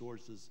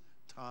 resources,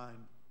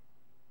 time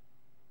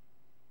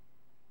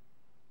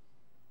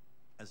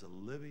as a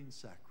living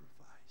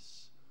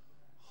sacrifice,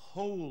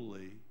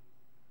 holy,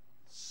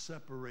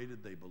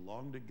 separated. They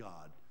belong to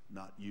God,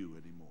 not you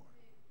anymore.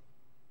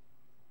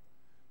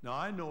 Now,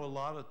 I know a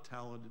lot of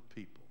talented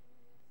people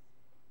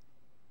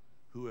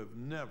who have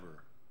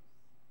never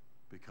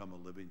become a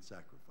living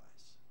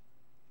sacrifice.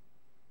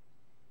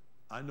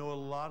 I know a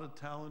lot of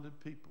talented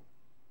people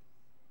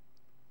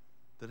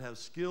that have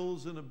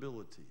skills and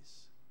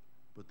abilities,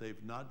 but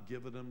they've not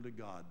given them to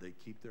God. They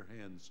keep their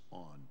hands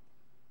on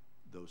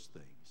those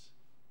things.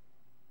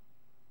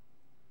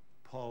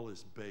 Paul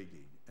is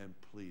begging and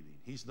pleading.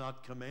 He's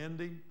not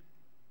commanding,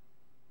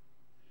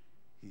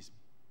 he's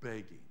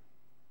begging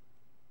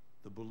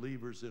the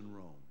believers in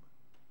Rome,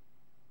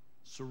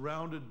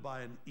 surrounded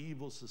by an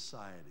evil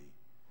society,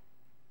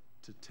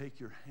 to take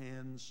your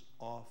hands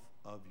off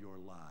of your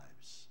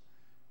lives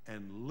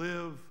and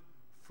live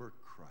for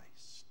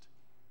Christ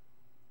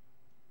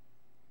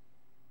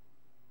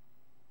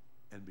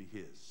and be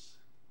His.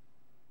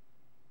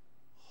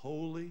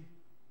 Holy,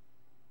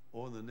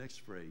 or in the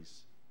next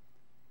phrase,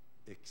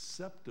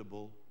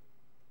 acceptable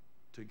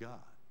to God.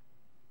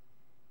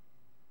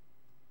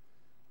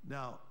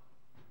 Now,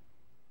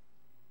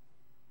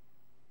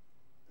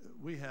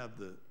 we have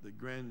the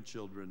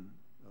grandchildren,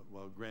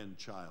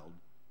 grandchild,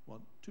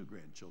 two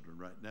grandchildren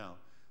right now,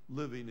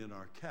 living in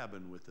our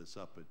cabin with us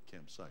up at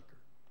Camp Syker.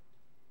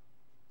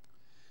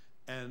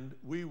 And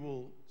we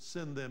will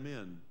send them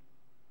in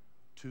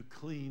to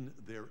clean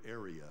their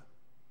area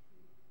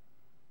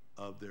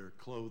of their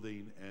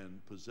clothing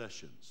and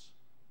possessions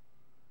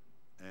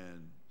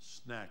and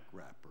snack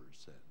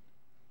wrappers and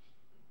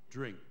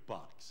drink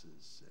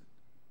boxes and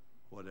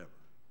whatever.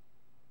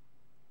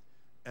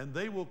 And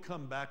they will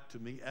come back to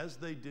me, as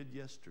they did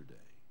yesterday,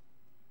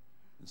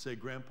 and say,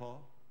 Grandpa,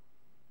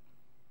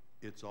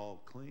 it's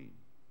all clean.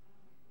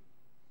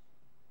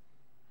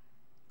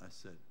 I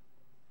said,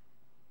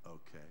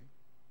 okay.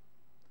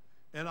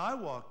 And I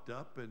walked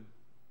up and,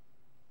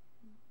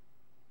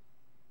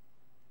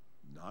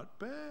 not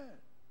bad.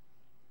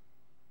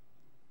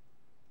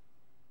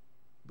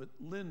 But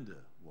Linda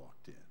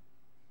walked in.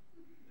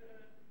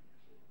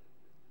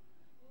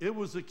 It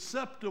was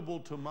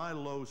acceptable to my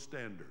low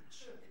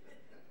standards.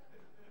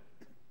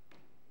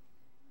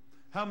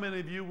 How many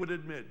of you would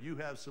admit you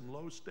have some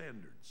low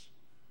standards?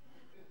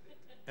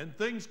 And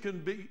things can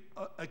be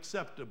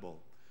acceptable.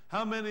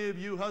 How many of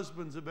you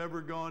husbands have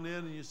ever gone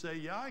in and you say,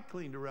 yeah, I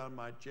cleaned around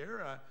my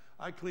chair,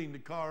 I cleaned the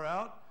car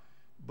out,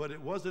 but it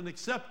wasn't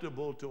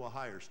acceptable to a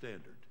higher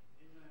standard?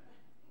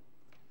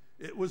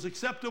 It was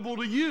acceptable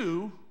to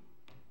you,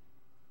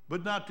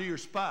 but not to your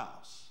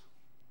spouse.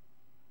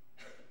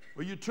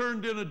 Or you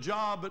turned in a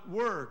job at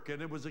work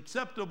and it was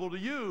acceptable to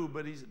you,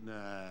 but he said,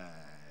 nah,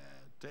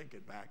 take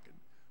it back and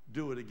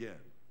do it again.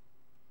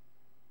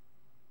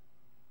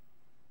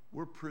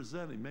 We're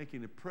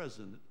making a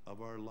present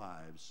of our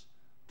lives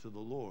to the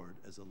Lord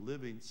as a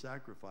living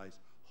sacrifice,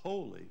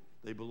 holy,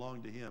 they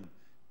belong to Him,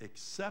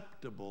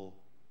 acceptable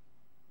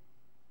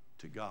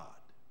to God.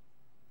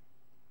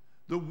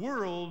 The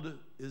world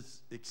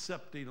is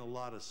accepting a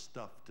lot of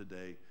stuff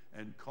today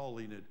and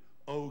calling it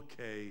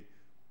okay.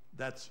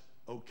 That's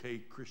okay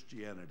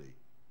Christianity.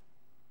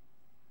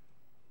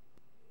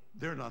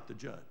 They're not the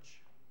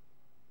judge.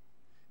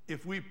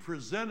 If we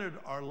presented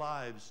our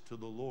lives to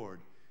the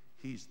Lord,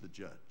 He's the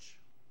judge,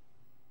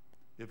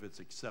 if it's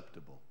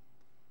acceptable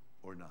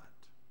or not.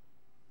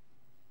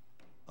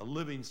 A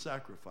living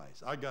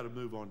sacrifice. I got to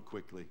move on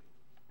quickly.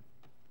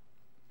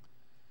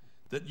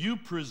 That you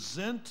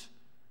present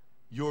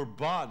your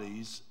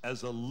bodies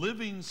as a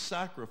living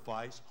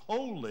sacrifice,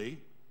 holy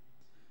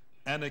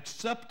and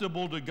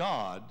acceptable to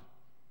God,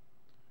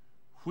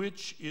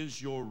 which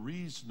is your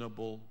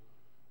reasonable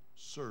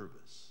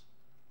service.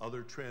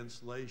 Other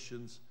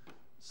translations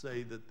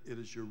say that it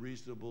is your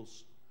reasonable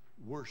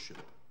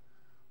worship,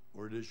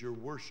 or it is your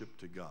worship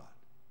to God.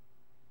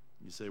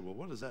 You say, well,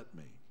 what does that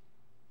mean?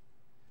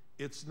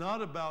 It's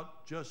not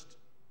about just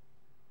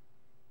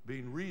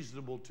being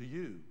reasonable to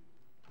you.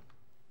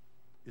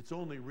 It's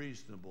only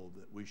reasonable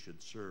that we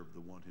should serve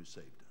the one who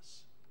saved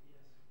us.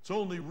 It's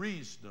only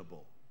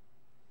reasonable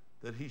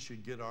that He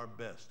should get our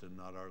best and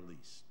not our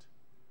least.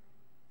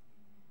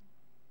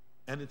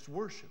 And it's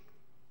worship.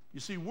 You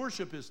see,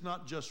 worship is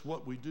not just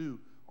what we do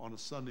on a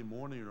Sunday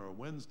morning or a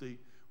Wednesday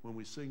when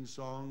we sing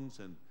songs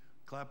and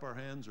clap our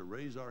hands or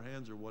raise our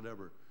hands or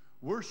whatever.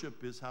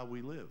 Worship is how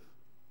we live.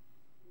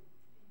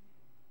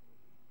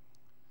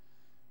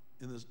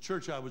 In the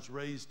church I was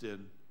raised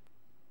in,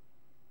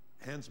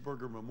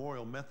 Hansberger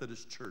Memorial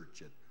Methodist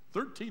Church at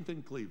 13th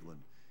and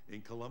Cleveland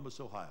in Columbus,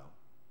 Ohio.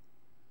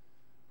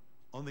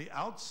 On the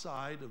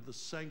outside of the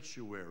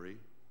sanctuary,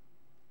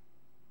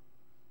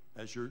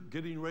 as you're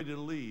getting ready to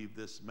leave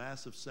this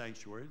massive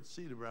sanctuary, it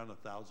seated around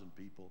 1,000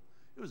 people.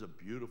 It was a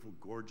beautiful,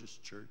 gorgeous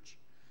church.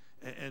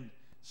 And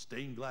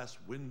stained glass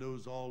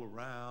windows all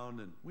around,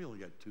 and we only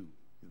got 2,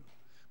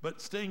 but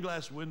stained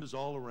glass windows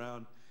all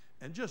around,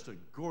 and just a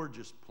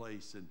gorgeous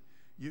place. And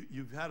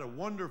you've had a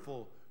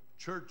wonderful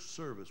church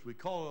service. We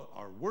call it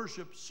our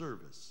worship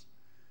service.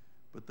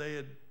 But they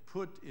had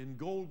put in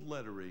gold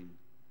lettering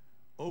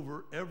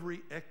over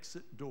every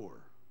exit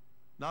door,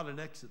 not an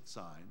exit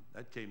sign,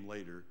 that came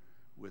later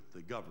with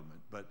the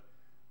government, but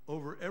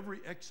over every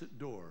exit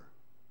door,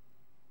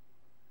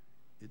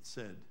 it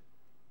said,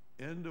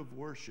 end of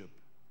worship,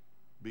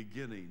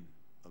 beginning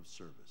of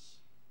service.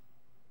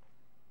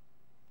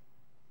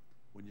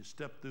 When you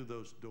step through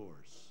those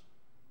doors,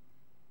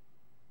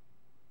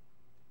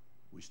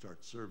 we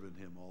start serving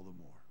Him all the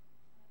more.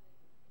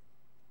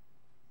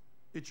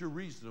 It's your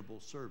reasonable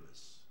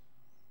service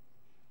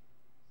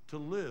to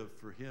live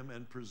for Him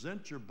and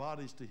present your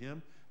bodies to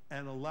Him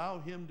and allow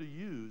Him to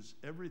use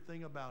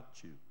everything about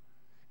you.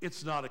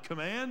 It's not a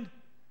command.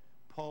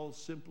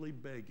 Paul's simply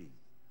begging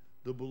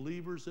the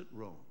believers at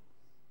Rome,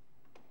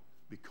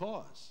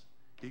 because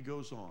he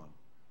goes on,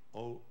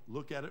 oh,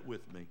 look at it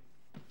with me,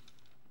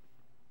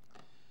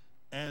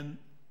 and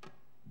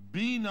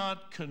be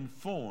not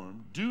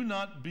conformed, do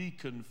not be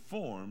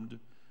conformed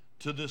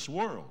to this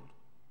world,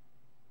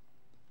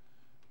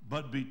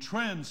 but be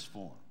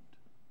transformed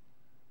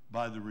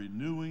by the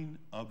renewing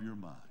of your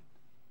mind.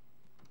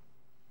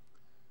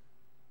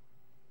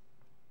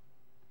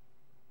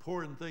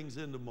 Pouring things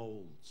into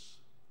molds.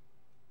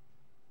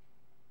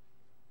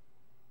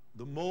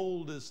 The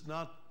mold is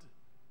not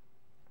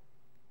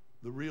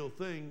the real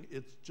thing,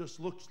 it just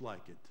looks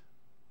like it.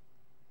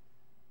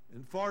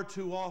 And far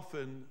too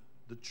often,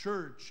 the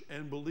church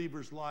and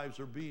believers' lives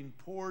are being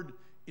poured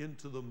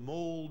into the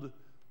mold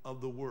of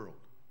the world,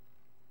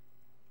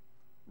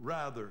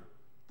 rather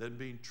than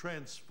being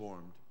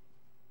transformed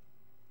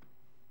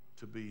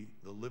to be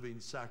the living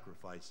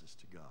sacrifices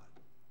to God.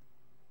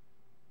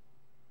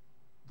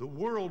 The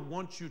world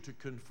wants you to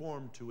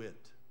conform to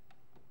it.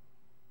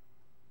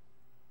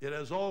 It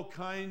has all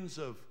kinds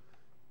of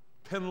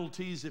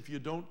penalties if you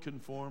don't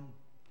conform,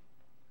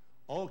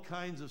 all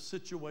kinds of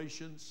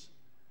situations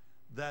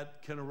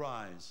that can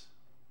arise.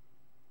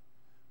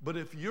 But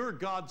if you're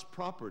God's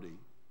property,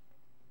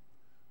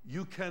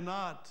 you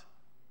cannot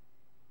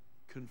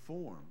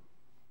conform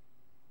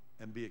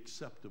and be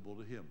acceptable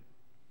to Him.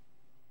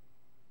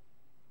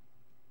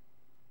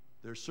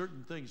 There are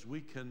certain things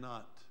we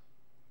cannot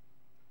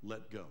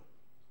let go.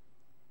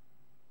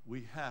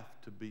 We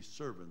have to be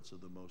servants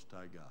of the Most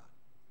High God.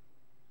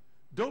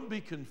 Don't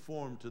be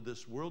conformed to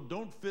this world.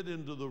 Don't fit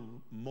into the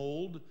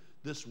mold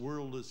this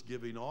world is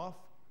giving off,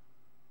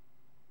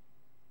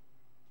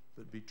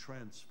 but be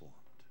transformed.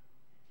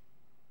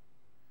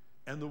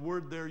 And the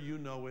word there, you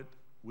know it.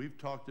 We've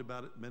talked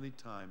about it many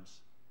times,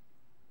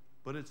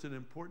 but it's an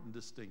important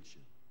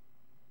distinction.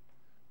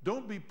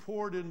 Don't be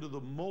poured into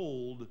the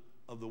mold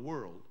of the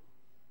world,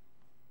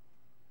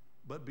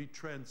 but be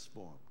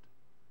transformed.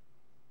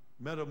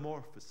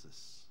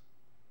 Metamorphosis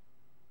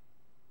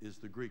is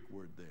the Greek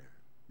word there.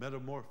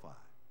 Metamorphi.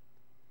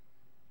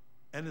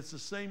 And it's the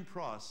same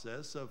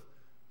process of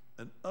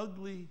an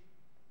ugly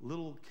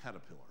little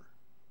caterpillar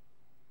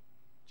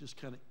just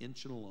kind of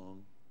inching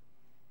along.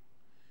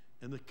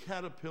 And the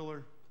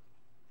caterpillar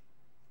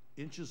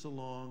inches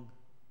along,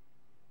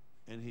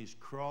 and he's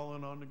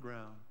crawling on the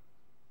ground.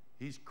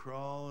 He's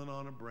crawling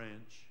on a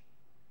branch.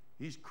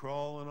 He's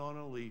crawling on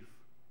a leaf.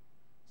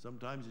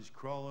 Sometimes he's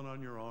crawling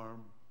on your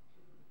arm.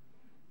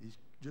 He's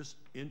just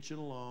inching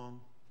along.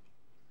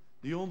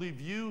 The only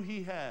view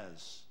he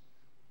has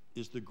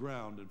is the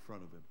ground in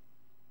front of him.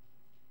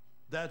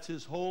 That's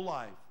his whole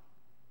life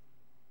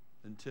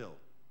until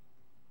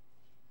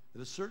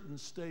at a certain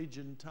stage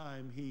in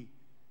time,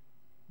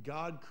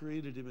 God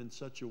created him in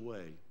such a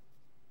way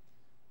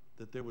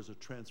that there was a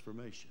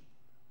transformation,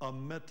 a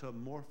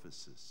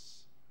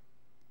metamorphosis.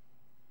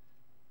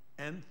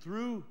 And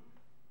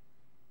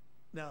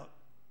now,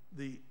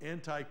 the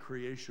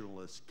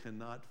anti-creationalists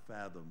cannot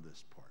fathom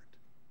this part.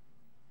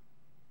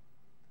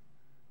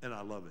 And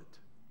I love it.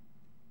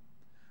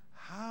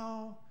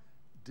 How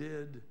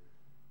did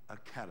a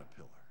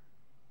caterpillar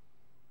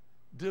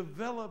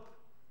develop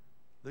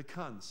the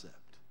concept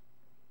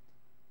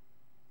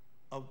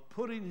of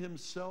putting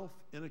himself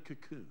in a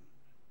cocoon?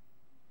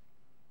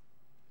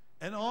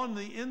 And on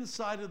the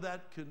inside of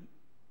that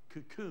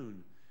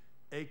cocoon,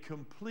 a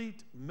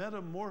complete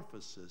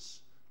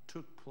metamorphosis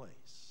took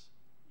place.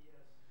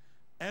 Yes.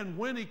 And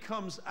when he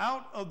comes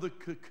out of the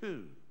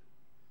cocoon,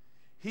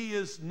 he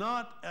is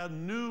not a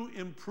new,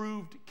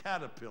 improved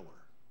caterpillar.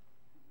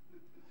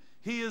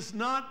 He is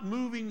not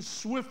moving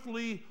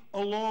swiftly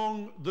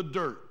along the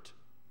dirt.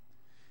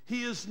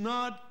 He is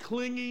not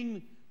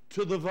clinging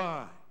to the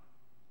vine.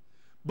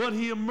 But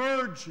he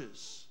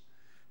emerges,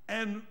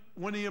 and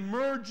when he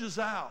emerges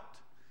out,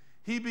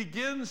 he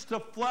begins to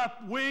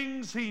flap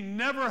wings he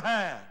never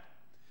had,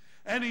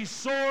 and he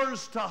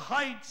soars to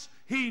heights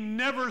he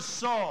never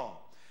saw,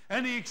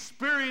 and he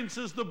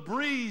experiences the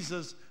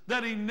breezes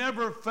that he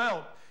never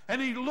felt,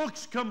 and he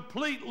looks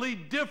completely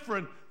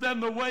different than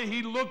the way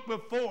he looked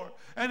before,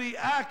 and he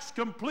acts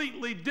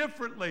completely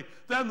differently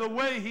than the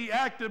way he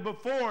acted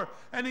before,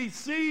 and he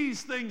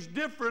sees things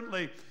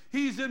differently.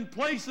 He's in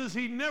places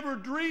he never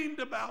dreamed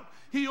about.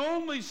 He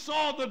only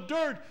saw the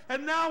dirt,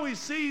 and now he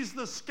sees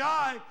the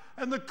sky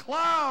and the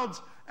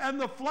clouds and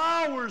the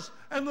flowers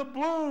and the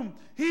bloom.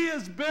 He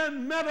has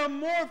been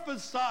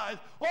metamorphosized.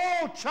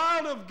 Oh,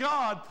 child of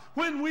God,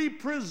 when we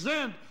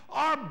present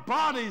our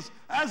bodies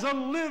as a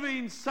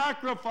living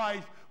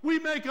sacrifice, we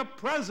make a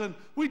present.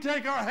 We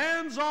take our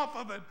hands off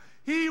of it.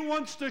 He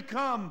wants to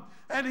come,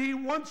 and he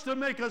wants to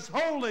make us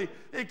holy,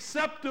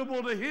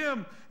 acceptable to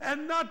him,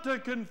 and not to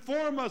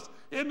conform us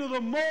into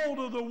the mold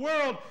of the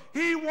world.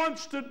 He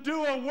wants to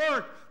do a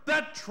work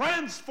that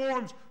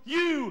transforms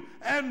you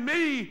and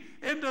me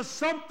into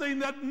something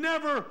that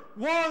never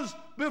was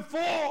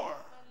before.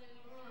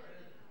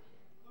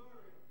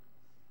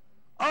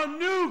 A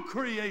new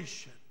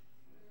creation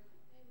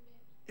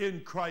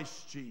in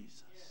Christ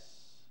Jesus.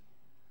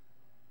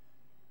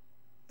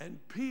 And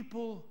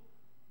people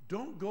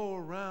don't go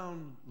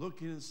around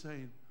looking and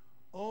saying,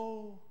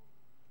 oh,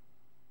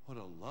 what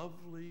a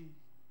lovely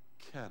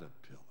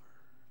caterpillar.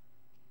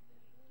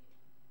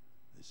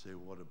 They say,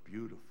 what a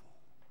beautiful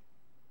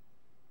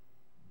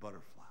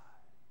butterfly.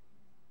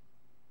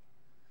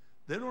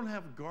 They don't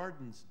have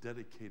gardens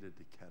dedicated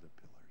to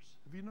caterpillars.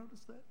 Have you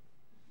noticed that?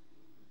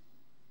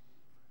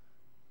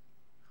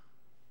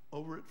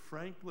 Over at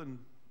Franklin,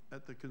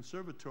 at the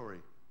conservatory,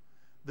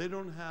 they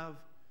don't have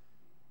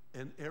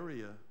an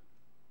area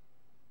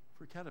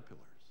for caterpillars,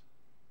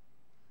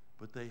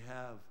 but they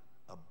have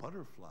a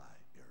butterfly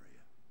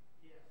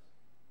area.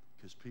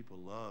 Because people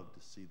love to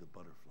see the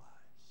butterflies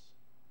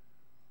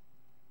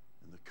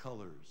and the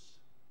colors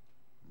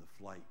and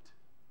the flight.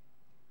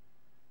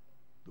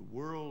 The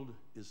world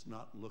is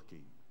not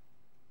looking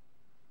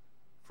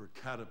for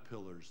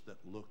caterpillars that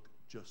look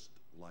just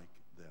like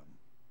them.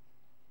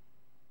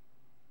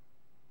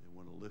 They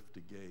want to lift a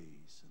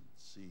gaze and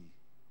see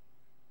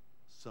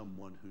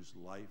someone whose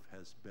life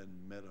has been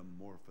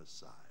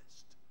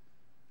metamorphosized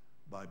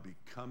by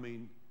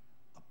becoming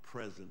a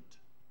present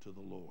to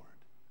the Lord,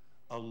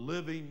 a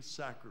living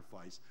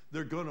sacrifice.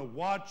 They're going to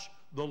watch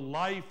the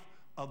life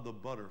of the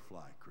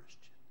butterfly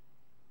Christian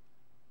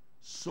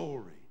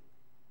soaring.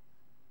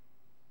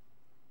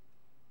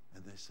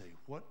 And they say,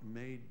 what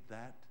made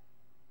that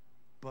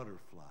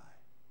butterfly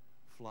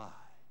fly?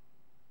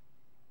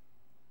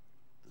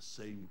 The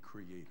same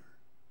Creator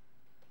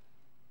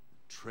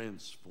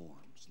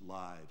transforms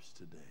lives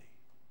today.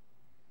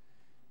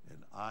 And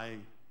I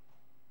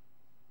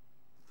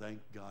thank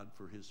God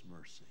for his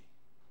mercy.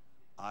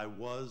 I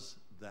was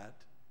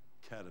that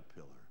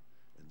caterpillar,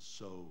 and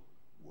so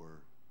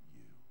were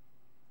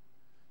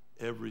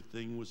you.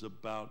 Everything was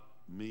about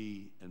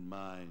me and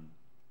mine,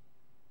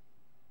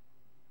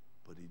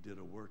 but he did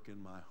a work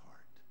in my heart.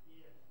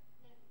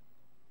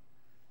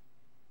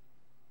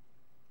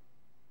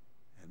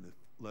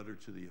 letter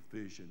to the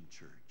Ephesian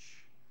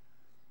church.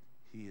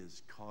 He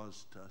has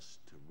caused us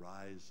to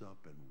rise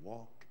up and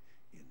walk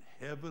in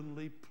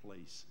heavenly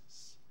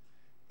places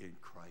in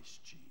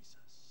Christ Jesus.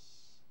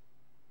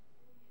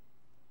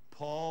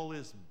 Paul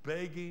is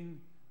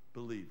begging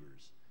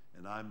believers,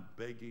 and I'm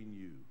begging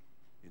you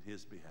in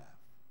his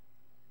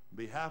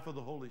behalf of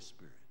the Holy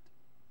Spirit,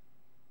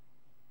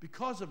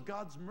 because of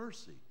God's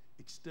mercy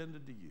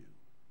extended to you,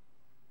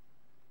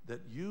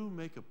 that you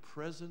make a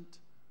present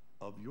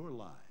of your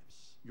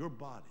lives, your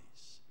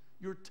bodies,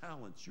 your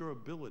talents, your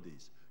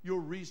abilities, your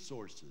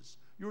resources,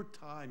 your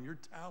time, your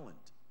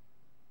talent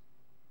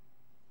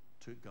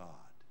to God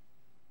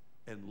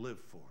and live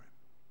for him.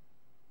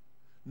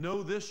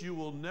 Know this, you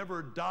will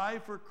never die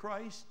for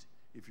Christ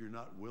if you're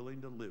not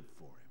willing to live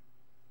for him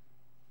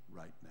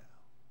right now.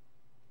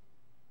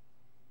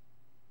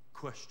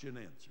 Question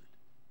answered.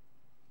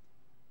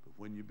 But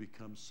when you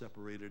become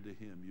separated to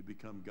him, you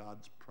become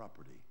God's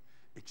property,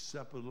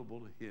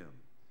 acceptable to him.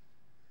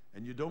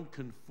 And you don't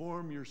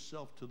conform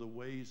yourself to the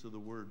ways of the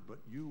world, but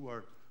you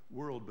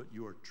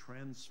are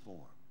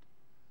transformed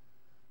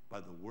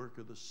by the work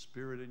of the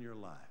Spirit in your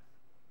life.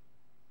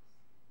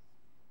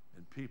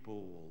 And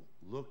people will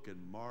look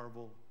and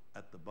marvel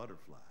at the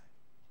butterfly,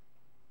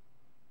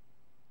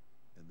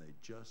 and they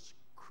just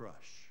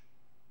crush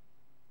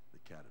the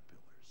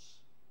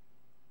caterpillars.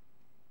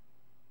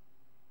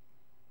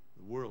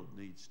 The world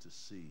needs to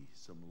see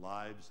some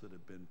lives that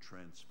have been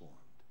transformed.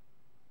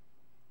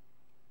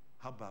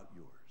 How about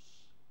yours?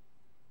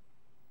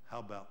 How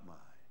about mine?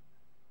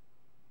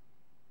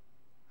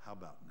 How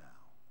about now?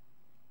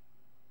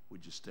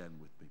 Would you stand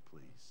with me,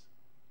 please?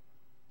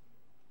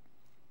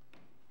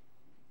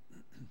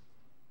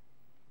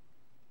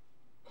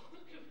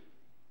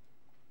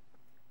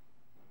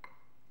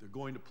 They're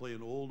going to play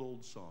an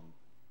old song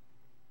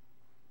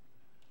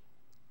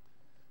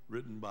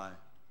written by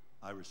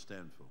Ira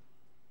Stanfield.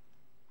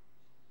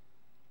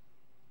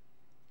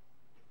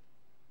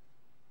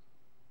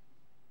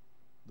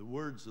 The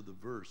words of the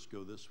verse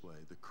go this way: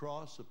 the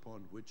cross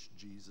upon which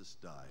Jesus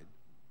died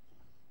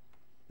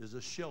is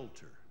a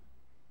shelter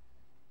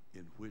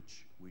in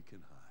which we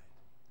can hide.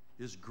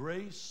 His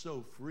grace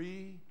so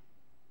free,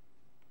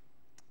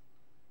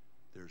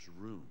 there's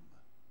room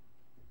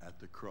at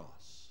the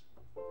cross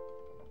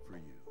for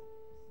you.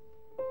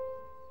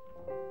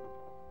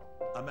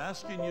 I'm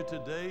asking you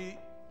today,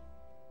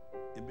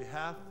 in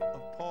behalf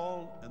of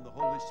Paul and the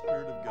Holy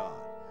Spirit of God,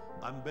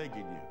 I'm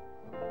begging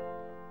you,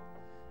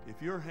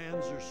 if your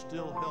hands are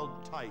still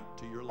held tight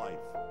to your life,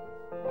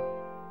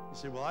 you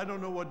say, well, I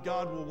don't know what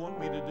God will want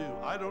me to do.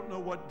 I don't know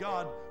what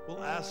God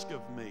will ask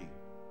of me.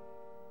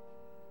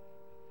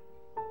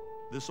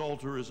 This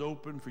altar is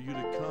open for you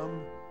to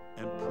come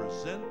and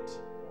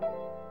present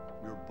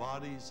your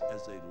bodies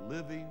as a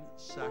living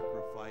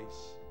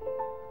sacrifice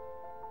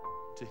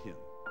to him.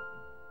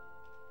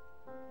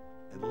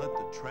 And let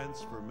the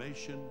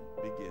transformation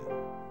begin.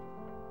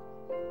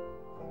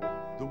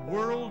 The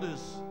world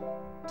is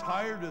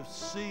tired of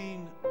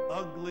seeing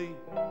ugly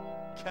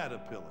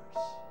caterpillars.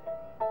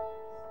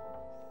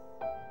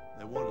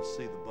 They want to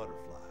see the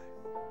butterfly.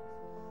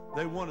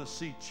 They want to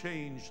see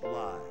changed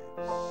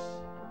lives.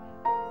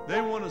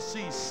 They want to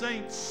see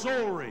saints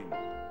soaring.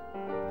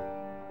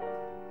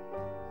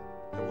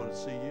 They want to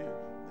see you.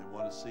 They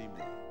want to see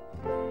me.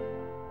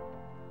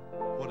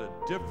 What a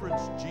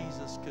difference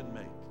Jesus can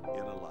make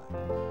in a life.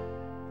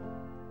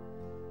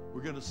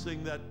 We're going to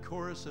sing that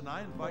chorus, and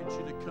I invite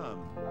you to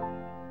come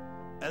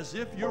as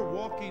if you're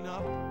walking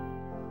up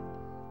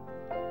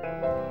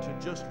to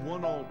just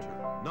one altar,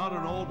 not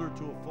an altar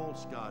to a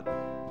false god,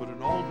 but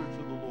an altar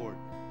to the Lord,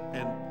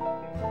 and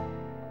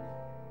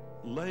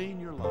laying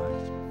your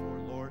lives before,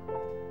 Lord,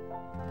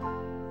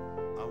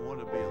 I want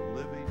to be a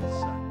living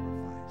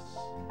sacrifice,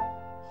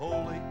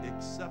 holy,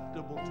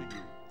 acceptable to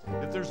you.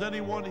 If there's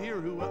anyone here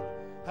who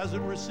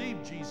hasn't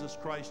received Jesus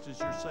Christ as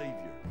your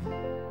Savior,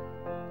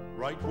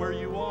 right where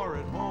you are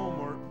at home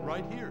or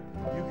right here,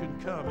 you can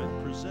come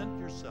and present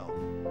yourself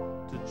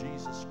to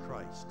Jesus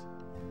Christ.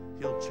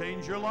 He'll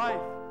change your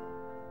life.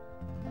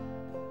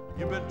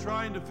 You've been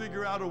trying to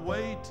figure out a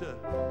way to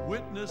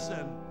witness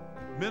and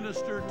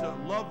minister to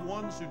loved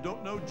ones who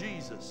don't know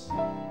Jesus.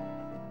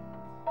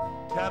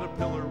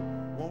 Caterpillar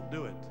won't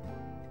do it.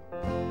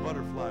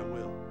 Butterfly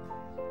will.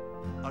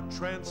 A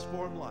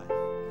transformed life.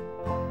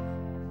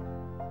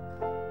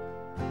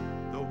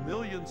 Though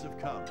millions have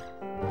come,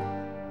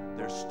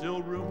 there's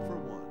still room for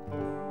one.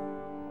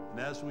 And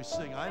as we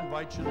sing, I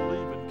invite you to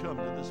leave and come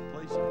to this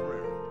place of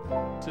prayer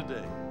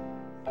today.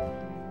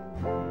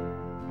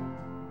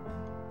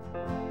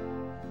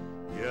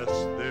 Yes,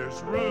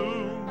 there's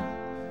room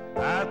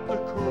at the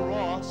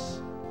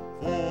cross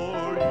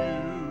for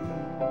you.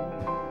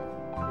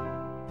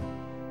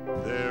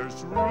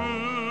 There's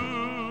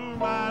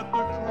room at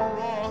the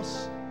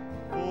cross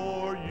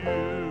for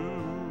you.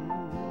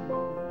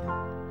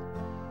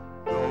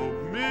 Though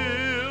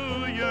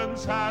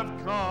millions have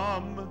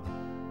come,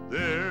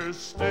 there's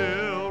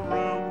still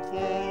room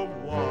for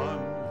one.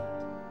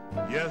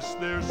 Yes,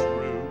 there's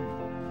room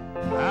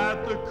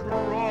at the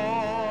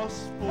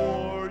cross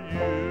for you.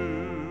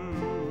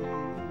 you.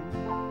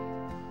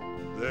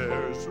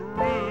 There's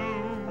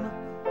room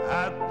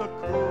at the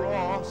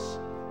cross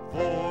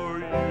for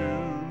you.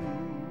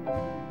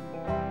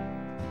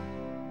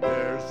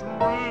 There's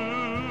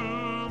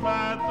room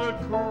at the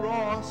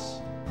cross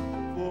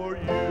for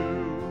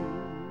you.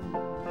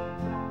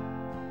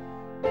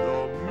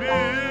 Though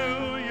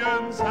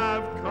millions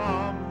have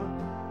come,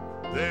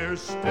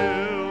 there's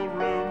still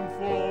room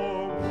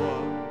for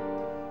one.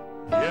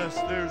 Yes,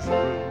 there's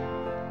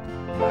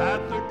room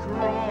at the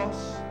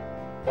cross.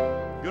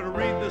 I'm going to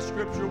read this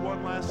scripture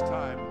one last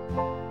time.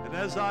 And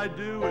as I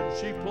do, and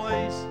she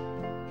plays,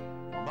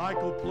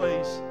 Michael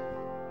plays,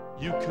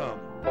 you come.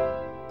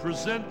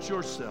 Present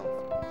yourself.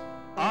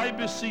 I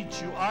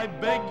beseech you, I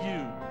beg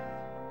you,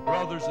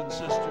 brothers and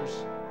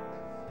sisters,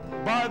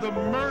 by the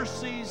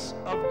mercies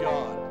of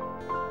God,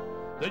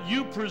 that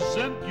you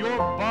present your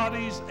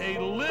bodies a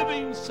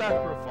living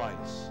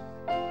sacrifice,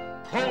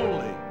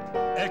 holy,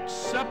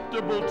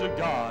 acceptable to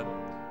God,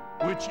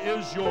 which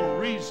is your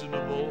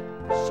reasonable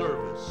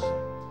service.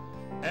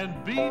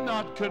 And be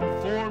not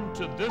conformed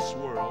to this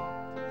world,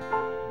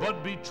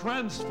 but be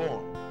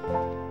transformed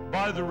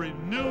by the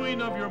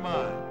renewing of your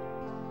mind,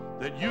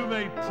 that you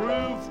may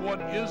prove what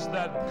is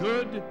that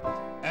good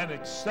and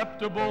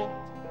acceptable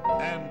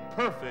and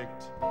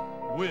perfect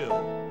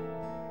will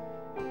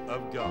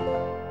of God.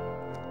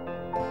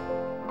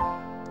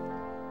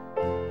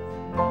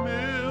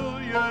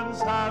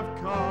 Millions have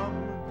come,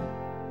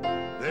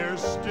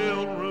 there's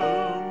still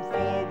room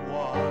for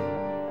one.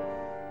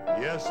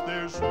 Yes,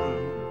 there's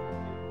room.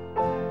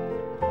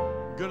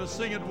 I'm going to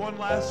sing it one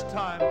last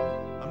time.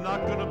 I'm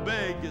not going to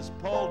beg as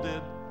Paul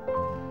did.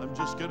 I'm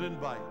just going to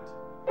invite.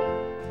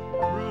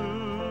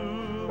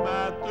 Room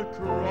at the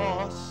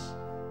cross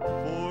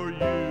for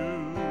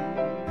you.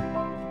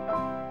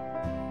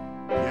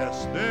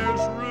 Yes,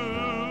 there's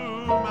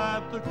room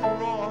at the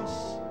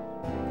cross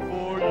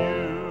for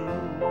you.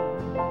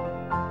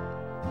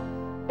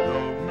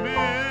 Though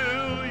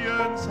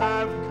millions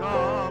have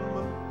come,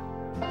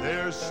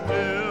 there's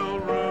still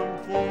room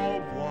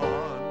for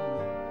one.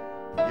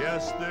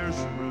 Yes, there's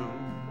room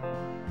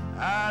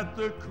at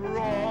the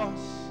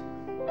cross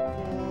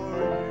for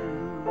you.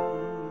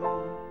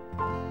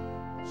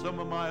 Some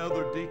of my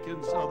other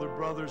deacons, other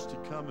brothers to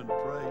come and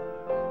pray.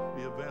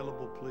 Be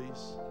available,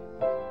 please.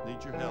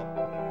 Need your help.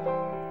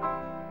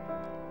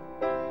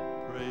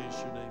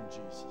 Praise your name,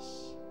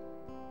 Jesus.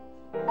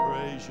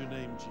 Praise your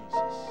name,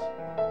 Jesus.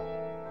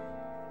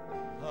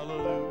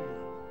 Hallelujah.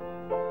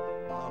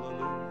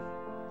 Hallelujah.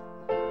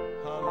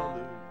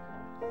 Hallelujah.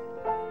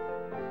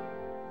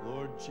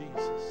 Lord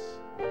Jesus.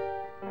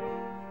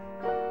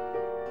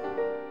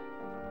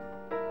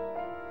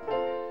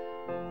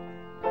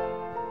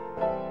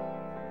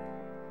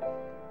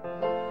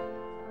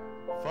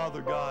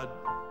 Father God,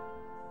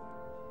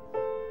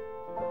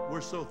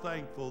 we're so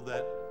thankful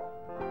that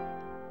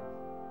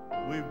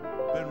we've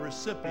been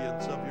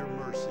recipients of your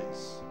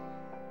mercies.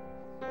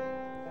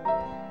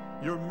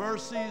 Your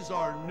mercies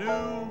are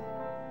new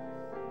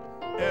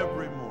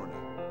every morning.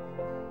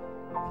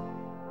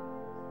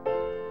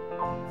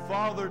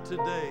 Father,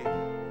 today,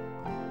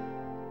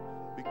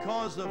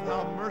 because of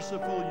how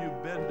merciful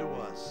you've been to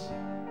us,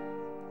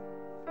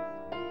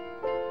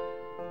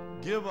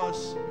 give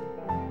us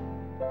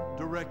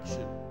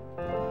direction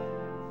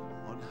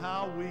on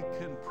how we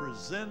can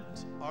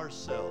present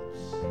ourselves,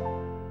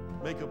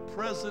 make a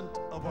present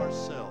of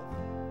ourselves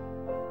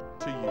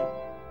to you.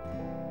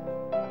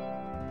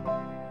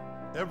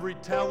 Every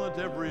talent,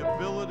 every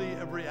ability,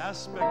 every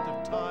aspect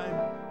of time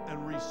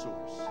and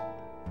resource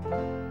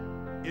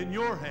in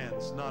your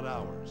hands, not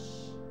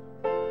ours,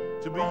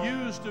 to be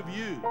used of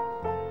you,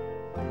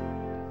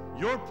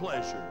 your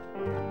pleasure,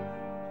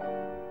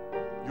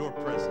 your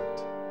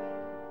present.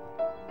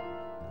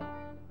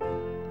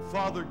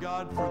 Father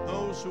God, for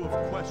those who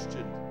have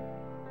questioned,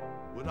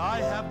 would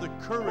I have the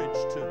courage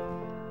to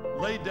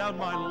lay down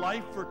my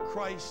life for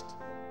Christ?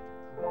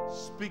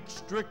 Speak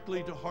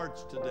strictly to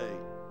hearts today.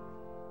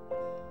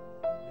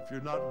 If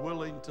you're not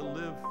willing to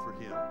live for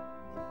him,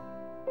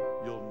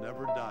 you'll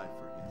never die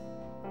for him.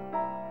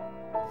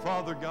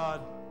 Father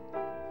God,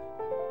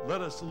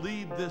 let us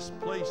leave this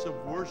place of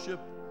worship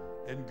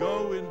and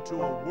go into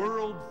a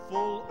world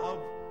full of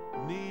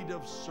need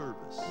of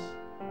service.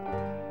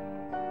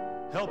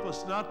 Help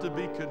us not to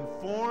be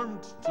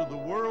conformed to the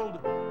world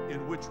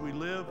in which we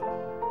live,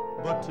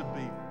 but to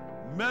be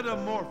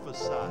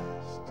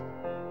metamorphosized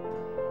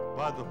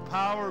by the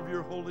power of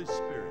your Holy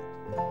Spirit,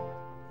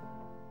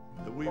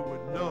 that we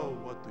would know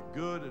what the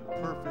good and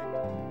perfect,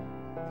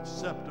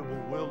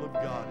 acceptable will of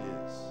God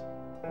is.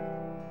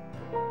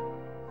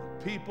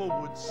 That people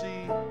would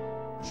see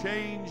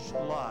changed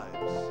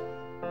lives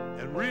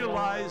and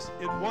realize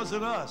it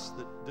wasn't us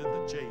that did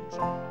the changing,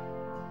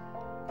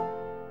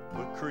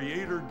 but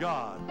Creator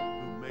God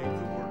who made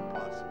the work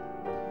possible.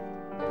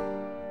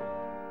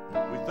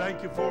 We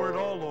thank you for it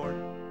all, Lord.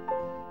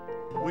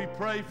 We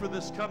pray for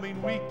this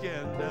coming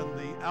weekend and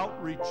the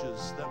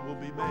outreaches that will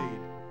be made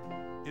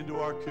into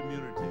our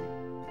community.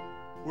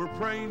 We're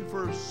praying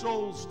for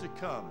souls to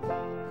come,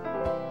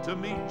 to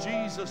meet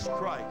Jesus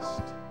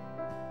Christ,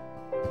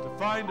 to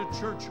find a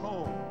church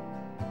home,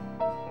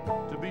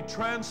 to be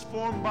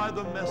transformed by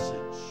the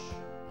message.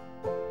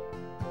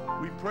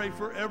 We pray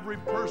for every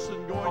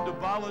person going to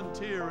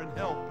volunteer and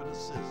help and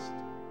assist.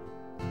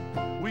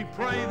 We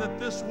pray that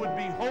this would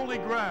be holy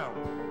ground,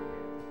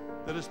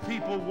 that as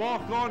people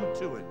walk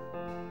onto it,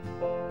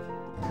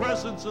 the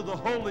presence of the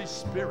Holy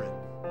Spirit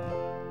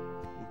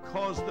will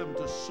cause them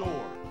to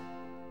soar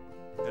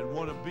and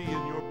want to be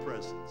in your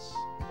presence.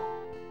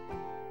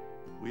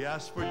 We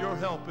ask for your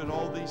help in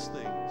all these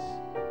things.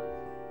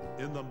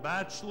 In the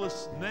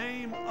matchless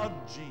name of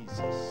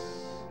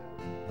Jesus.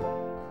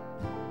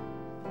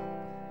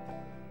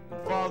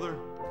 And Father,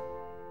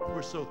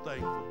 we're so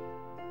thankful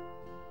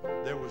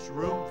there was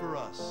room for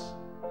us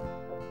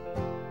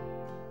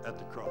at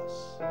the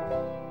cross.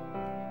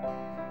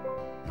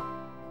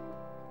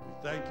 We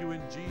thank you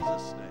in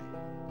Jesus' name.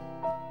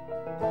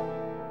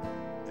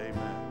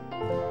 Amen.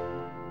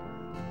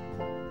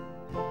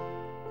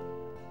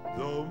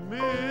 Though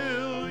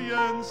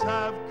millions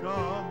have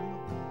come,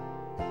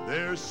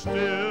 there's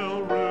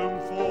still room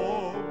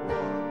for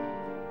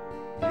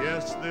one.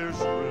 Yes, there's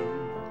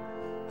room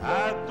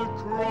at the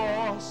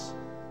cross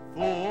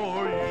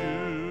for